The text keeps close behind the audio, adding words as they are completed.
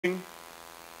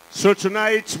So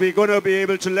tonight we're going to be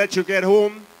able to let you get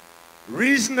home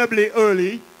reasonably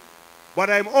early,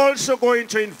 but I'm also going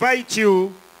to invite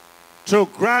you to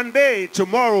Grand Bay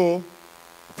tomorrow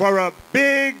for a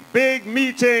big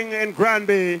meeting in Grand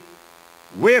Bay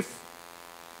with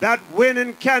that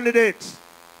winning candidate,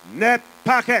 Ned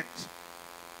Packet.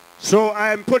 So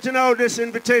I'm putting out this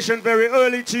invitation very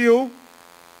early to you.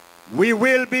 We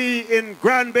will be in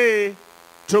Grand Bay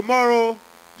tomorrow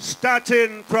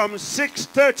starting from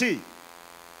 6:30.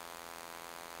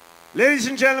 Ladies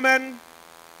and gentlemen,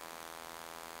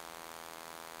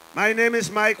 my name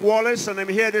is Mike Wallace and I'm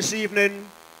here this evening.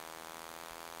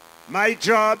 My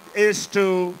job is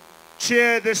to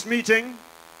chair this meeting.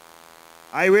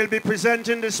 I will be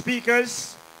presenting the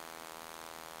speakers.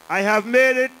 I have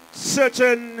made it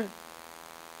certain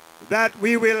that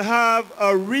we will have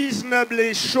a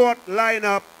reasonably short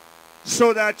lineup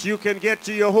so that you can get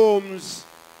to your homes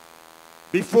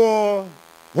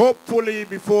hopefully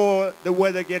before the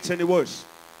weather gets any worse.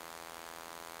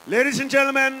 Ladies and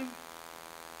gentlemen,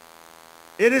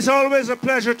 it is always a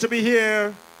pleasure to be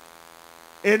here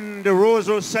in the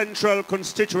ROSEAU Central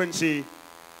constituency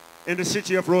in the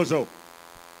city of ROSEAU.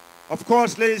 Of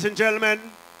course, ladies and gentlemen,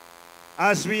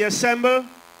 as we assemble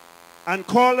and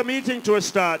call the meeting to a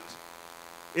start,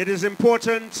 it is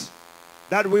important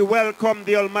that we welcome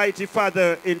the Almighty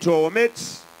Father into our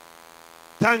midst,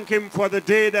 thank Him for the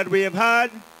day that we have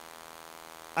had,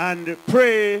 and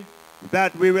pray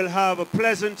that we will have a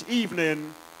pleasant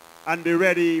evening and be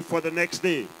ready for the next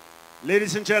day.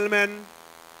 Ladies and gentlemen,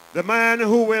 the man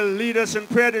who will lead us in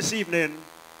prayer this evening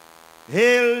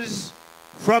hails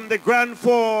from the Grand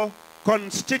Four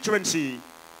constituency.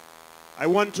 I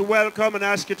want to welcome and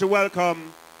ask you to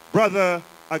welcome Brother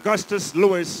Augustus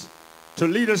Lewis to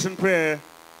lead us in prayer.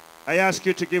 I ask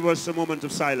you to give us a moment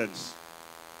of silence.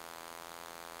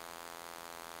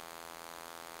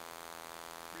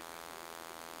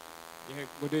 Yeah,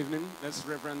 good evening. Let's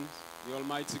reverence the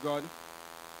Almighty God.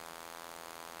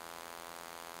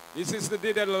 This is the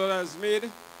day that the Lord has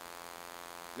made.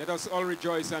 Let us all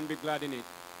rejoice and be glad in it.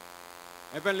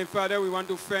 Heavenly Father, we want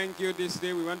to thank you this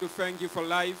day. We want to thank you for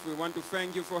life. We want to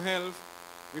thank you for health.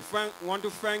 We want to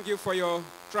thank you for your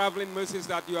traveling mercies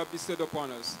that you have bestowed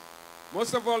upon us.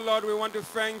 Most of all, Lord, we want to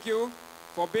thank you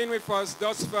for being with us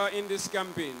thus far in this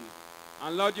campaign.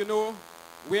 And Lord, you know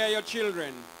we are your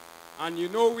children. And you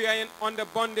know we are under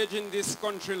bondage in this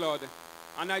country, Lord.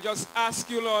 And I just ask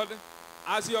you, Lord,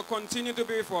 as you continue to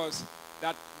be with us,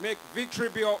 that make victory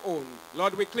be our own.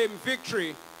 Lord, we claim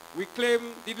victory. We claim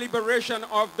the liberation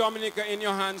of Dominica in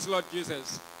your hands, Lord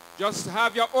Jesus. Just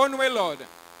have your own way, Lord.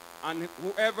 And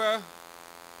whoever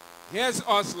hears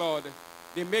us, Lord,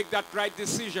 they make that right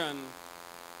decision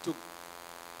to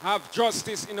have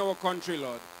justice in our country,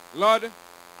 Lord. Lord,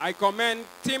 I commend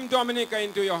Team Dominica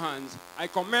into your hands. I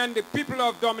commend the people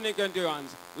of Dominica into your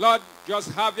hands. Lord,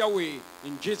 just have your way.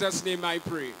 In Jesus' name I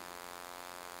pray.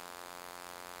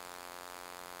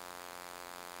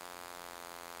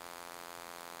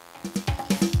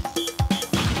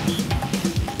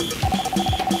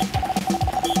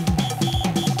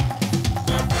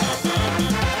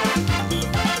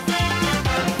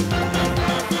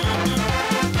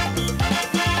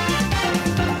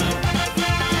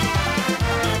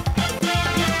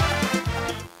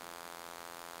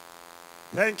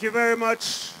 Thank you very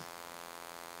much,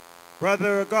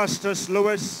 Brother Augustus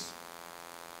Lewis,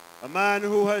 a man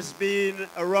who has been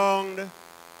around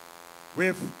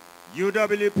with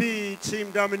UWP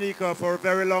Team Dominica for a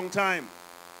very long time.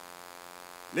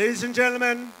 Ladies and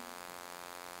gentlemen,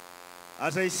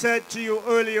 as I said to you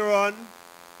earlier on,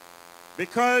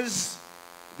 because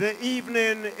the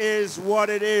evening is what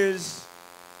it is,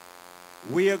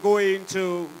 we are going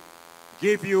to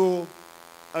give you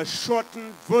a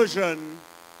shortened version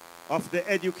of the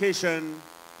education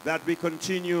that we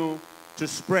continue to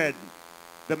spread.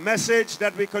 The message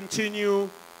that we continue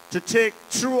to take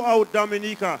throughout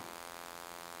Dominica.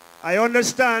 I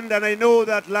understand and I know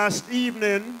that last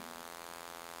evening,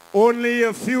 only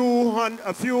a few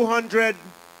hundred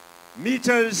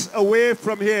meters away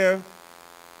from here,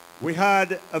 we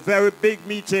had a very big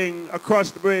meeting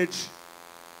across the bridge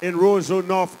in ROSEAU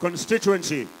North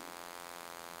constituency.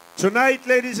 Tonight,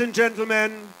 ladies and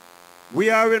gentlemen, we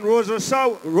are in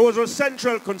ROSEAU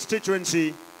Central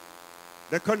constituency,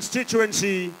 the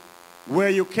constituency where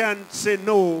you can't say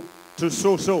no to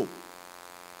so-so.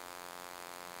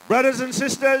 Brothers and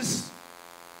sisters,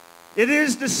 it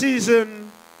is the season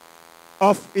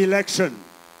of election.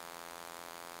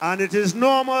 And it is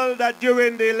normal that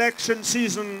during the election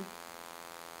season,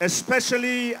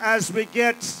 especially as we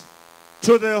get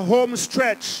to the home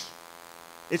stretch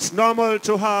It's normal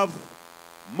to have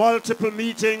multiple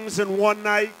meetings in one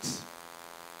night,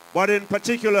 but in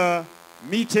particular,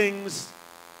 meetings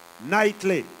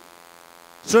nightly.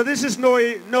 So this is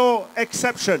no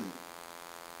exception.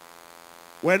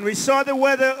 When we saw the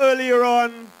weather earlier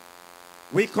on,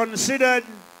 we considered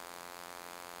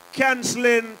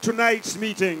canceling tonight's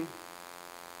meeting.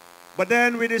 But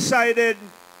then we decided,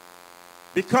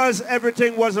 because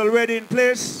everything was already in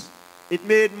place, it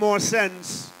made more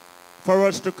sense for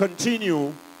us to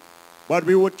continue. But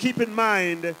we would keep in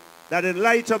mind that in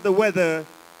light of the weather,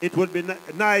 it would be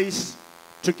nice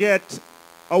to get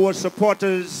our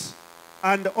supporters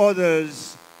and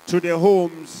others to their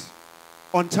homes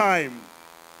on time,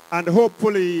 and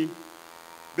hopefully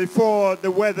before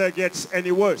the weather gets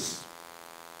any worse.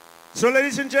 So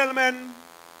ladies and gentlemen,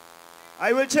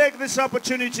 I will take this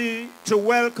opportunity to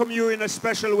welcome you in a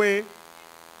special way.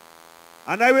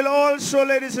 And I will also,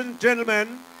 ladies and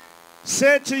gentlemen,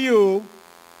 say to you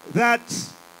that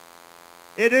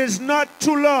it is not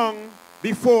too long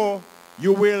before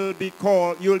you will be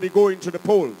going to the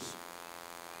polls.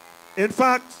 In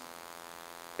fact,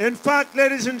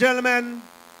 ladies and gentlemen,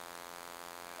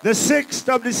 the 6th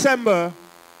of December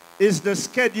is the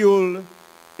scheduled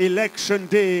election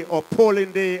day, or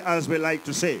polling day as we like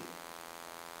to say.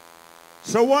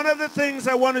 So one of the things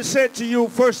I want to say to you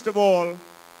first of all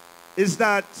is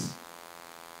that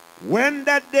when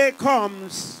that day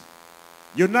comes,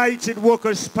 United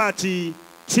Workers' Party,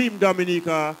 Team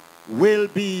Dominica, will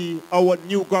be our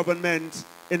new government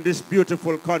in this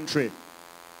beautiful country.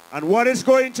 And what it's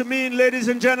going to mean, ladies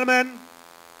and gentlemen,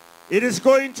 it is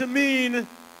going to mean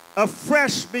a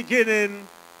fresh beginning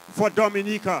for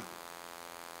Dominica.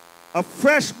 A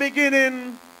fresh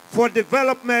beginning for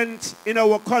development in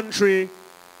our country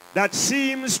that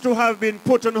seems to have been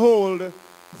put on hold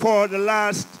for the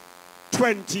last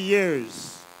 20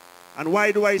 years. And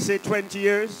why do I say 20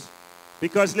 years?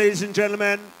 Because, ladies and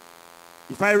gentlemen,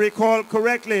 if I recall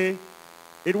correctly,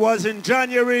 it was in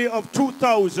January of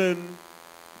 2000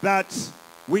 that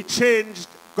we changed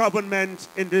government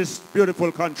in this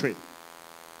beautiful country.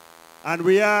 And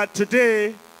we are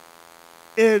today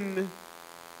in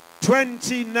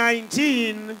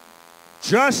 2019,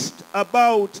 just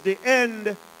about the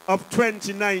end of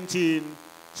 2019.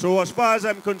 So as far as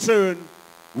I'm concerned,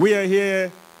 we are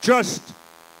here just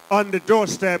on the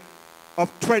doorstep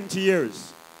of 20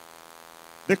 years.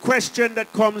 The question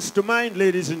that comes to mind,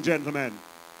 ladies and gentlemen,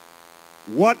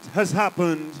 what has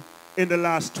happened in the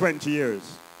last 20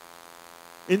 years?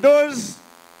 In those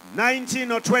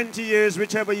 19 or 20 years,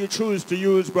 whichever you choose to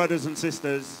use, brothers and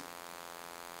sisters,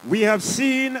 we have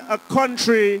seen a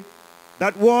country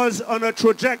that was on a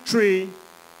trajectory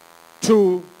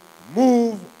to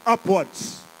move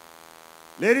upwards.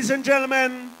 Ladies and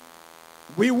gentlemen,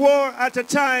 we were at a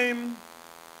time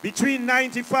between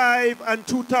 95 and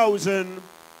 2000,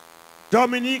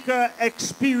 Dominica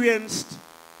experienced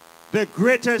the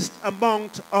greatest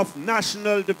amount of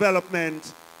national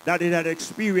development that it had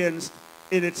experienced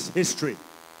in its history.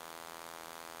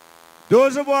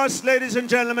 Those of us, ladies and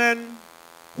gentlemen,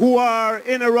 who are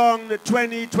in around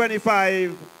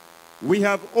 2025, we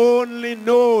have only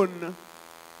known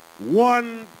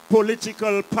one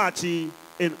political party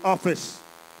in office.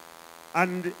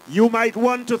 And you might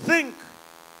want to think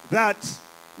that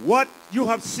what you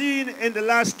have seen in the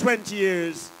last 20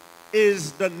 years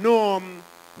is the norm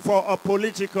for a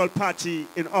political party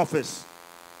in office.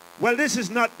 Well, this is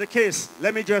not the case.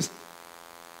 Let me just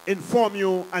inform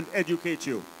you and educate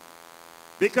you.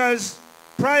 Because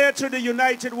prior to the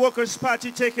United Workers'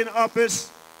 Party taking office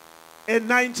in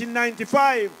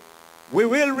 1995, we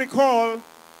will recall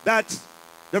that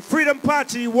the Freedom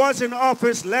Party was in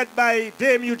office led by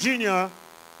Dame Eugenia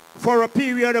for a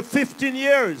period of 15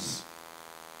 years.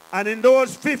 And in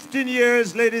those 15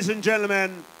 years, ladies and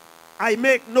gentlemen, I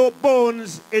make no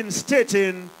bones in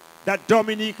stating that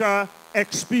Dominica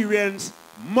experienced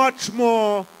much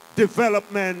more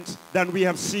development than we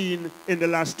have seen in the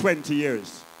last 20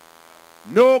 years.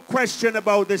 No question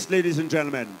about this, ladies and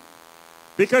gentlemen.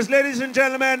 Because, ladies and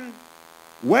gentlemen,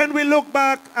 when we look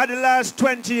back at the last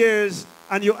 20 years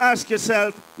and you ask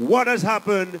yourself what has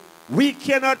happened, we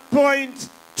cannot point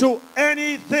to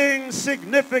anything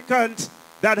significant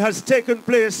that has taken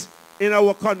place in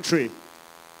our country.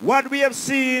 What we have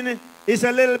seen is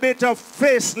a little bit of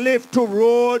facelift to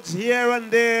roads here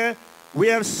and there. We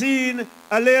have seen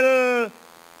a little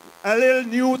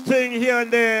new thing here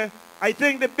and there. I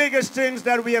think the biggest things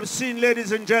that we have seen,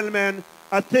 ladies and gentlemen,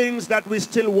 are things that we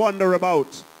still wonder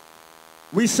about.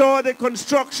 We saw the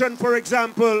construction, for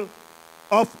example,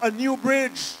 of a new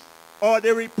bridge, or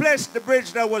they replaced the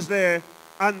bridge that was there.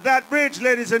 And that bridge,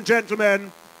 ladies and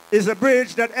gentlemen, is a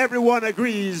bridge that everyone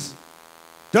agrees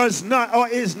does not or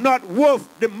is not worth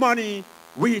the money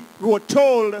we were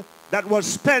told that was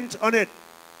spent on it.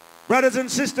 Brothers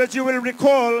and sisters, you will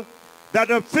recall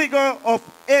that a figure of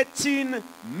 $18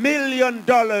 million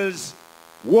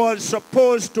was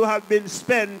supposed to have been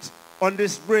spent on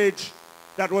this bridge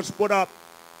that was put up.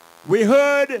 We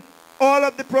heard all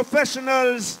of the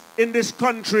professionals in this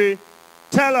country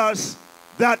tell us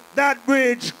that that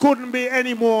bridge couldn't be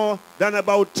any more than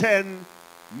about 10,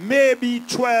 maybe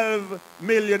 $12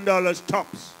 million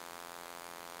tops.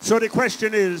 So the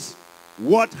question is,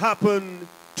 what happened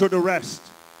to the rest?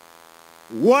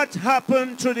 What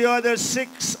happened to the other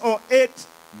 $6 or $8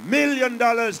 million,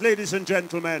 ladies and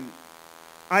gentlemen?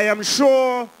 I am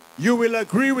sure you will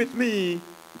agree with me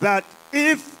that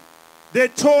if they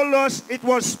told us it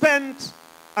was spent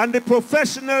and the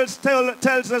professionals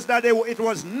tells us that it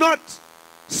was not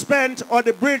spent or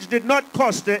the bridge did not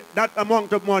cost that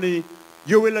amount of money,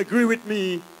 you will agree with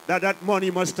me that that money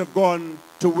must have gone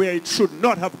to where it should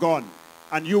not have gone.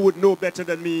 And you would know better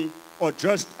than me, or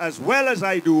just as well as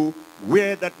I do,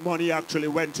 where that money actually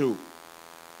went to.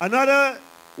 Another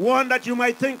one that you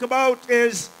might think about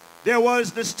is there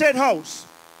was the State House.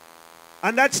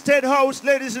 And that State House,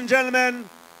 ladies and gentlemen,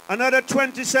 another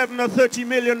 $27 or $30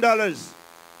 million.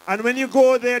 And when you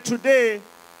go there today,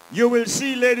 you will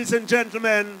see, ladies and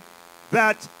gentlemen,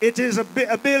 that it is a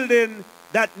building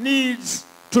that needs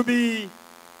to be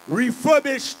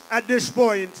refurbished at this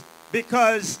point,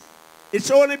 because it's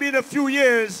only been a few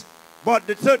years, but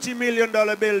the $30 million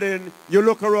building, you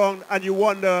look around and you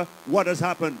wonder what has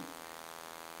happened.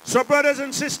 So brothers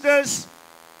and sisters,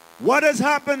 what has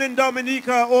happened in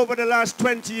Dominica over the last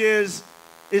 20 years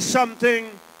is something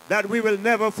that we will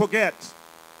never forget.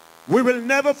 We will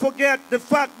never forget the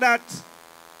fact that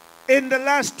in the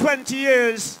last 20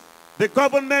 years, the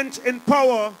government in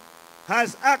power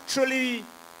has actually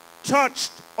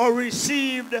touched or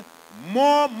received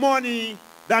more money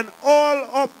than all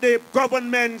of the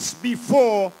governments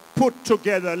before put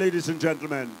together, ladies and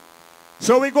gentlemen.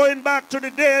 So we're going back to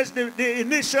the days, the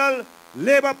initial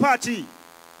Labour Party,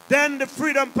 then the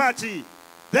Freedom Party,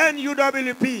 then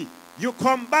UWP. You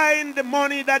combine the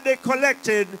money that they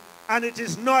collected, and it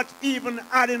is not even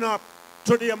adding up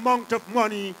to the amount of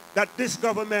money that this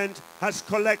government has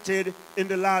collected in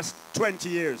the last 20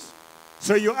 years.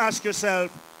 So you ask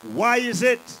yourself, why is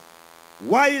it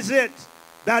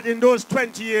that in those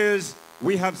 20 years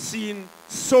we have seen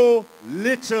so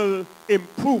little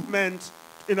improvement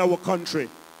in our country?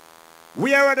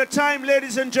 We are at a time,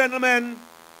 ladies and gentlemen,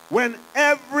 when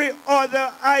every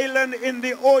other island in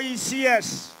the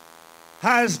OECS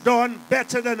has done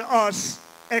better than us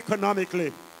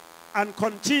economically and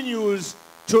continues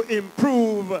to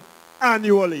improve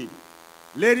annually.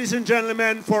 Ladies and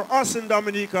gentlemen, for us in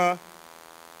Dominica,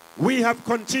 we have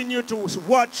continued to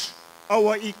watch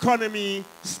our economy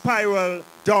spiral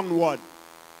downward.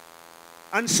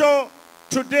 And so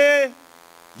today,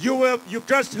 you've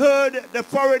just heard the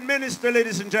foreign minister,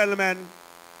 ladies and gentlemen,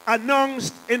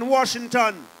 announced in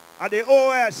Washington at the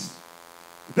OS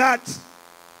that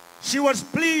she was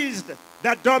pleased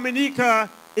that Dominica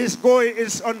is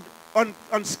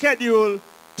on schedule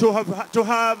to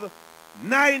have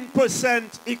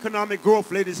 9% economic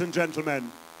growth, ladies and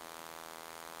gentlemen.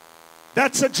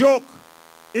 That's a joke.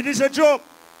 It is a joke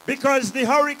because the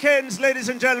hurricanes, ladies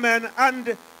and gentlemen,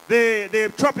 and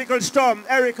the tropical storm,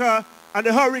 Erica, and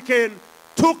the hurricane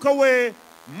took away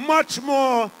much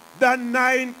more than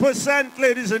 9%,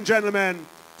 ladies and gentlemen.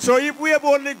 So if we have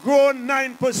only grown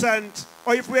 9%,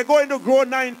 or if we're going to grow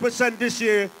 9% this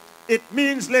year, it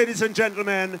means, ladies and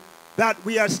gentlemen, that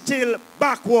we are still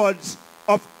backwards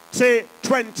of, say,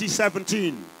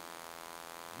 2017.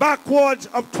 Backwards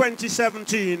of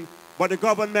 2017, but the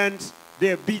government,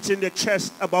 they're beating their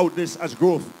chest about this as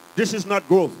growth. This is not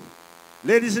growth.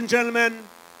 Ladies and gentlemen,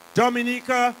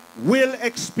 Dominica will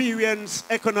experience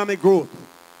economic growth.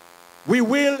 We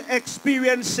will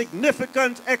experience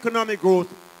significant economic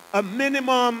growth, a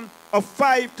minimum of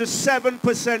 5 to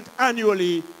 7%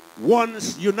 annually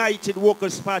once United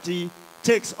Workers' Party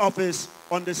takes office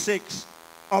on the 6th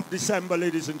of December,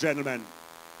 ladies and gentlemen.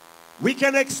 We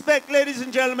can expect, ladies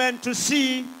and gentlemen, to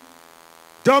see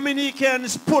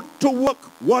Dominicans put to work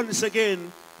once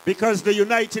again, because the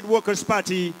United Workers'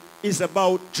 Party is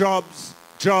about jobs,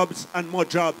 jobs, and more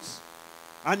jobs.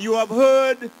 And you have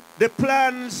heard the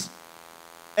plans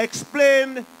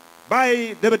explained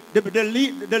by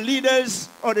the leaders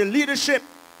or the leadership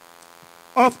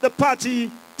of the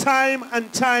party time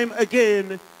and time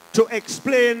again to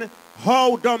explain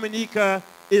how Dominica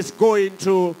is going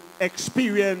to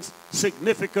experience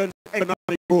significant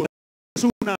economic growth as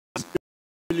soon as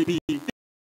UWP Team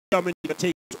Dominica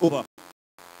takes over.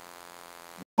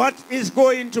 What is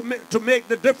going to make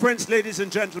the difference, ladies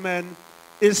and gentlemen,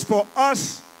 is for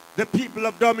us, the people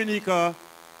of Dominica,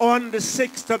 on the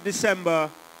 6th of December,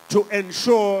 to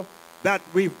ensure that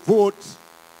we vote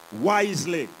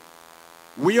wisely.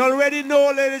 We already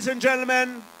know, ladies and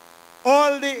gentlemen,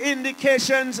 all the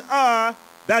indications are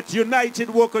that United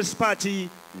Workers' Party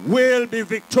will be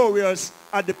victorious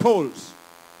at the polls.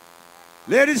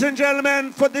 Ladies and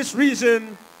gentlemen, for this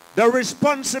reason, the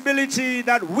responsibility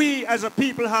that we as a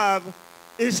people have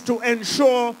is to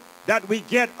ensure that we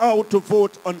get out to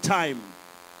vote on time.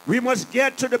 We must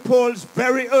get to the polls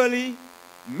very early,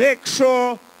 make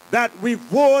sure that we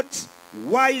vote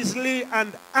wisely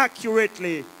and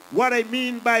accurately. What I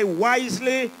mean by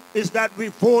wisely is that we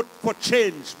vote for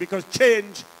change, because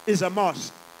change is a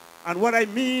must. And what I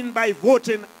mean by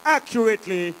voting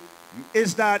accurately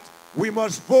is that we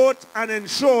must vote and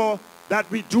ensure that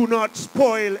we do not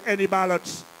spoil any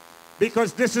ballots,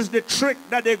 because this is the trick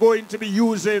that they're going to be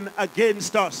using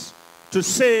against us, to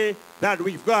say that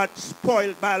we've got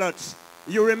spoiled ballots.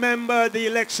 You remember the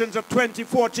elections of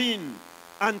 2014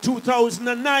 and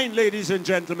 2009, ladies and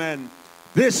gentlemen.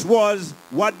 This was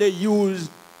what they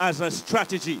used as a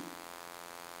strategy.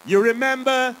 You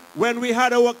remember when we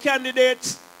had our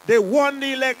candidates, they won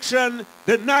the election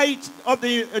the night of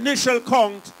the initial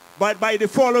count, but by the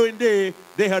following day,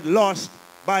 they had lost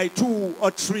by 2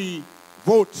 or 3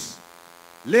 votes.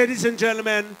 Ladies and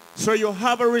gentlemen, so you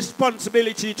have a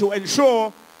responsibility to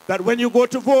ensure that when you go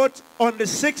to vote on the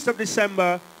 6th of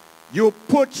December, you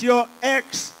put your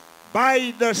X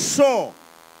by the saw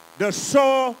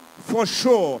for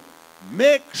sure.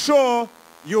 Make sure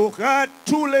you got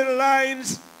 2 little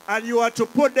lines and you are to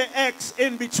put the X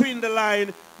in between the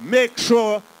line. Make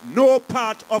sure no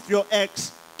part of your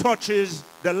X touches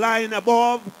the line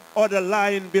above or the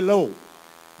line below.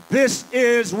 This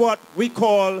is what we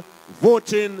call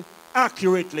voting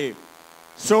accurately.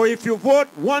 So if you vote,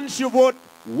 once you vote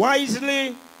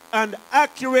wisely and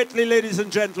accurately, ladies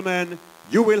and gentlemen,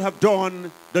 you will have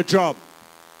done the job.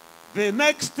 The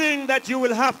next thing that you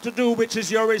will have to do, which is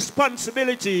your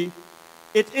responsibility,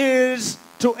 it is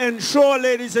to ensure,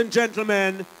 ladies and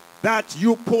gentlemen, that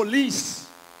you police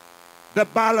the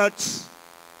ballots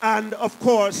and, of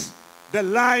course, the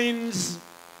lines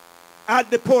at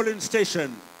the polling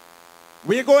station.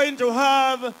 We're going to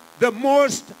have the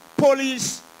most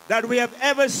police that we have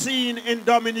ever seen in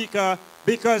Dominica,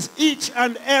 because each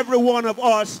and every one of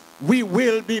us, we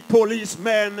will be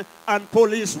policemen and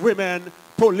policewomen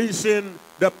policing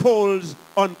the polls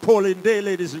on polling day,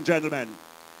 ladies and gentlemen.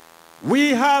 We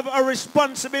have a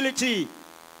responsibility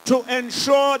to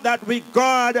ensure that we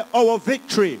guard our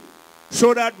victory,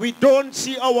 so that we don't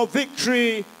see our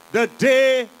victory the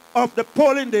day of the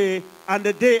polling day and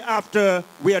the day after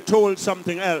we are told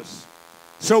something else.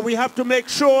 So we have to make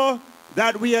sure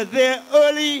that we are there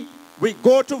early. We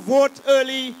go to vote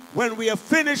early. When we are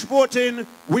finished voting,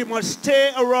 we must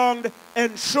stay around,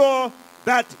 ensure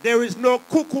that there is no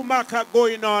cuckoo-maka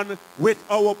going on with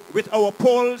our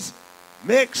polls.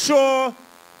 Make sure,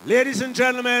 ladies and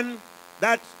gentlemen,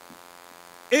 that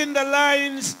in the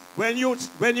lines, when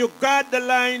you guard the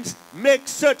lines, make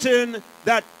certain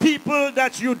that people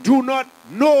that you do not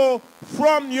know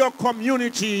from your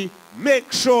community,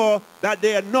 make sure that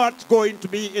they are not going to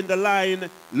be in the line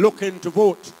looking to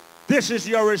vote. This is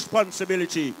your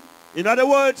responsibility. In other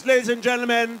words, ladies and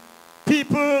gentlemen,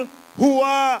 people who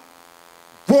are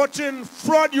voting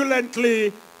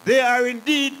fraudulently, they are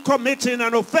indeed committing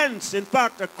an offense, in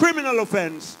fact, a criminal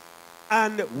offense.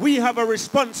 And we have a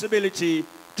responsibility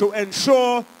to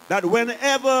ensure that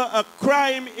whenever a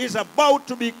crime is about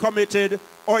to be committed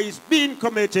or is being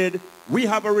committed, we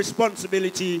have a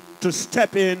responsibility to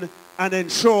step in and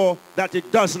ensure that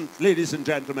it doesn't, ladies and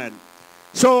gentlemen.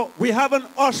 So we have an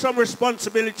awesome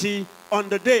responsibility on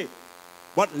the day.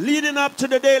 But leading up to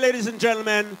the day, ladies and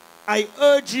gentlemen, I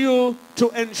urge you to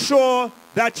ensure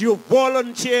that you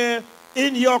volunteer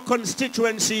in your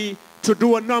constituency to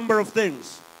do a number of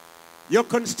things. Your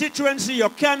constituency, your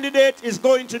candidate is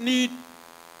going to need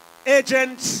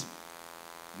agents,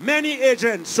 many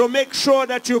agents. So make sure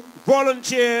that you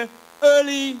volunteer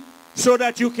early so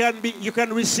that you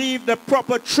can receive the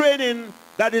proper training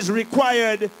that is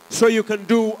required so you can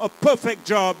do a perfect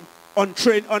job on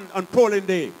polling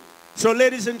day. So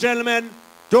ladies and gentlemen,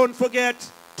 don't forget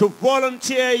to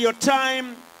volunteer your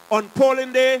time on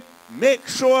polling day. Make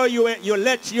sure you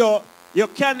let your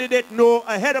candidate know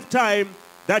ahead of time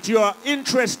that you are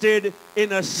interested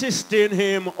in assisting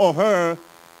him or her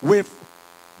with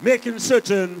making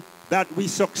certain that we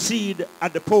succeed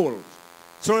at the polls.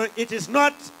 So it is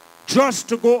not just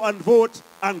to go and vote,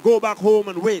 and go back home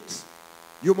and wait.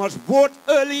 You must vote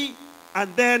early,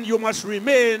 and then you must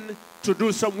remain to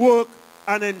do some work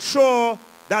and ensure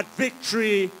that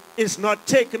victory is not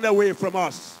taken away from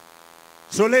us.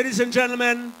 So ladies and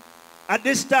gentlemen, at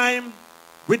this time,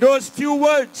 with those few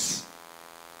words,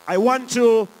 I want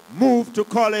to move to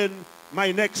call in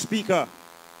my next speaker.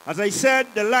 As I said,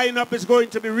 the lineup is going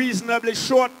to be reasonably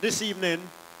short this evening,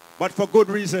 but for good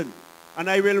reason. And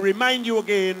I will remind you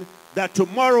again that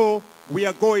tomorrow we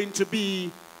are going to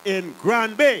be in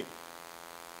Grand Bay.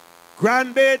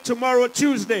 Grand Bay tomorrow,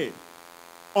 Tuesday.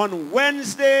 On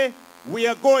Wednesday, we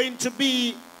are going to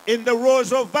be in the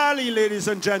ROSEAU Valley, ladies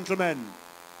and gentlemen.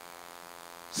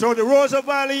 So the ROSEAU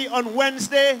Valley on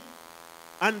Wednesday,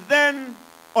 and then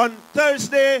on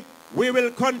Thursday, we will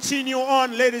continue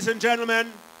on, ladies and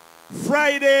gentlemen.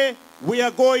 Friday, we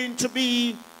are going to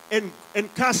be in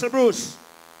Castle Bruce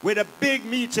with a big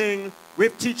meeting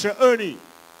with Teacher Ernie.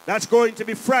 That's going to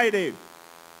be Friday.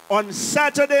 On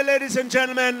Saturday, ladies and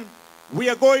gentlemen, we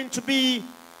are going to be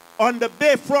on the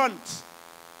Bayfront,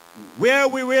 where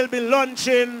we will be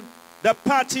launching the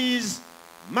party's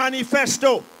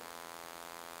manifesto.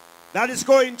 That is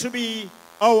going to be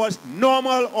our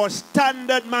normal or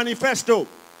standard manifesto.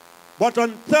 But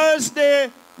on Thursday,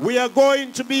 we are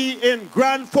going to be in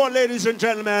Grand Fort, ladies and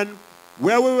gentlemen,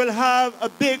 where we will have a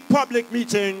big public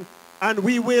meeting, and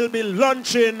we will be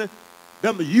launching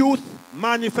the youth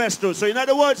manifesto. So in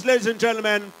other words, ladies and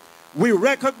gentlemen, we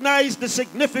recognize the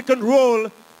significant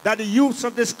role that the youth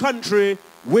of this country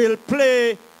will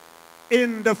play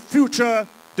in the future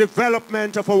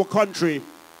development of our country.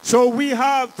 So we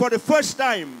have, for the first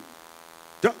time,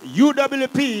 the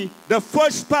UWP, the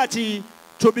first party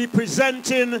to be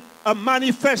presenting a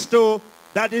manifesto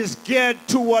that is geared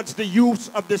towards the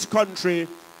youth of this country,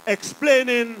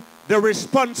 explaining the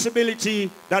responsibility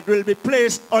that will be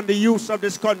placed on the youth of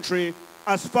this country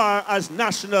as far as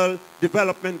national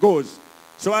development goes.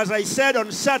 So as I said,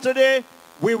 on Saturday,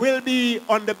 we will be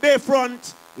on the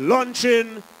Bayfront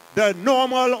launching the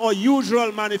normal or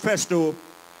usual manifesto.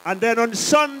 And then on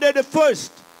Sunday the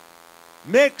 1st,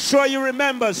 make sure you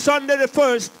remember, Sunday the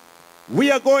 1st,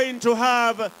 we are going to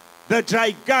have the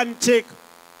gigantic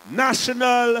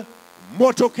national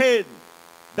motorcade.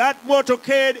 That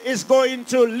motorcade is going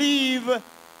to leave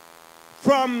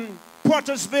from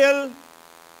Pottersville,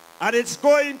 and it's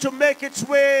going to make its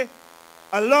way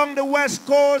along the west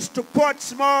coast to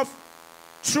Portsmouth,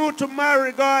 through to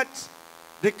Marigot,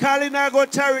 the Kalinago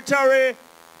territory,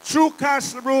 through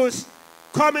Castle Bruce,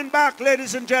 coming back,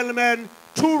 ladies and gentlemen,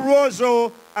 to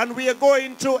ROSEAU, and we are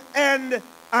going to end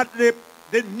at the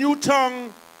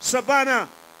Newtown Savannah,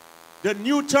 the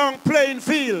Newtown playing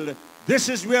field. This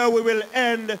is where we will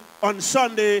end on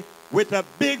Sunday with a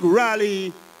big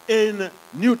rally in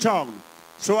Newtown.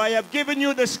 So I have given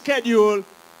you the schedule.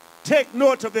 Take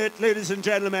note of it, ladies and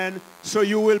gentlemen, so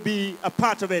you will be a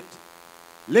part of it.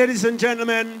 Ladies and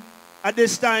gentlemen, at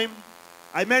this time,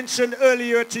 I mentioned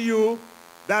earlier to you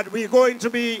that we're going to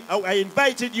be, I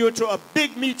invited you to a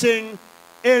big meeting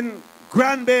in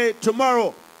Grand Bay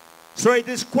tomorrow. So it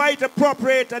is quite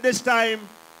appropriate at this time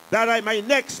that my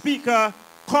next speaker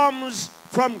comes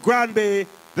from Grand Bay,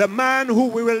 the man who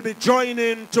we will be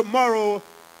joining tomorrow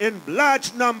in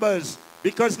large numbers.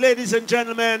 Because, ladies and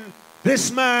gentlemen,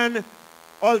 this man,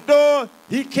 although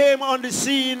he came on the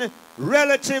scene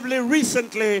relatively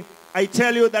recently, I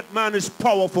tell you that man is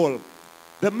powerful.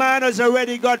 The man has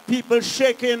already got people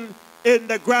shaking in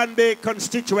the Grand Bay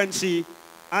constituency.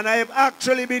 And I have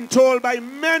actually been told by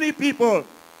many people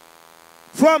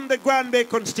from the Grand Bay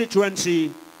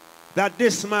constituency that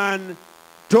this man,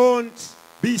 don't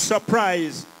be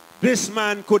surprised, this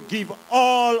man could give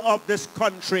all of this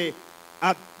country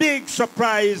a big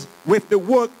surprise with the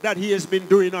work that he has been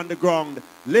doing on the ground.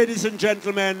 Ladies and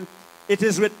gentlemen, it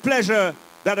is with pleasure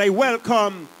that I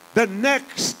welcome the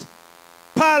next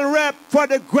PAL rep for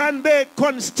the Grand Bay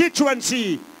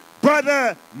constituency,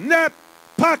 Brother Nep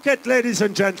Packet, ladies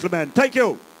and gentlemen. Thank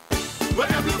you.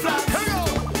 Whatever the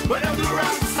flags, whatever the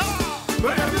rats,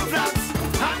 whatever the flags,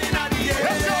 hand in the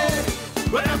air.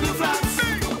 Whatever the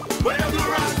flags, whatever the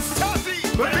rats,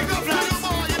 whatever the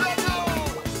flags, you don't know.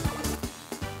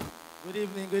 Good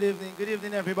evening, good evening, good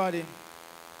evening, everybody.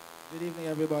 Good evening,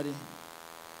 everybody.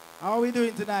 How are we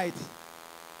doing tonight?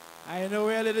 I know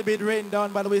we're a little bit rained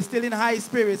down, but we're still in high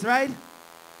spirits, right?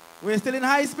 We're still in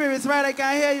high spirits, right? I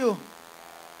can hear you.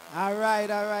 All right,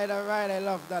 all right, all right. I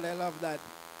love that, I love that.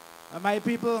 And my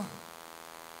people,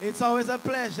 it's always a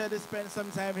pleasure to spend some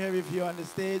time here with you on the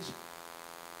stage.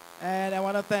 And I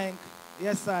want to thank,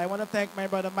 yes, sir, I want to thank my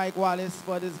brother Mike Wallace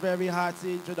for this very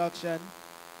hearty introduction.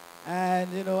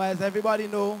 And, you know, as everybody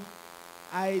know,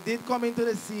 I did come onto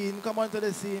the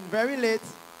scene very late.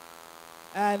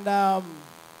 And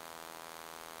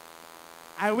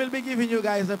I will be giving you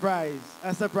guys a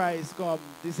surprise come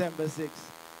December 6th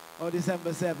or December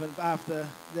 7th after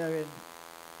they're in.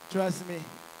 Trust me.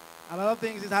 A lot of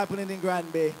things is happening in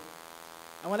Grand Bay.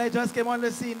 And when I just came on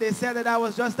the scene, they said that I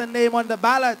was just a name on the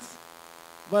ballot.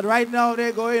 But right now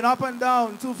they're going up and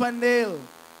down, tooth and nail,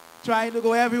 trying to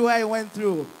go everywhere I went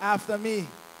through after me.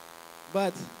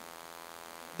 But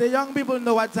the young people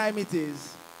know what time it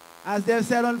is. As they've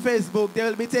said on Facebook, they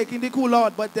will be taking the cool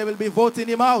out, but they will be voting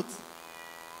him out.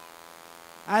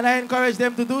 And I encourage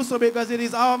them to do so because it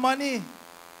is our money.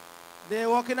 They're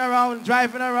walking around,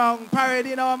 driving around,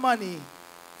 parading our money,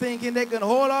 thinking they can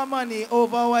hold our money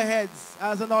over our heads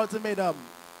as an ultimatum,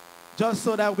 just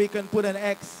so that we can put an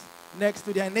X next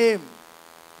to their name.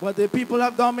 But the people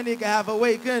of Dominica have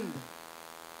awakened.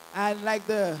 And like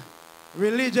the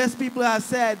religious people have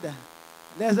said,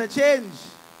 there's a change.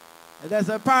 There's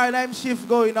a paradigm shift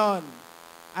going on.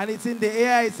 And it's in the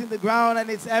air, it's in the ground, and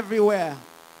it's everywhere.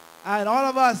 And all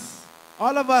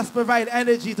of us provide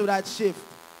energy to that shift.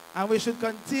 And we should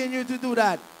continue to do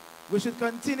that. We should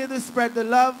continue to spread the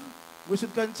love. We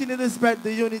should continue to spread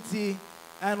the unity.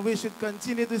 And we should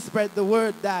continue to spread the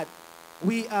word that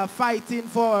we are fighting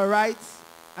for our rights.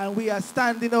 And we are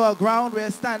standing our ground. We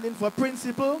are standing for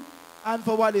principle and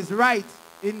for what is right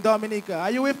in Dominica.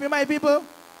 Are you with me, my people?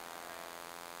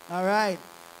 All right.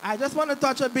 I just want to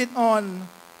touch a bit on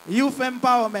youth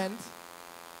empowerment.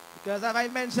 Because as I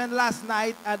mentioned last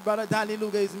night at Brother Danny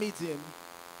Lugay's meeting,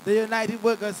 the United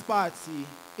Workers' Party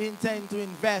intend to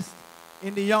invest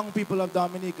in the young people of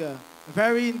Dominica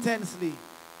very intensely.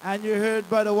 And you heard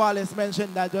Brother Wallace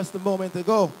mention that just a moment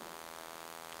ago.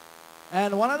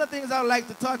 And one of the things I would like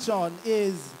to touch on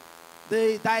is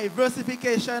the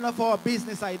diversification of our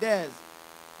business ideas.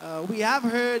 We have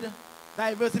heard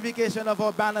diversification of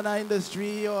our banana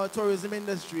industry or tourism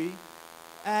industry.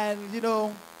 And, you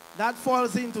know, that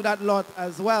falls into that lot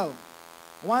as well.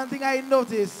 One thing I've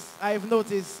noticed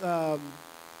a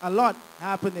lot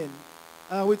happening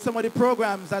with some of the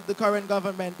programs that the current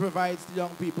government provides to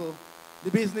young people,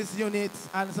 the business units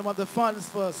and some of the funds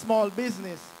for small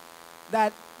business,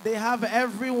 that they have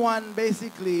everyone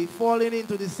basically falling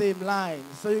into the same line.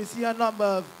 So you see a number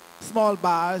of small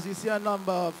bars, you see a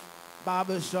number of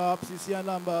barber shops, you see a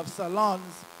number of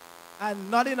salons,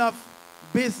 and not enough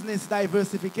business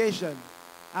diversification.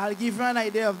 I'll give you an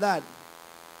idea of that.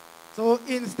 So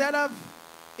instead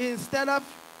of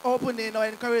opening or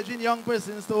encouraging young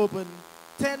persons to open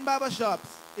 10 barber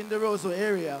shops in the ROSEAU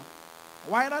area,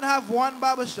 why not have one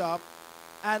barber shop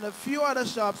and a few other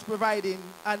shops providing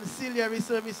ancillary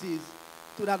services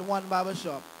to that one barber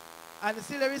shop?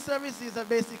 Ancillary services are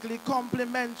basically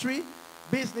complementary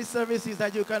business services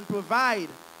that you can provide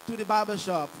to the barber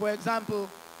shop. For example,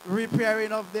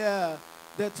 repairing of their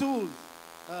tools,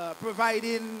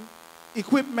 providing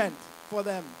equipment for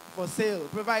them for sale,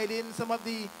 providing some of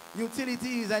the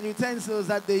utilities and utensils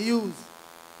that they use.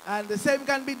 And the same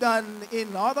can be done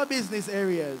in other business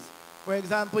areas. For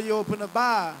example, you open a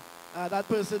bar, that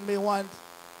person may want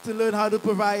to learn how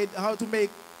to make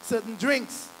certain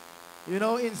drinks. You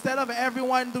know, instead of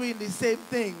everyone doing the same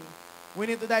thing, we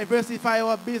need to diversify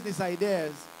our business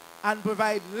ideas and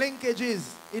provide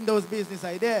linkages in those business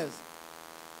ideas.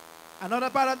 Another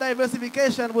part of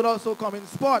diversification would also come in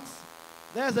sports.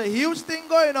 There's a huge thing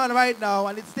going on right now,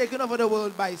 and it's taking over the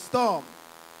world by storm.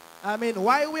 I mean,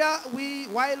 while we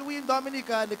in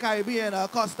Dominica and the Caribbean are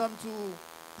accustomed to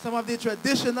some of the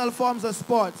traditional forms of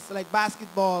sports like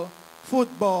basketball,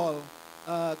 football,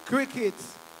 cricket,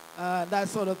 that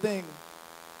sort of thing,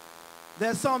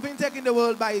 there's something taking the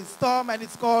world by storm, and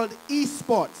it's called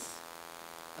esports.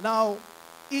 Now,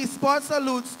 esports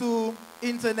alludes to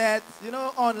internet, you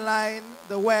know, online,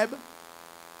 the web,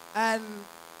 and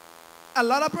a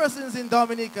lot of persons in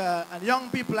Dominica, and young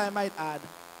people I might add,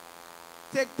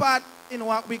 take part in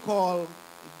what we call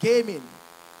gaming.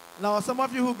 Now, some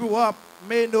of you who grew up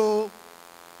may know,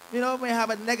 may have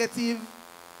a negative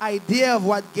idea of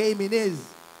what gaming is.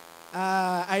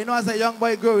 I know as a young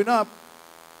boy growing up,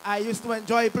 I used to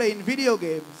enjoy playing video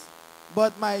games,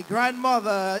 but my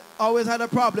grandmother always had a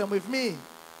problem with me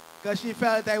because she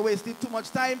felt I wasted too much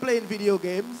time playing video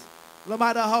games, no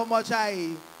matter how much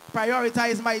I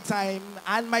prioritize my time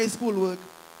and my schoolwork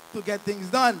to get things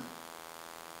done.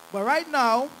 But right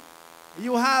now,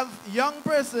 you have young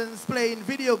persons playing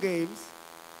video games,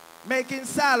 making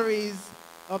salaries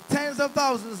of tens of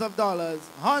thousands of dollars,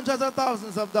 hundreds of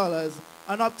thousands of dollars,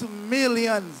 and up to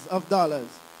millions of dollars.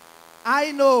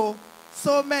 I know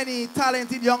so many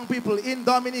talented young people in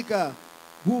Dominica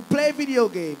who play video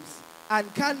games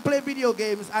and can play video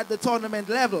games at the tournament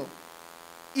level.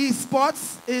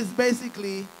 Esports is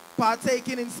basically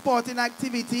partaking in sporting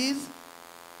activities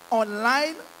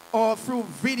online or through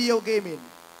video gaming.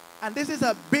 And this is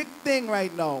a big thing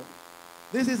right now.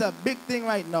 This is a big thing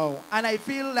right now. And I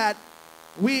feel that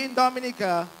we in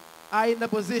Dominica are in the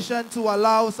position to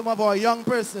allow some of our young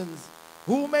persons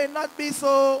who may not be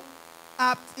so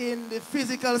apt in the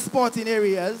physical sporting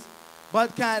areas,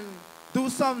 but can do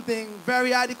something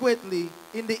very adequately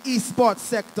in the esports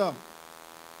sector.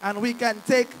 And we can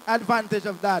take advantage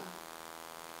of that.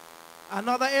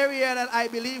 Another area that I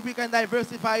believe we can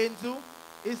diversify into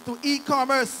is to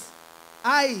e-commerce.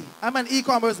 I am an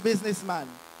e-commerce businessman,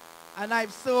 and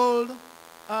I've sold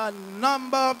a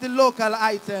number of the local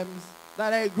items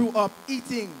that I grew up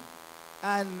eating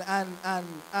and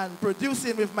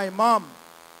producing with my mom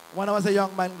when I was a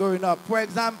young man growing up. For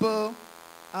example,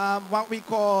 what we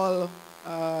call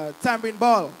tambourine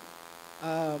ball,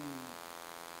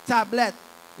 tablet,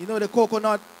 you know, the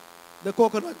coconut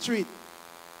treat,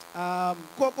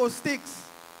 cocoa sticks.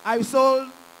 I've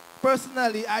sold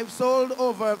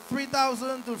over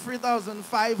 3,000 to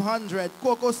 3,500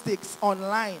 cocoa sticks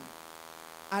online.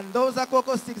 And those are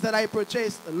cocoa sticks that I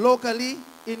purchased locally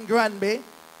in Granby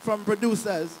from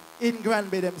producers in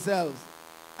Granby themselves.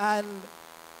 And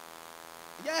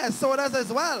yeah, sodas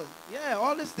as well. Yeah,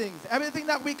 all these things. Everything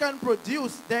that we can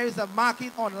produce, there is a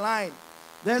market online.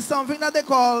 There's something that they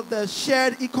call the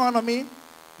shared economy.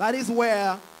 That is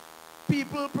where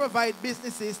people provide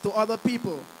businesses to other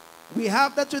people. We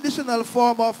have the traditional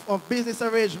form of business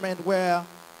arrangement where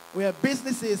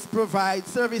businesses provide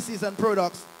services and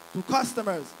products to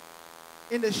customers.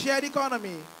 In the shared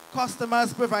economy,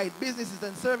 customers provide businesses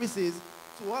and services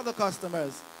to other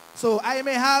customers. So I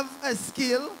may have a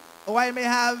skill, or I may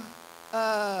have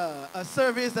a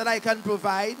service that I can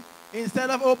provide. Instead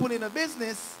of opening a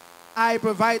business, I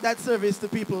provide that service to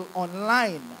people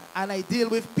online. And I deal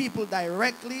with people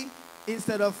directly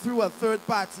instead of through a third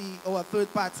party or a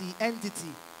third party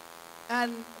entity.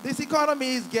 And this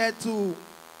economy is get to,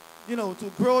 you know, to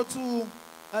grow to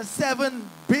a $7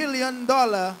 billion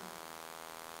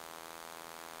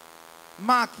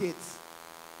market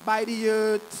by the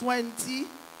year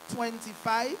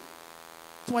 2025,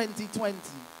 2020.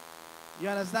 You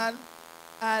understand?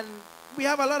 And we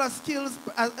have a lot of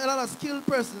skilled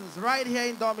persons right here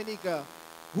in Dominica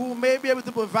who may be able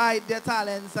to provide their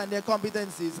talents and their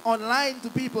competencies online to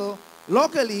people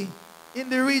locally in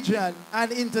the region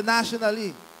and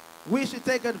internationally. We should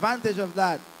take advantage of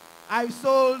that. I've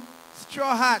sold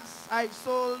straw hats. I've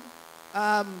sold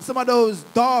some of those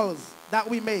dolls that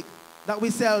we make, that we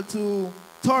sell to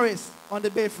tourists on the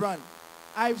bayfront.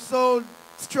 I've sold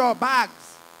straw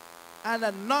bags and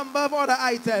a number of other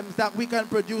items that we can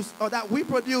produce, or that we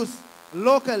produce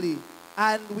locally,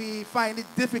 and we find it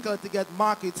difficult to get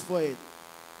markets for it.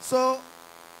 So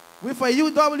with a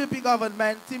UWP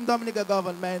government, Team Dominica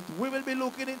government, we will be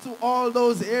looking into all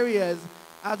those areas,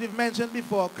 as we've mentioned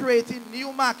before, creating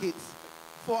new markets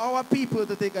for our people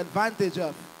to take advantage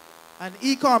of. And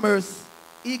e-commerce,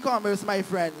 my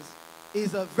friends,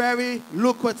 is a very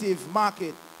lucrative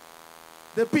market.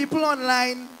 The people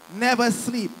online never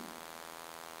sleep.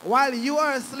 While you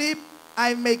are asleep,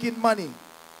 I'm making money.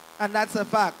 And that's a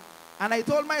fact. And I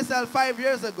told myself 5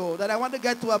 years ago that I want to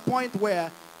get to a point where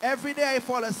every day I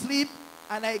fall asleep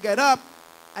and I get up,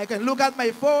 I can look at my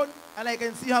phone and I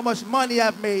can see how much money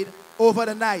I've made over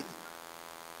the night.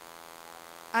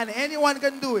 And anyone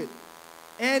can do it.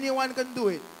 Anyone can do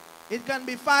it. It can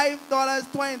be $5,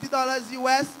 $20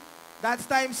 US. That's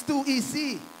times 2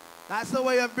 EC. That's the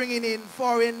way of bringing in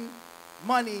foreign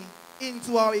money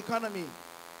into our economy.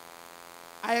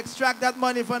 I extract that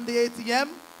money from the ATM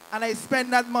and I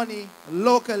spend that money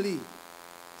locally.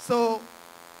 So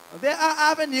there are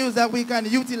avenues that we can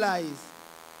utilize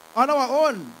on our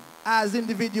own as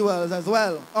individuals as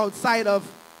well, outside of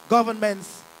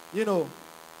government's, you know,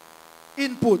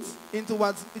 input into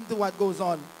what goes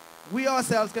on. We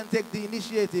ourselves can take the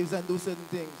initiatives and do certain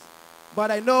things.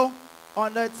 But I know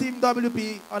under Team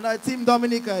WP, under Team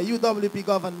Dominica, UWP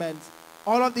government,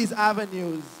 all of these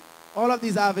avenues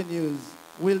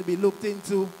will be looked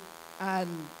into, and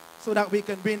so that we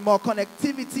can bring more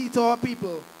connectivity to our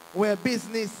people where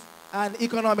business and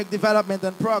economic development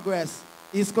and progress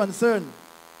is concerned.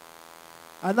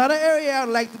 Another area I'd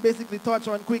like to basically touch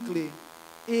on quickly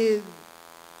is,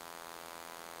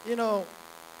 you know,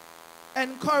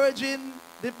 encouraging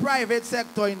the private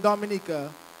sector in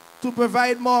Dominica to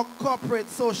provide more corporate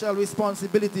social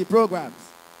responsibility programs.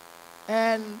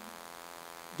 And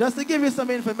just to give you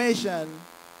some information,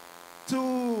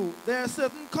 there are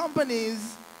certain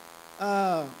companies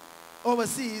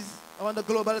overseas, on the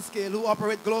global scale, who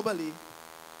operate globally,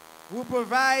 who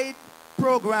provide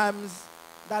programs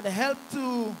that help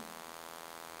to,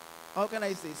 how can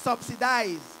I say,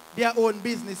 subsidize their own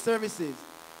business services.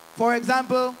 For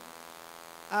example,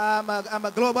 I'm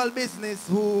a global business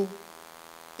who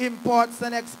imports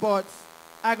and exports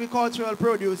agricultural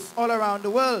produce all around the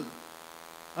world.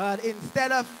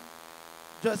 Instead of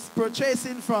just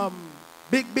purchasing from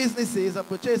big businesses or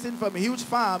purchasing from huge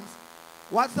farms,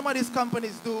 what some of these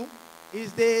companies do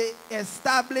is they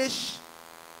establish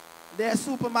their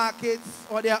supermarkets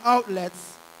or their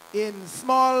outlets in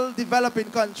small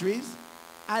developing countries,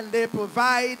 and they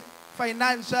provide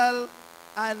financial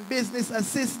and business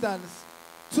assistance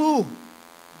to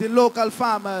the local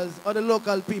farmers or the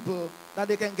local people that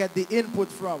they can get the input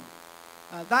from.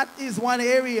 That is one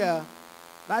area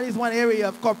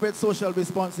of corporate social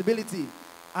responsibility.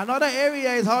 Another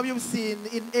area is how you've seen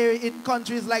in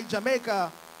countries like Jamaica,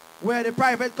 where the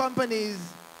private companies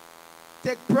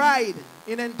take pride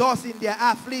in endorsing their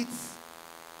athletes.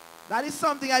 That is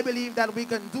something I believe that we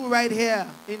can do right here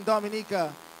in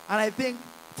Dominica. And I think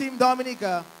Team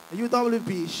Dominica,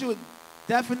 UWP, should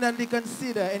definitely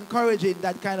consider encouraging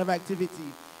that kind of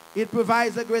activity. It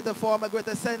provides a greater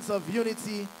sense of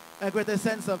unity, a greater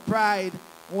sense of pride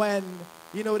when,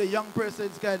 you know, the young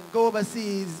persons can go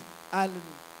overseas and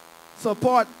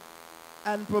support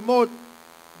and promote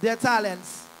their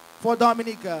talents for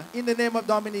Dominica, in the name of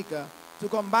Dominica, to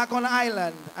come back on the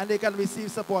island, and they can receive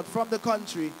support from the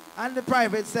country and the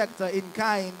private sector in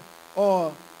kind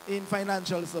or in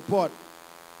financial support.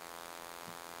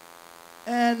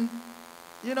 And,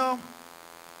 you know,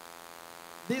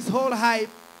 this whole hype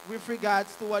with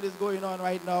regards to what is going on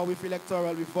right now with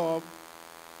electoral reform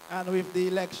and with the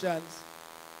elections,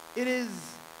 it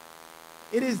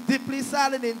is deeply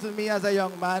saddening to me as a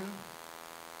young man.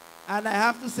 And I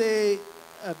have to say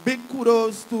a big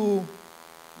kudos to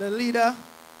the leader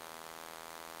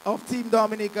of Team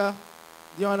Dominica,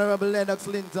 the Honorable Lennox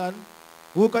Linton,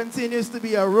 who continues to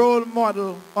be a role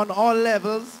model on all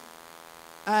levels.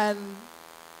 And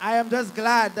I am just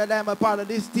glad that I'm a part of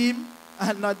this team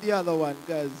and not the other one,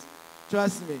 because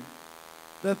trust me,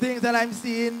 the things that I'm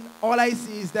seeing, all I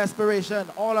see is desperation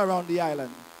all around the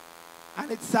island. And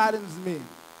it saddens me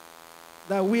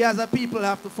that we as a people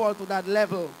have to fall to that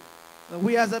level. That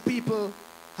we as a people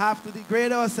have to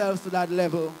degrade ourselves to that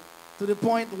level, to the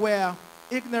point where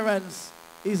ignorance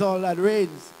is all that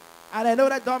reigns. And I know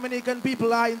that Dominican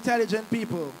people are intelligent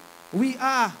people. We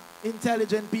are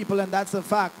intelligent people, and that's a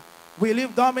fact. We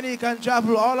live Dominica and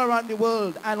travel all around the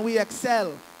world, and we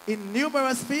excel in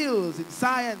numerous fields, in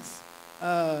science,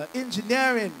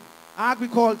 engineering,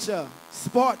 agriculture,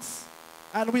 sports,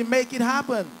 and we make it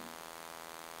happen.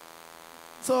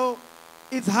 So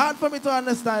it's hard for me to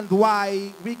understand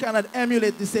why we cannot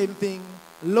emulate the same thing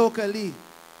locally.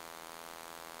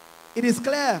 It is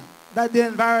clear that the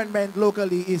environment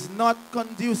locally is not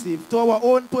conducive to our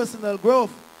own personal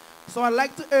growth. So I'd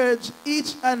like to urge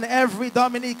each and every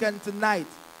Dominican tonight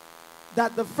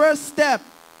that the first step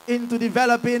into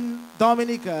developing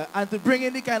Dominica and to bring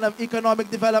in the kind of economic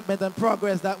development and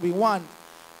progress that we want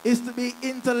is to be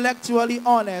intellectually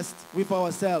honest with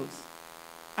ourselves.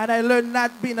 And I learned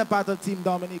that being a part of Team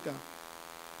Dominica.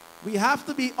 We have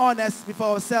to be honest with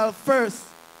ourselves first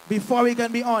before we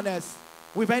can be honest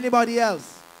with anybody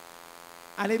else.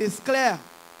 And it is clear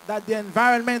that the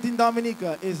environment in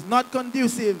Dominica is not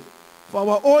conducive for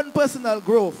our own personal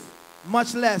growth,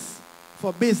 much less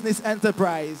for business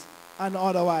enterprise and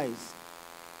otherwise.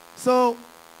 So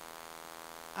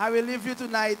I will leave you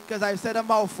tonight because I've said a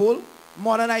mouthful,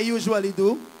 more than I usually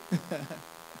do.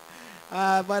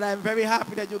 But I'm very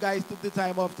happy that you guys took the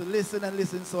time off to listen and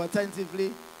listen so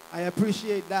attentively. I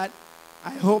appreciate that.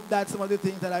 I hope that some of the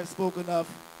things that I've spoken of,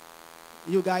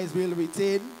 you guys will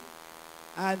retain.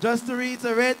 And just to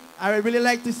reiterate, I would really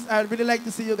like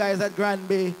to see you guys at Grand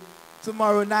Bay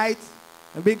tomorrow night.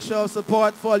 A big show of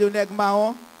support for all you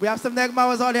Negmao. We have some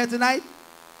Negmaos out here tonight.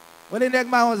 Where the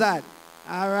Negmaos at?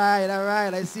 All right, all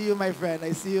right. I see you, my friend.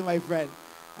 I see you, my friend.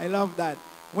 I love that.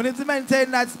 We need to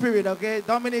maintain that spirit, okay?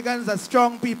 Dominicans are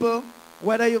strong people.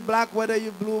 Whether you're black, whether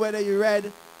you're blue, whether you're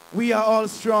red, we are all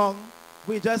strong.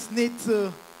 We just need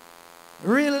to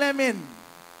reel them in.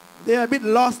 They're a bit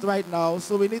lost right now,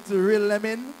 so we need to reel them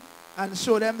in and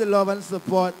show them the love and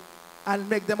support and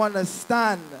make them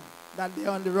understand that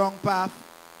they're on the wrong path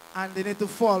and they need to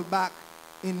fall back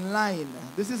in line.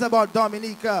 This is about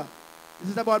Dominica.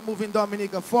 This is about moving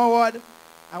Dominica forward.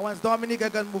 And once Dominica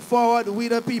can move forward, we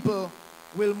the people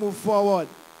will move forward.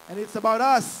 And it's about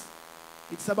us.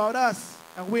 It's about us.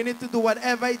 And we need to do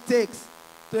whatever it takes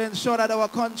to ensure that our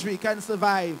country can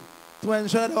survive, to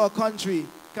ensure that our country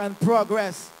can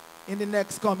progress in the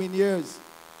next coming years.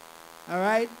 All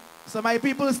right? So my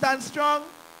people, stand strong,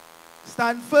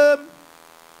 stand firm.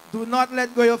 Do not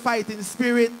let go your fighting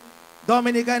spirit.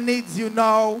 Dominica needs you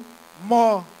now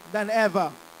more than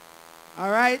ever.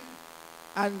 All right?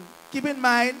 And keep in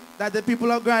mind that the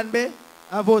people of Granby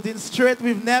are voting straight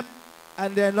with NEP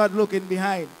and they're not looking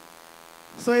behind.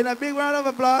 So in a big round of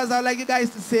applause, I'd like you guys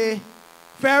to say,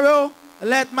 Pharaoh,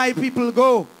 let my people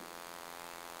go.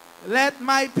 Let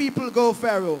my people go,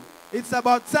 Pharaoh. It's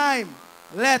about time.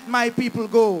 Let my people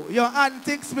go. Your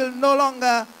antics will no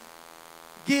longer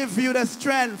give you the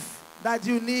strength that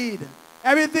you need.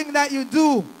 Everything that you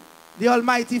do, the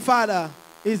Almighty Father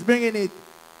is bringing it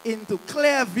into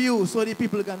clear view so the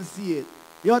people can see it.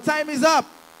 Your time is up.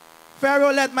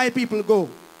 Pharaoh, let my people go.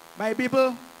 My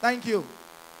people, thank you.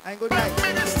 And good night.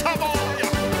 Minister boy,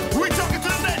 we talking to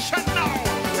the nation now.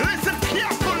 Listen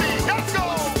carefully. Let's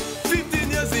go. 15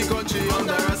 years the country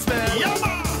under a spell. Yeah,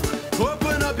 man.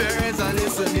 Open up your ears and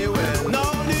listen here well.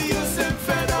 Now the youth them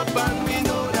fed up and we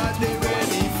know that they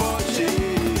ready for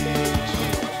change.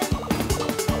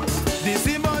 The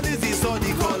symbol is the sun,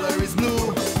 the color is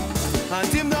blue. And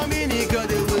Team Dominica,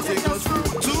 they will take us through.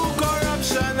 To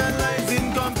corruption and lies,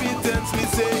 incompetence, we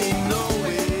say no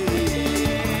way.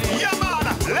 Yeah, man.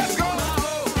 Let's go.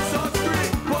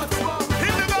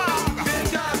 Hit the bag.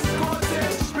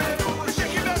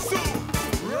 Shaking the soup.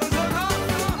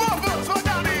 More votes for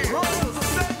Danny.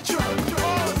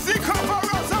 Zico for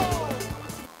ROSEAU.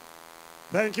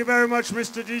 Thank you very much,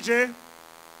 Mr. DJ.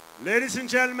 Ladies and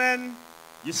gentlemen,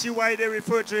 you see why they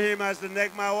refer to him as the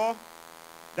Negmawa?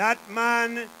 That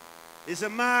man is a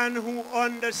man who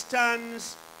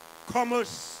understands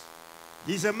commerce.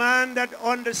 He's a man that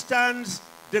understands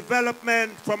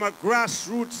development from a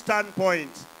grassroots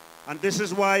standpoint. And this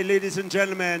is why, ladies and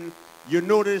gentlemen, you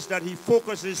notice that he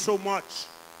focuses so much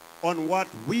on what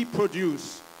we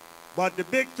produce. But the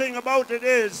big thing about it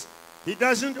is he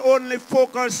doesn't only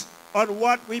focus on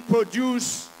what we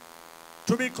produce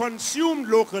to be consumed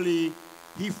locally,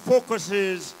 he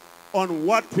focuses on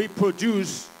what we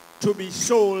produce to be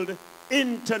sold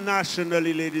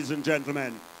internationally, ladies and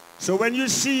gentlemen. So when you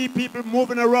see people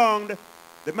moving around,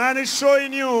 the man is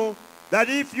showing you that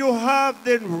if you have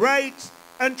the right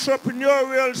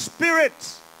entrepreneurial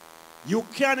spirit, you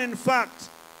can in fact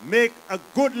make a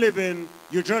good living.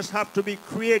 You just have to be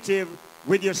creative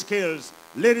with your skills.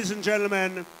 Ladies and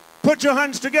gentlemen, put your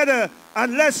hands together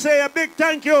and let's say a big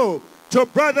thank you to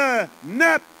Brother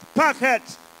Nep Packet,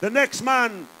 the next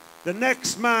man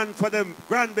for the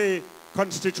Granby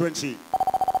constituency.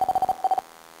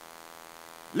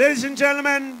 Ladies and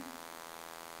gentlemen,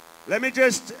 let me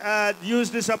just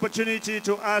use this opportunity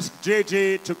to ask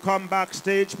JJ to come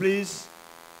backstage, please.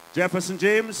 Jefferson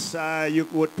James, you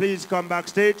would please come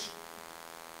backstage.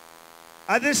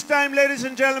 At this time, ladies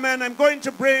and gentlemen, I'm going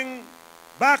to bring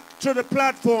back to the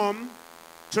platform,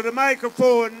 to the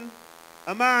microphone,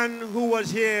 a man who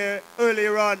was here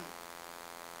earlier on.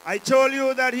 I told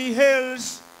you that he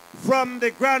hails from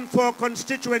the Grand Fork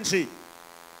constituency.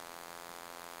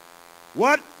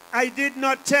 What I did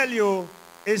not tell you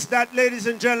is that, ladies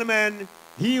and gentlemen,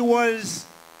 he was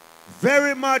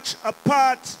very much a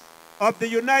part of the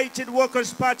United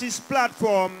Workers' Party's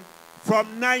platform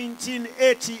from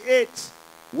 1988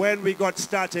 when we got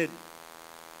started.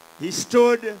 He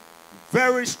stood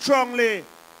very strongly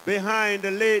behind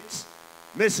the late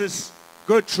Mrs.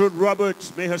 Gertrude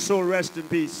Roberts, may her soul rest in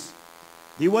peace.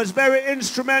 He was very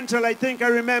instrumental. I think I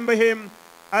remember him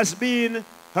as being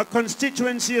her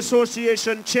constituency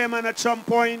association chairman at some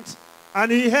point,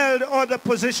 and he held other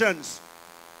positions.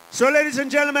 So, ladies and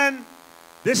gentlemen,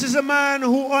 this is a man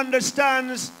who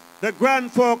understands the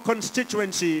Grand Fork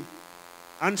constituency.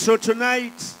 And so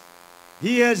tonight,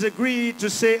 he has agreed to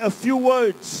say a few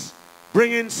words,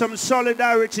 bringing some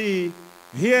solidarity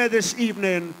here this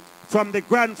evening from the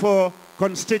Grand Fork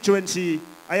constituency.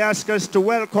 I ask us to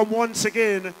welcome once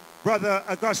again Brother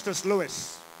Augustus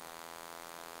Lewis.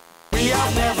 We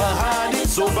have never had it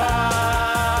so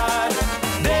bad.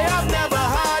 They have never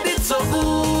had it so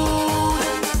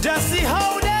good. Just see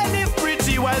how they live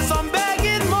pretty while some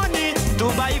begging money to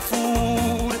buy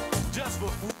food. Just for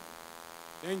food.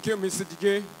 Thank you, Mr.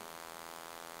 DJ.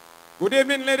 Good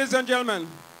evening, ladies and gentlemen.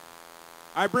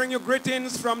 I bring you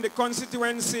greetings from the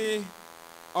constituency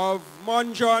of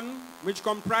Monjon, which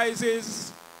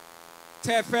comprises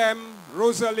Tefem,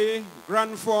 Rosalie,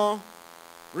 Grand Fork,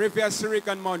 Rivière Syriac,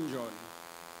 and Monjon.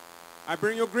 I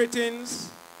bring you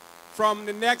greetings from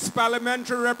the next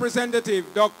parliamentary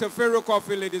representative, Dr. Pharaoh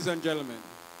Coffey, ladies and gentlemen.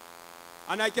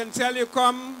 And I can tell you,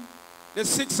 come the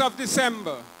 6th of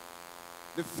December,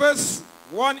 the first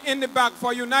one in the back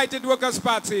for United Workers'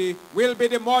 Party will be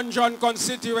the Monjon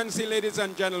constituency, ladies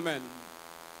and gentlemen.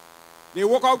 They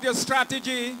work out their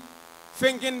strategy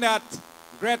thinking that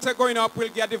Greta going up will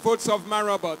get the votes of my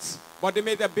Roberts, but they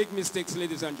made a big mistake,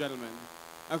 ladies and gentlemen.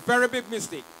 A very big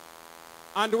mistake.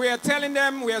 And we are telling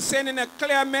them, we are sending a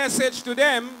clear message to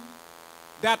them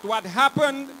that what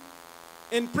happened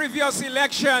in previous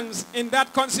elections in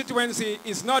that constituency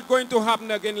is not going to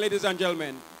happen again, ladies and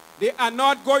gentlemen. They are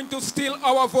not going to steal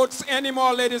our votes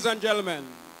anymore, ladies and gentlemen.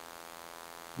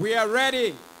 We are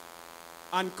ready.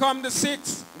 And come the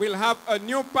 6th, we'll have a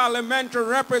new parliamentary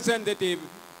representative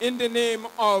in the name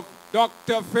of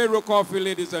Dr. Pharaoh Coffey,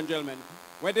 ladies and gentlemen.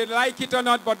 Whether they like it or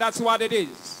not, but that's what it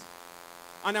is.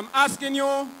 And I'm asking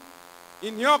you,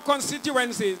 in your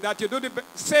constituencies, that you do the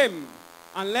same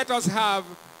and let us have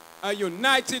a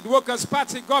United Workers'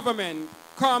 Party government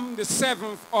come the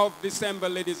 7th of December,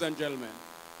 ladies and gentlemen.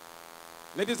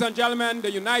 Ladies and gentlemen,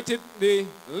 the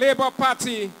Labour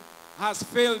Party has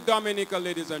failed Dominica,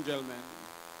 ladies and gentlemen.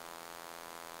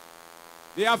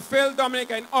 They have failed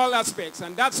Dominica in all aspects,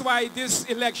 and that's why this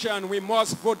election we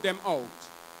must vote them out.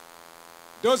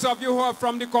 Those of you who are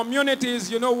from the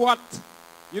communities, you know what?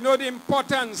 You know the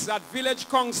importance that village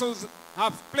councils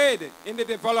have played in the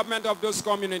development of those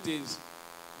communities.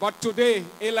 But today,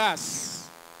 alas,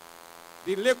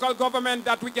 the local government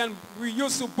that we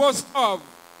used to boast of,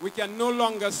 we can no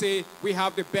longer say we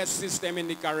have the best system in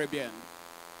the Caribbean.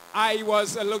 I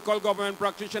was a local government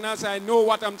practitioner, so I know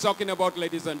what I'm talking about,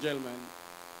 ladies and gentlemen.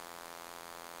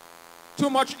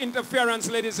 Too much interference,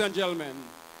 ladies and gentlemen,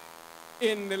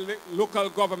 in the local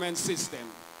government system.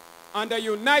 And the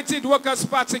United Workers'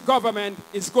 Party government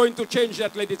is going to change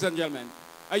that, ladies and gentlemen.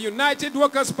 A United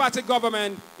Workers' Party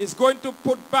government is going to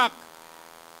put back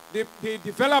the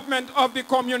development of the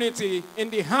community in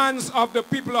the hands of the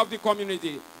people of the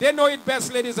community. They know it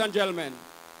best, ladies and gentlemen.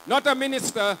 Not a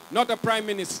minister, not a prime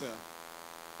minister.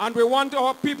 And we want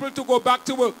our people to go back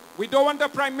to work. We don't want a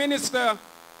prime minister,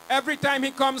 every time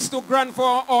he comes to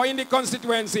Granford or in the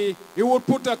constituency, he would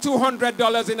put a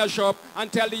 $200 in a shop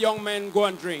and tell the young men, go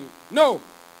and drink. No,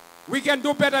 we can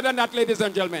do better than that, ladies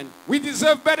and gentlemen. We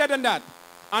deserve better than that.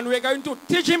 And we're going to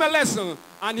teach him a lesson,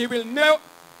 and he will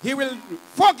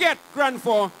forget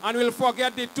Granford and will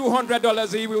forget the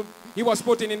 $200 he was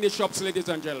putting in the shops, ladies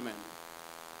and gentlemen.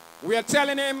 We are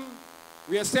telling him,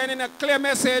 we are sending a clear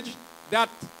message that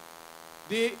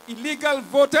the illegal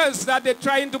voters that they're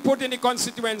trying to put in the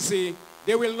constituency,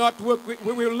 we will not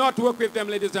work with them,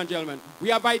 ladies and gentlemen. We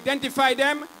have identified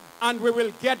them, and we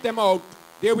will get them out.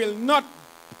 They will not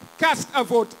cast a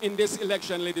vote in this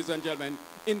election, ladies and gentlemen,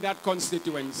 in that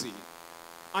constituency.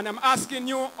 And I'm asking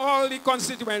you, all the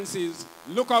constituencies,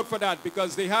 look out for that,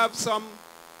 because they have some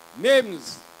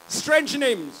names, strange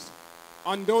names,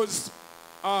 on those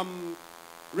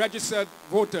registered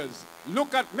voters.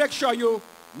 Make sure you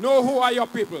know who are your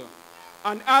people.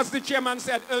 And as the chairman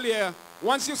said earlier,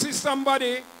 once you see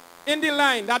somebody in the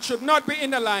line that should not be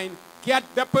in the line, get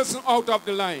the person out of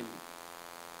the line.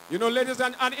 You know, ladies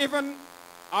and even,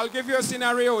 I'll give you a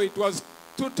scenario. It was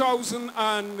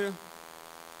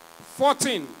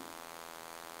 2014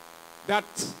 that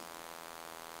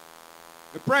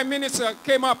the Prime Minister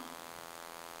came up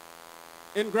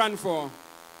in Granford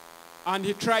and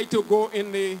he tried to go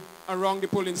around the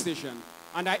polling station.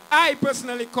 And I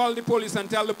personally called the police and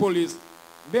tell the police,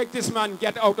 make this man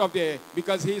get out of there,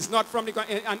 because he's not from the,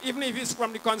 and even if he's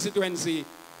from the constituency,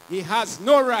 he has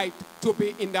no right to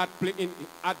be in that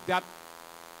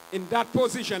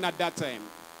position at that time.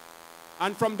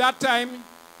 And from that time,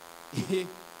 he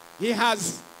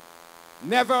has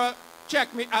never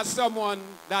checked me as someone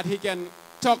that he can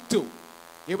talk to.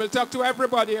 He will talk to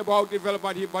everybody about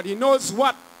development, but he knows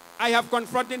what I have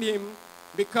confronted him,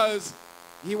 because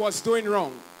he was doing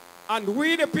wrong. And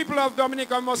we, the people of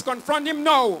Dominica, must confront him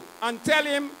now and tell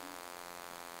him,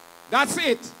 that's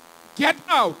it. Get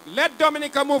out. Let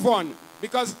Dominica move on.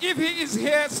 Because if he is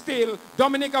here still,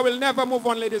 Dominica will never move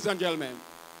on, ladies and gentlemen.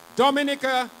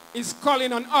 Dominica is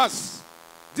calling on us.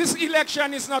 This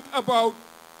election is not about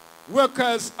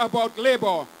workers, about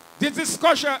labor. This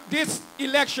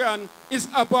election is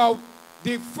about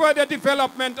the further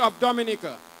development of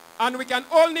Dominica. And we can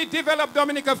only develop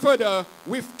Dominica further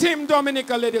with Team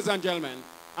Dominica, ladies and gentlemen.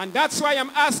 And that's why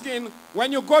I'm asking,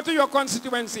 when you go to your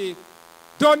constituency,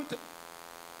 don't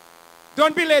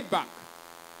be laid back.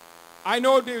 I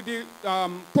know the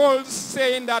polls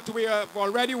saying that we have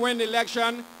already won the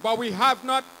election, but we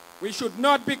should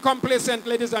not be complacent,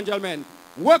 ladies and gentlemen.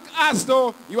 Work as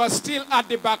though you are still at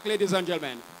the back, ladies and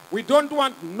gentlemen. We don't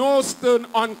want no stone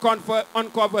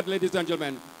uncovered, ladies and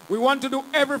gentlemen. We want to do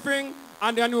everything,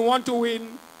 and then we want to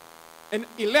win And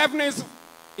 11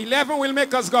 will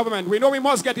make us government. We know we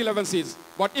must get 11 seats.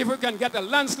 But if we can get a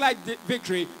landslide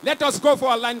victory, let us go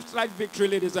for a landslide victory,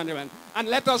 ladies and gentlemen. And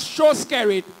let us show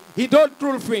Skerrit he don't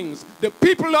rule things. The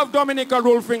people of Dominica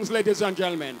rule things, ladies and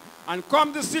gentlemen. And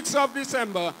come the 6th of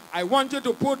December, I want you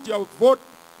to put your vote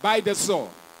by the sword.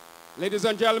 Ladies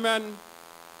and gentlemen,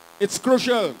 it's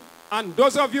crucial. And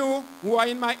those of you who are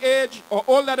in my age or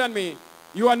older than me,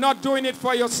 you are not doing it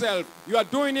for yourself. You are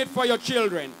doing it for your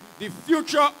children. The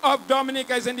future of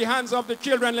Dominica is in the hands of the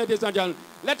children, ladies and gentlemen.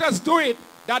 Let us do it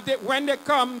that when they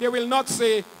come, they will not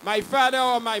say, my father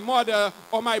or my mother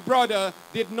or my brother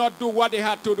did not do what they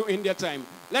had to do in their time.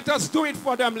 Let us do it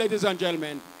for them, ladies and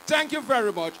gentlemen. Thank you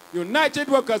very much. United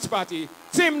Workers' Party,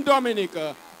 Team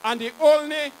Dominica, and the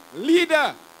only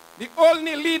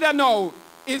leader now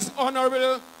is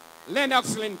Honorable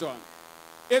Lennox Linton.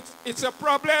 It's a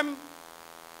problem.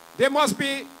 They must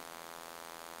be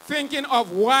thinking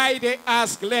of why they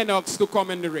asked Lennox to come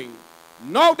in the ring.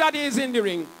 Now that he is in the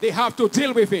ring, they have to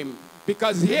deal with him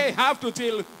because they have to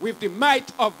deal with the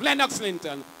might of Lennox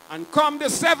Linton. And come the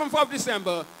 7th of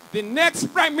December, the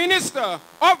next Prime Minister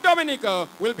of Dominica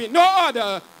will be no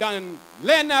other than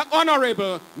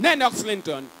Honorable Lennox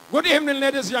Linton. Good evening,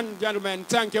 ladies and gentlemen.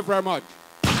 Thank you very much.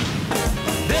 They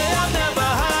have never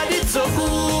had it so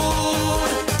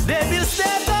good. They build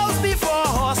state house before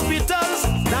hospitals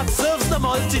that serves the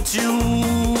multitude.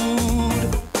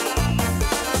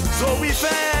 So we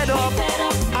fed up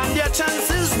and their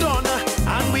chances done,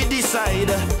 and we decide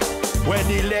when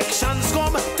elections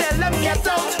come, tell them get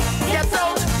out, get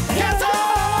out, get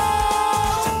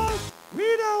out.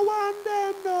 We don't want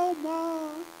them no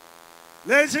more.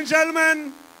 Ladies and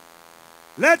gentlemen,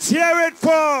 let's hear it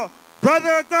for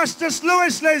Brother Augustus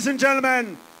Lewis, ladies and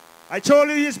gentlemen. I told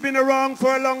you he's been around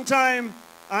for a long time,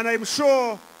 and I'm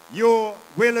sure you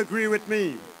will agree with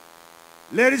me.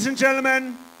 Ladies and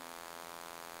gentlemen,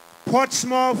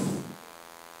 Portsmouth,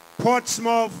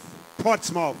 Portsmouth,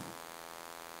 Portsmouth.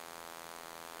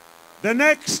 The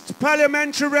next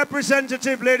parliamentary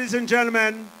representative, ladies and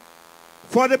gentlemen,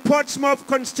 for the Portsmouth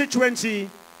constituency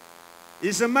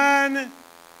is a man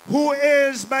who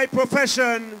is by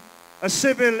profession a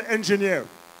civil engineer.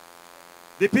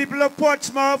 The people of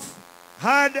Portsmouth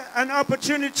had an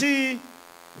opportunity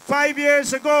 5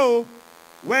 years ago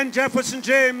when Jefferson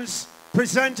James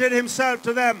presented himself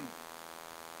to them.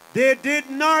 They did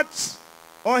not,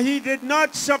 or he did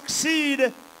not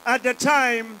succeed at the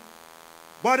time,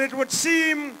 but it would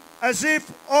seem as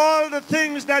if all the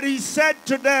things that he said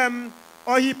to them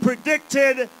or he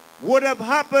predicted would have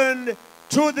happened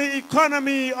to the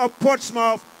economy of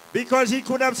Portsmouth because he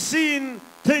could have seen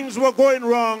things were going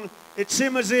wrong. It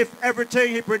seemed as if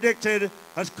everything he predicted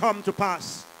has come to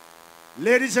pass.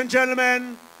 Ladies and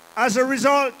gentlemen, as a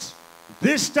result,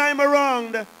 this time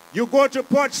around, you go to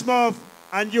Portsmouth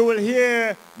and you will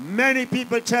hear many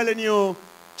people telling you,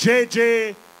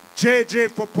 JJ,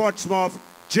 JJ for Portsmouth,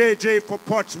 JJ for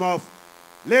Portsmouth.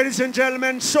 Ladies and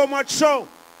gentlemen, so much so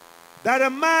that a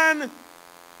man,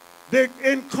 the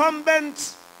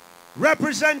incumbent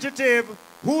representative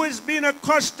who has been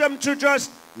accustomed to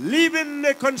just leaving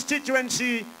the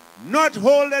constituency, not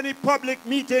hold any public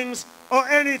meetings or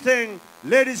anything,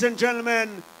 ladies and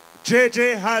gentlemen,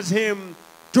 JJ has him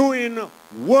doing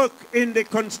work in the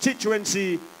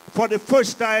constituency for the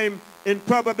first time in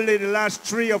probably the last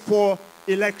 3 or 4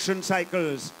 election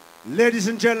cycles. Ladies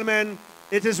and gentlemen,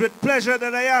 it is with pleasure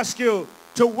that I ask you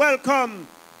to welcome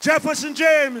Jefferson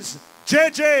James,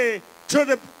 JJ, to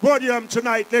the podium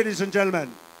tonight, ladies and gentlemen.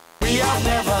 We have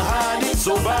never had it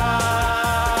so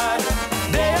bad.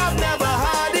 They have never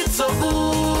had it so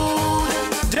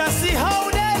good. Just see how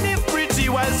they live pretty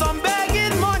while some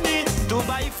begging money to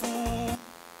buy food.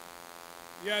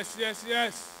 Yes, yes,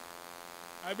 yes.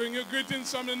 I bring you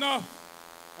greetings from the north.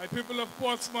 My people of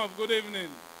Portsmouth, good evening.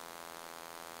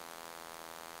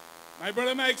 My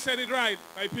brother Mike said it right,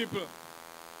 my people.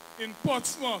 In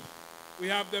Portsmouth, we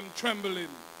have them trembling.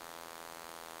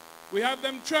 We have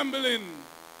them trembling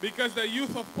because the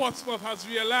youth of Portsmouth has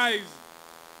realized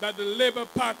that the Labour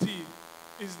Party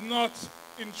is not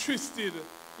interested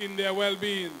in their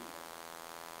well-being.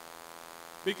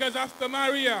 Because after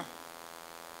Maria,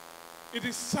 it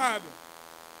is sad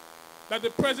that the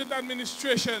present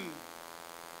administration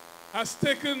has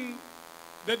taken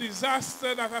the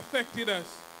disaster that affected us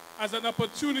as an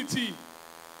opportunity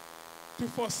to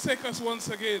forsake us once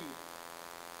again.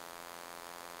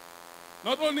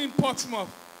 Not only in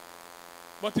Portsmouth,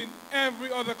 but in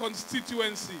every other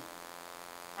constituency.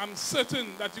 I'm certain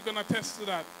that you can attest to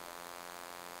that.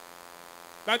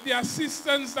 That the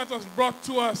assistance that was brought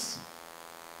to us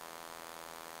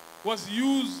was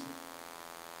used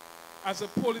as a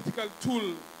political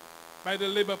tool by the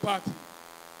Labour Party.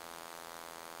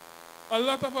 A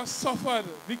lot of us suffered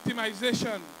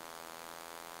victimization.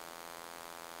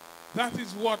 That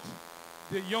is what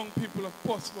the young people of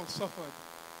Portsmouth suffered.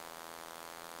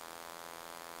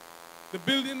 The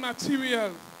building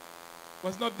material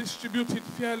was not distributed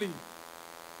fairly.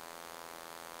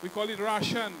 We call it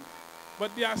ration,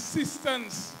 but the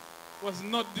assistance was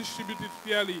not distributed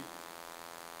fairly.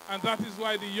 And that is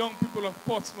why the young people of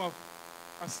Portsmouth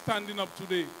are standing up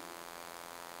today.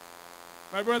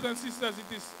 My brothers and sisters,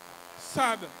 it is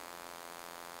sad.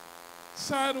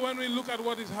 Sad when we look at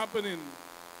what is happening.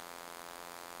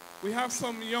 We have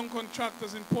some young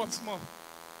contractors in Portsmouth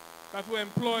that were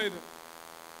employed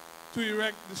to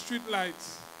erect the street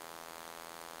lights.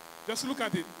 Just look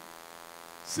at it.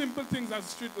 Simple things as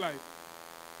street light.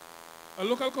 A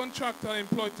local contractor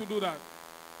employed to do that.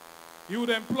 He would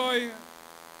employ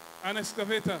an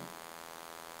excavator.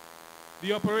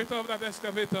 The operator of that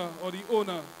excavator or the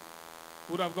owner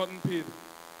would have gotten paid.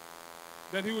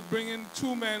 Then he would bring in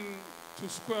 2 men to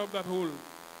square up that hole.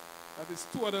 That is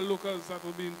 2 other locals that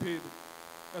were being paid.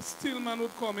 A steel man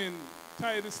would come in,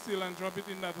 tie the steel and drop it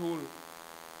in that hole.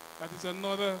 That is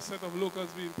another set of locals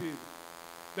being paid.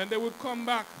 Then they would come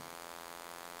back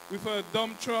with a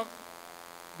dump truck,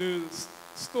 the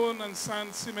stone and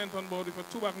sand cement on board with a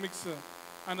 2-back mixer,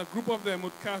 and a group of them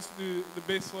would cast the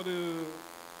base for the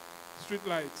street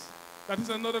lights. That is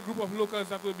another group of locals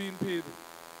that were being paid.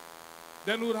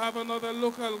 Then we would have another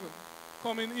local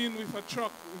coming in with a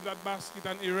truck with that basket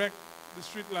and erect the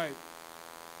street light.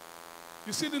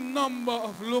 You see the number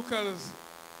of locals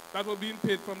that were being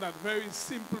paid from that very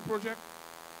simple project?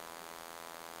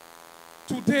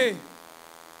 Today,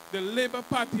 the Labour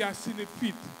Party has seen it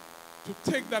fit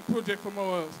to take that project from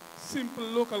our simple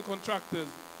local contractors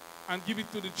and give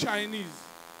it to the Chinese.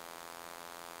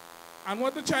 And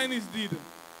what the Chinese did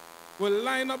was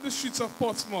line up the streets of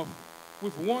Portsmouth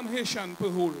with 1 Haitian per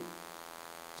hole.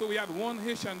 So we had 1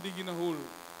 Haitian digging a hole.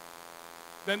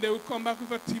 Then they would come back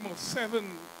with a team of 7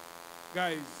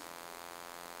 guys,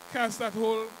 cast that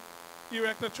hole,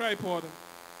 erect a tripod,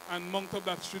 and mount up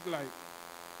that street light.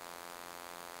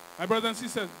 My brothers and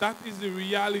sisters, that is the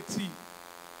reality,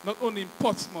 not only in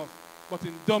Portsmouth, but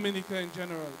in Dominica in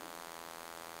general.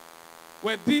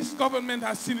 Where this government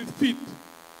has seen it fit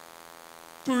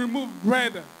to remove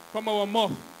bread from our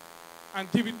mouth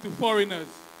and give it to foreigners.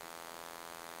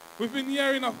 We've been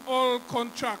hearing of all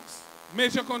contracts,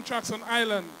 major contracts on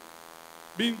island,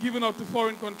 being given out to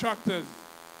foreign contractors.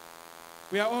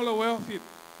 We are all aware of it.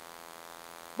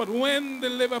 But when the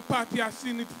Labour Party has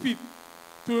seen it fit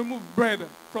to remove bread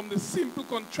from the simple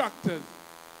contractors,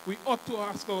 we ought to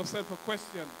ask ourselves a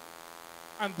question.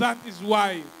 And that is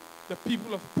why the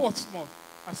people of Portsmouth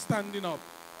are standing up.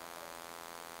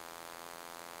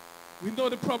 We know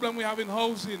the problem we have in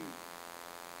housing.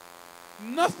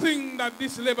 Nothing that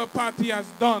this Labour Party has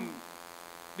done,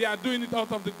 they are doing it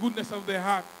out of the goodness of their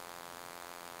heart.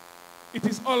 It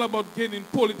is all about gaining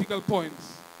political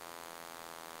points.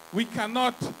 We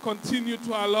cannot continue to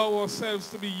allow ourselves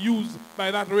to be used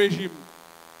by that regime.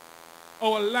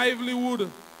 Our livelihood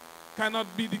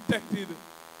cannot be detected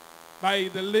by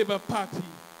the Labour Party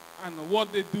and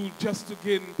what they do just to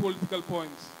gain political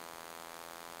points.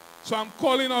 So I'm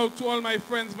calling out to all my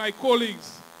friends, my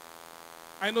colleagues.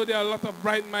 I know there are a lot of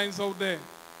bright minds out there.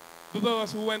 Those of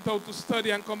us who went out to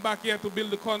study and come back here to build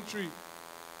the country.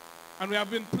 And we have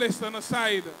been placed on the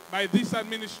side by this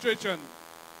administration.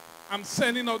 I'm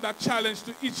sending out that challenge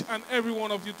to each and every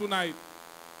one of you tonight.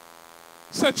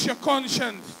 Search your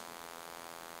conscience.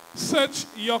 Search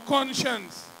your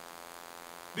conscience.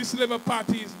 This Labour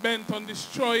Party is bent on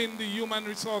destroying the human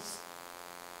resource.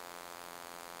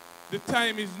 The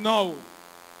time is now.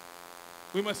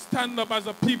 We must stand up as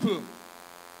a people.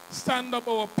 Stand up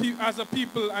as a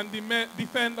people and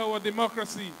defend our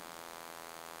democracy.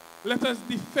 Let us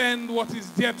defend what is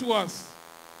dear to us.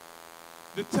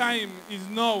 The time is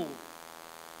now.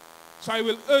 So I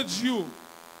will urge you,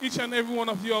 each and every one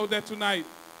of you out there tonight,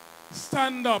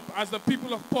 stand up as the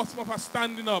people of Portsmouth are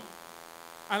standing up,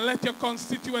 and let your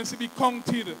constituency be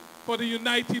counted for the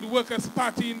United Workers'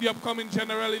 Party in the upcoming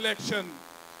general election.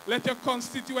 Let your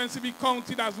constituency be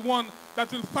counted as one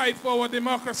that will fight for our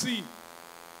democracy.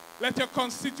 Let your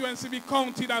constituency be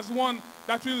counted as one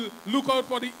that will look out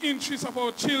for the interests of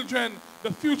our children,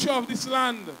 the future of this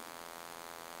land.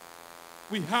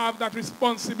 We have that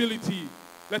responsibility.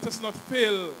 Let us not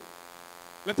fail.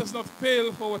 Let us not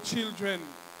fail for our children.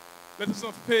 Let us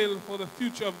not fail for the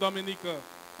future of Dominica.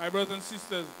 My brothers and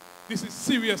sisters, this is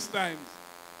serious times.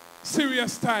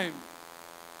 Serious time.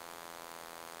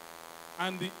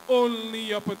 And the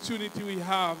only opportunity we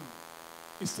have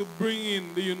is to bring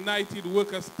in the United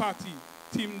Workers' Party,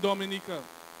 Team Dominica,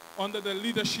 under the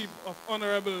leadership of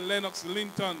Honorable Lennox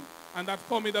Linton and that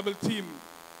formidable team,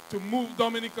 to move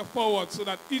Dominica forward so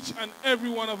that each and every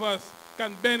one of us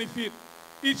can benefit.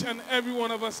 Each and every one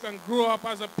of us can grow up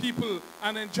as a people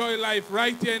and enjoy life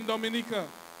right here in Dominica.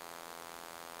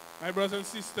 My brothers and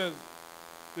sisters,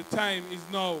 the time is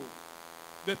now.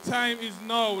 The time is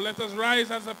now. Let us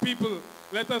rise as a people.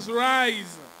 Let us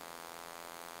rise.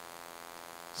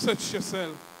 Search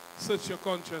yourself. Search your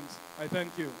conscience. I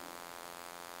thank you.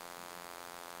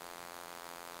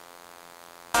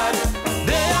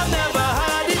 They have never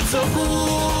had it so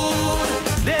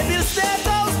good. They build state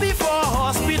house before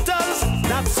hospitals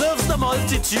that serves the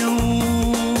multitude.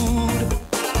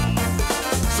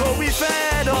 So we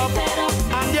fed up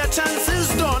and their chances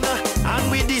done,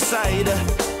 and we decide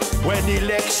when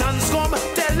elections come,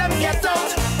 tell them get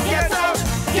out, get out,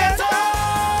 get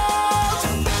out.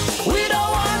 We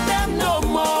don't want them no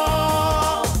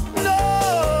more.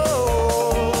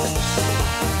 No.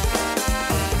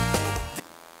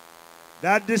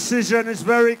 That decision is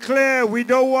very clear. We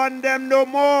don't want them no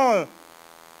more.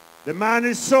 The man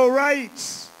is so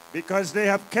right, because they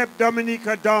have kept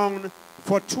Dominica down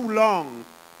for too long.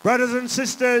 Brothers and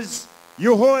sisters,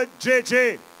 you heard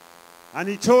JJ, and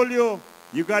he told you,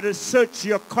 you got to search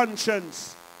your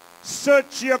conscience.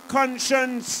 Search your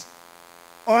conscience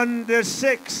on the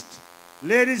 6th,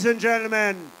 ladies and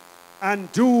gentlemen, and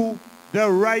do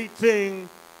the right thing,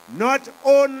 not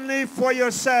only for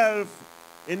yourself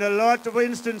in a lot of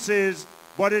instances,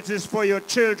 but it is for your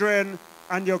children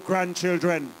and your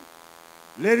grandchildren.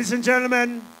 Ladies and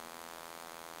gentlemen,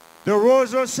 the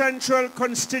ROSEAU Central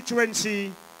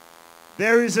constituency,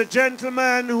 there is a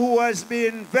gentleman who has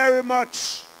been very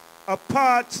much a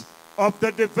part of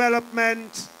the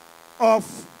development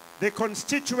of the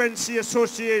Constituency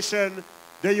Association,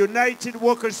 the United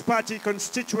Workers' Party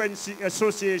Constituency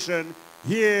Association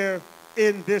here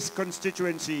in this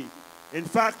constituency. In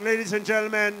fact, ladies and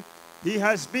gentlemen, he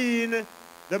has been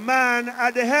the man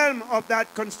at the helm of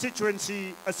that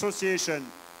Constituency Association.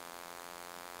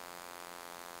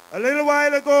 A little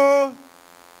while ago,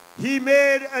 he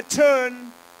made a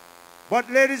turn, but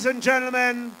ladies and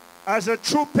gentlemen, as a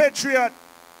true patriot,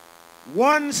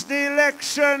 once the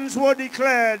elections were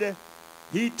declared,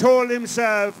 he told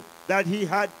himself that he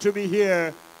had to be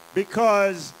here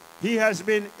because he has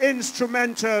been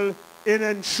instrumental in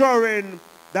ensuring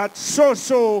that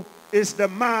SOSO is the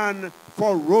man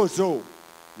for ROSEAU.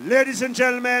 Ladies and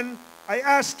gentlemen, I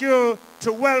ask you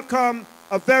to welcome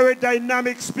a very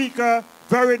dynamic speaker,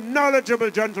 very knowledgeable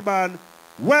gentleman.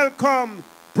 Welcome,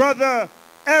 Brother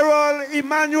Errol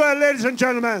Emmanuel, ladies and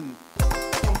gentlemen.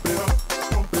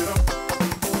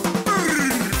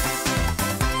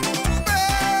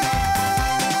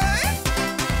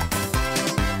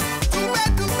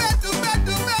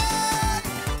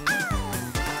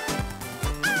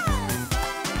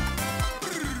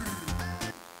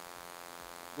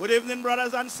 Good evening,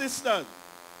 brothers and sisters.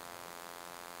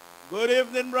 Good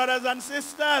evening, brothers and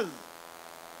sisters.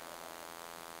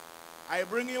 I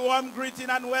bring you warm greeting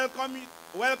and welcome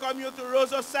you to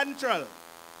ROSEAU Central,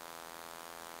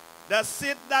 the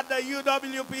seat that the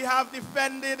UWP have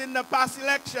defended in the past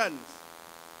elections.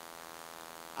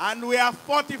 And we are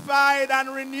fortified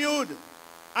and renewed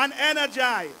and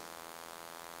energized.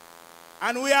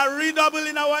 And we are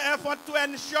redoubling our effort to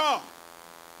ensure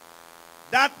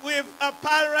that with a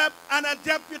PAL rep and a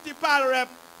deputy PAL rep,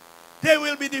 they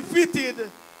will be defeated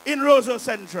in ROSEAU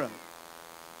Central.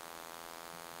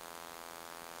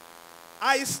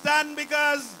 I stand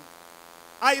because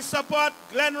I support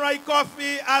Glenroy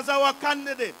Coffey as our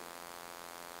candidate.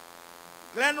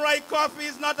 Glenroy Coffey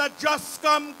is not a just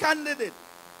come candidate.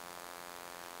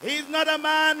 He's not a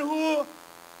man who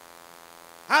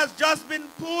has just been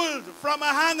pulled from a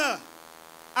hanger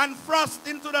and thrust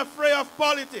into the fray of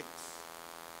politics.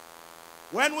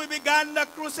 When we began the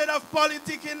crusade of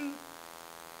politics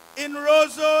in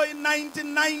ROSEAU in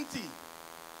 1990,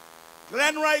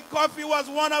 Glenroy Coffey was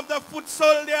one of the foot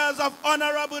soldiers of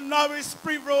Honorable Norris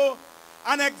Privro,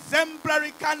 an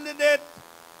exemplary candidate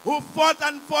who fought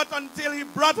and fought until he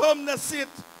brought home the seat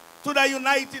to the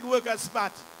United Workers'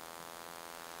 Party.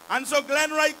 And so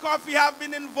Glenroy Coffey has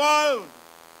been involved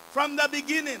from the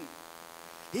beginning.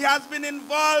 He has been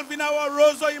involved in our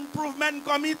ROSEAU Improvement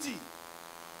Committee,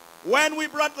 when we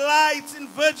brought lights in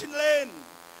Virgin Lane,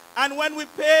 and when we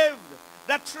paved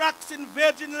the tracks in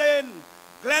Virgin Lane,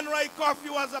 Glenroy Coffey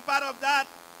was a part of that.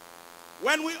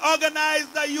 When we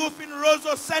organized the youth in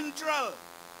ROSEAU Central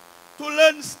to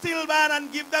learn steel band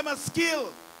and give them a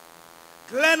skill,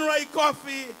 Glenroy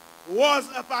Coffey was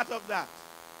a part of that.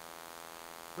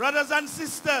 Brothers and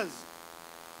sisters,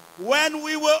 when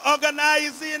we were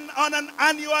organizing on an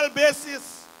annual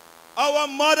basis our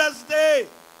Mother's Day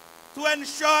to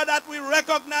ensure that we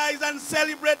recognize and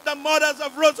celebrate the mothers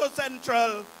of ROSEAU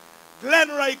Central,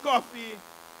 Glenroy Coffee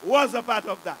was a part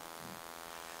of that.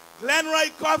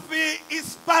 Glenroy Coffee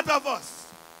is part of us.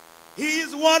 He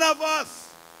is one of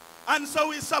us. And so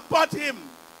we support him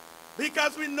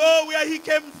because we know where he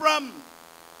came from.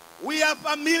 We are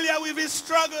familiar with his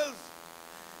struggles.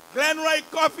 Glenroy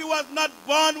Coffee was not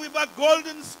born with a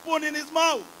golden spoon in his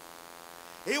mouth.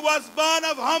 He was born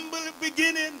of humble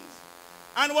beginnings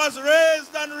and was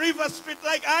raised on River Street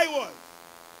like I was.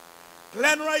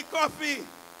 Glenroy Coffee,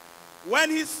 when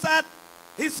he sat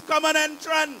his common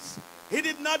entrance, he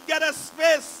did not get a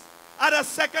space at a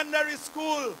secondary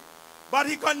school, but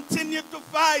he continued to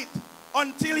fight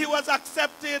until he was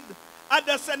accepted at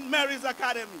the St. Mary's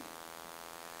Academy.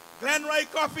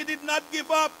 Glenroy Coffee did not give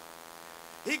up.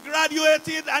 He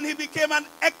graduated and he became an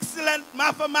excellent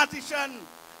mathematician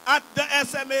at the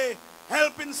SMA,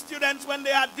 helping students when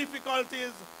they had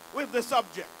difficulties with the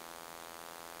subject.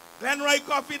 Glenroy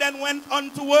Coffee then went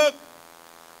on to work,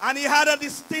 and he had a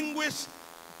distinguished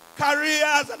career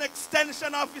as an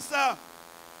extension officer.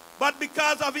 But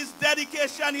because of his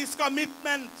dedication, his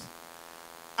commitment,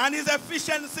 and his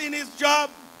efficiency in his job,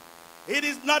 he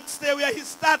did not stay where he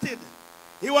started.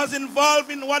 He was involved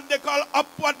in what they call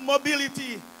upward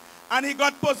mobility, and he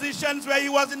got positions where he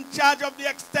was in charge of the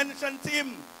extension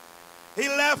team. He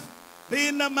left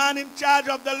being the man in charge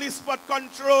of the list spot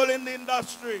control in the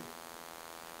industry.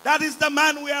 That is the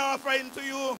man we are offering to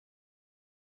you.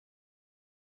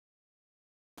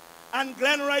 And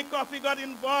Glenroy Coffee got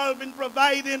involved in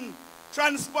providing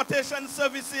transportation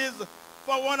services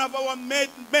for one of our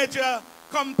major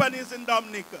companies in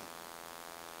Dominica.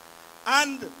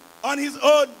 And on his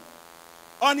own,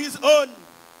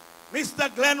 Mr.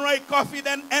 Glenroy Coffee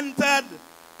then entered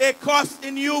a course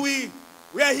in UWE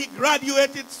where he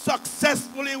graduated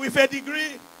successfully with a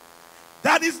degree.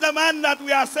 That is the man that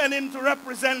we are sending to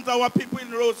represent our people in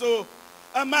ROSEAU.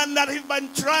 A man that has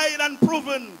been tried and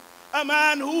proven. A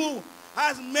man who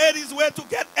has made his way to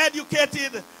get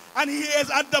educated, and he is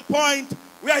at the point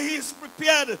where he is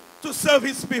prepared to serve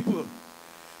his people.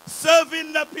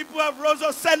 Serving the people of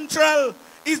ROSEAU Central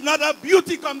is not a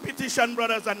beauty competition,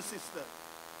 brothers and sisters.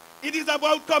 It is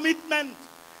about commitment.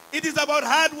 It is about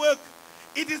hard work.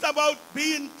 It is about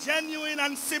being genuine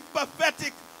and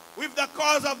sympathetic with the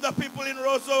cause of the people in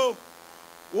ROSEAU.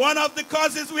 One of the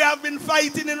causes we have been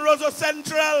fighting in ROSEAU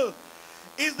Central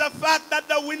is the fact that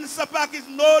the Windsor Park is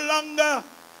no longer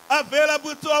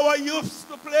available to our youths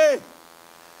to play.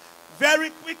 Very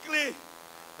quickly,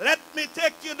 let me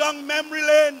take you down memory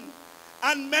lane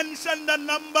and mention the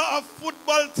number of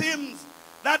football teams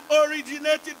that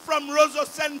originated from ROSEAU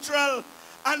Central.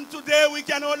 And today we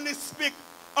can only speak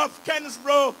of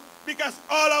Kensborough because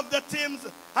all of the teams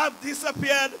have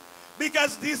disappeared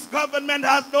because this government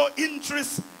has no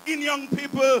interest in young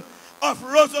people of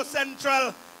ROSEAU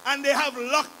Central, and they have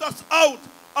locked us out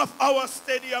of our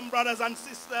stadium, brothers and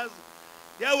sisters.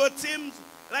 There were teams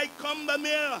like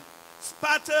Combermere,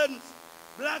 Spartans,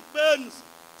 Blackburns,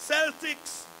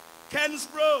 Celtics,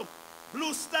 Kensborough,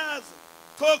 Blue Stars,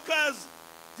 Tokers,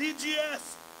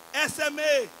 DGS,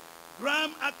 SMA,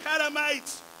 Graham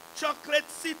Academites, Chocolate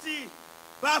City,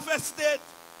 Bath Estate,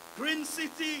 Green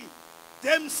City,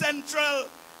 Dem Central,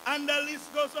 and the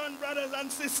list goes on, brothers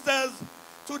and sisters.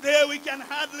 Today we can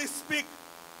hardly speak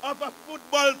of a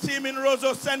football team in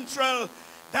ROSEAU Central.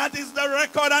 That is the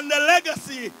record and the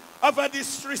legacy of a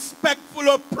disrespectful,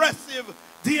 oppressive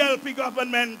DLP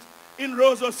government in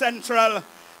ROSEAU Central.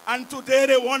 And today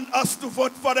they want us to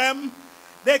vote for them.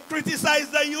 They criticize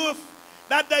the youth,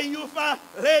 that the youth are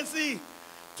lazy.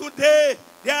 Today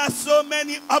there are so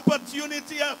many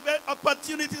opportunities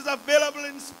available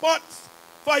in sports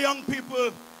for young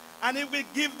people. And if we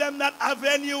give them that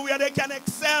avenue where they can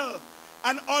excel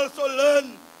and also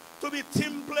learn to be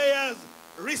team players,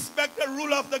 respect the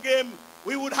rule of the game,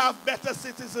 we would have better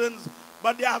citizens.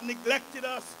 But they have neglected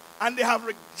us and they have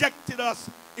rejected us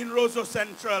in ROSEAU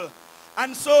Central.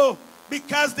 And so,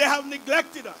 because they have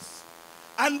neglected us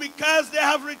and because they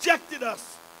have rejected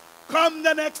us, come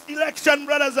the next election,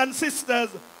 brothers and sisters,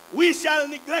 we shall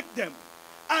neglect them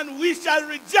and we shall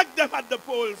reject them at the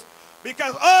polls,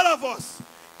 because all of us,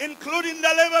 including the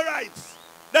Laborites,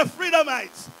 the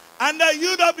Freedomites, and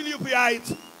the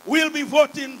UWPites, will be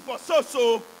voting for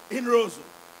so-so in ROSEAU.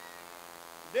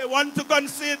 They want to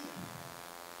concede.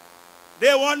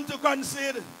 They want to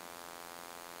concede.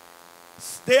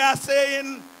 They are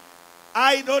saying,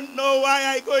 I don't know why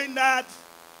I go in that.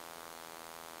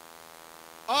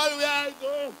 All where I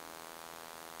go,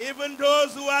 Even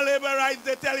those who are laborites,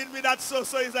 they're telling me that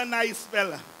so-so is a nice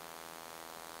fella.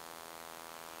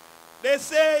 They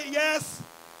say, yes,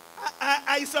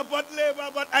 I support labor,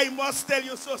 but I must tell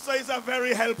you, so-so is a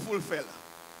very helpful fella.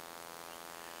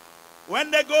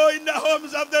 When they go in the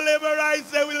homes of the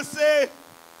laborites, they will say,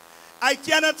 I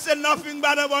cannot say nothing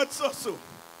bad about so-so.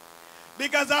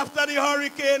 Because after the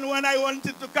hurricane, when I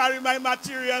wanted to carry my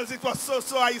materials, it was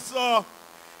so-so I saw.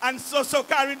 And so-so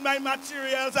carried my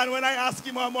materials, and when I asked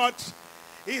him how much,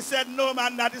 he said, no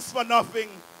man, that is for nothing.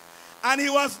 And he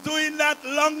was doing that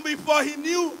long before he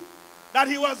knew that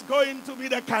he was going to be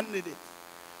the candidate.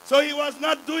 So he was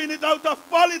not doing it out of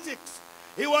politics.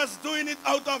 He was doing it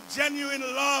out of genuine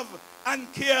love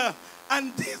and care.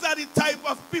 And these are the type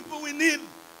of people we need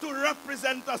to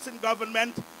represent us in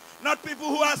government. Not people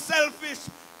who are selfish,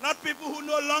 not people who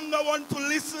no longer want to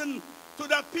listen to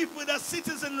the people, the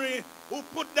citizenry, who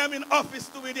put them in office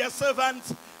to be their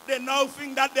servants. They now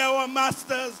think that they are our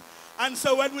masters. And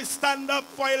so when we stand up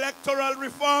for electoral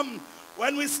reform,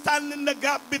 when we stand in the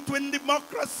gap between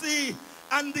democracy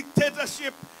and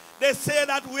dictatorship, they say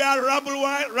that we are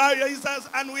rabble-raisers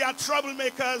and we are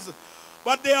troublemakers.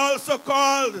 But they also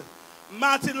called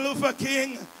Martin Luther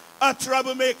King a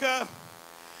troublemaker.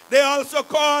 They also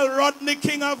called Rodney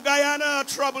King of Guyana a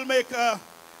troublemaker.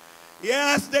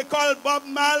 Yes, they called Bob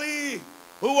Marley,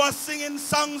 who was singing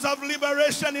songs of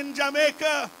liberation in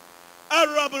Jamaica, a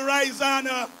rabble-raiser and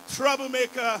a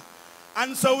troublemaker.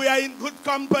 And so we are in good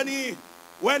company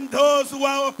when those who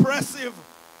are oppressive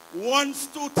wants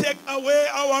to take away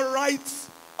our rights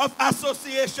of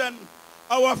association,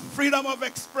 our freedom of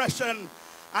expression.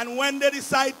 And when they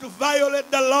decide to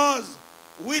violate the laws,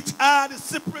 which are the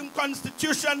supreme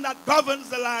constitution that governs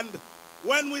the land,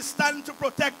 when we stand to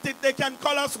protect it, they can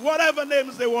call us whatever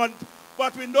names they want,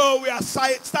 but we know we are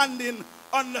standing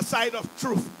on the side of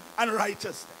truth and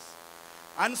righteousness.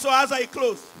 And so as I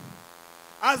close,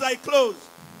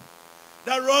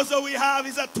 the ROSEAU we have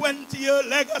is a 20-year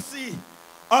legacy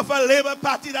of a Labour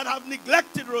Party that have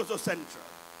neglected ROSEAU Central.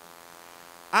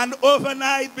 And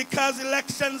overnight, because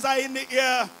elections are in the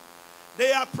air,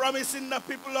 they are promising the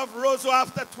people of ROSEAU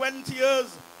after 20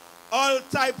 years all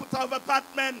types of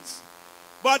apartments.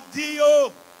 But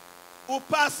Dio,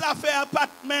 upasa fe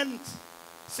apartment,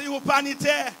 si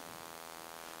upanite,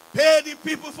 pay the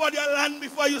people for their land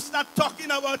before you start talking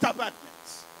about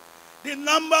apartments. The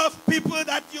number of people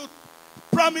that you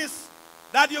promise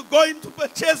that you're going to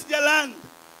purchase their land,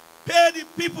 pay the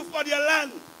people for their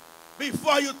land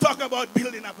before you talk about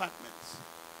building apartments.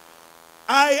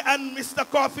 I and Mr.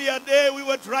 Coffee a day, we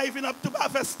were driving up to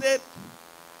Bath Estate,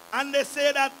 and they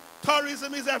say that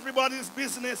tourism is everybody's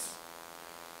business.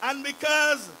 And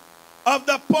because of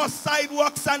the poor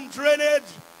sidewalks and drainage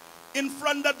in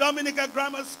front of Dominica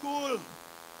Grammar School,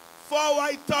 4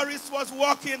 white tourists was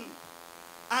walking,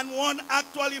 and one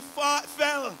actually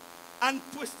fell and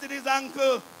twisted his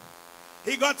ankle.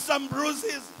 He got some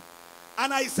bruises.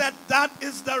 And I said, that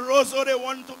is the ROSEAU they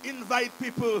want to invite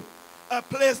people. A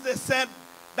place they said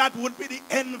that would be the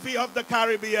envy of the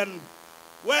Caribbean.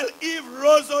 Well, if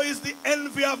ROSEAU is the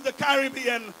envy of the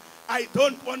Caribbean, I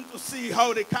don't want to see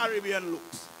how the Caribbean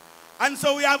looks. And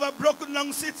so we have a broken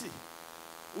down city.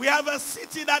 We have a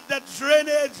city that the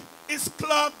drainage is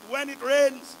clogged when it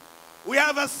rains. We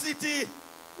have a city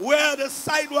where the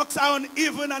sidewalks are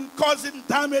uneven and causing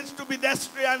damage to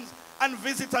pedestrians and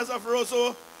visitors of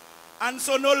ROSEAU. And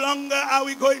so no longer are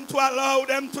we going to allow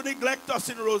them to neglect us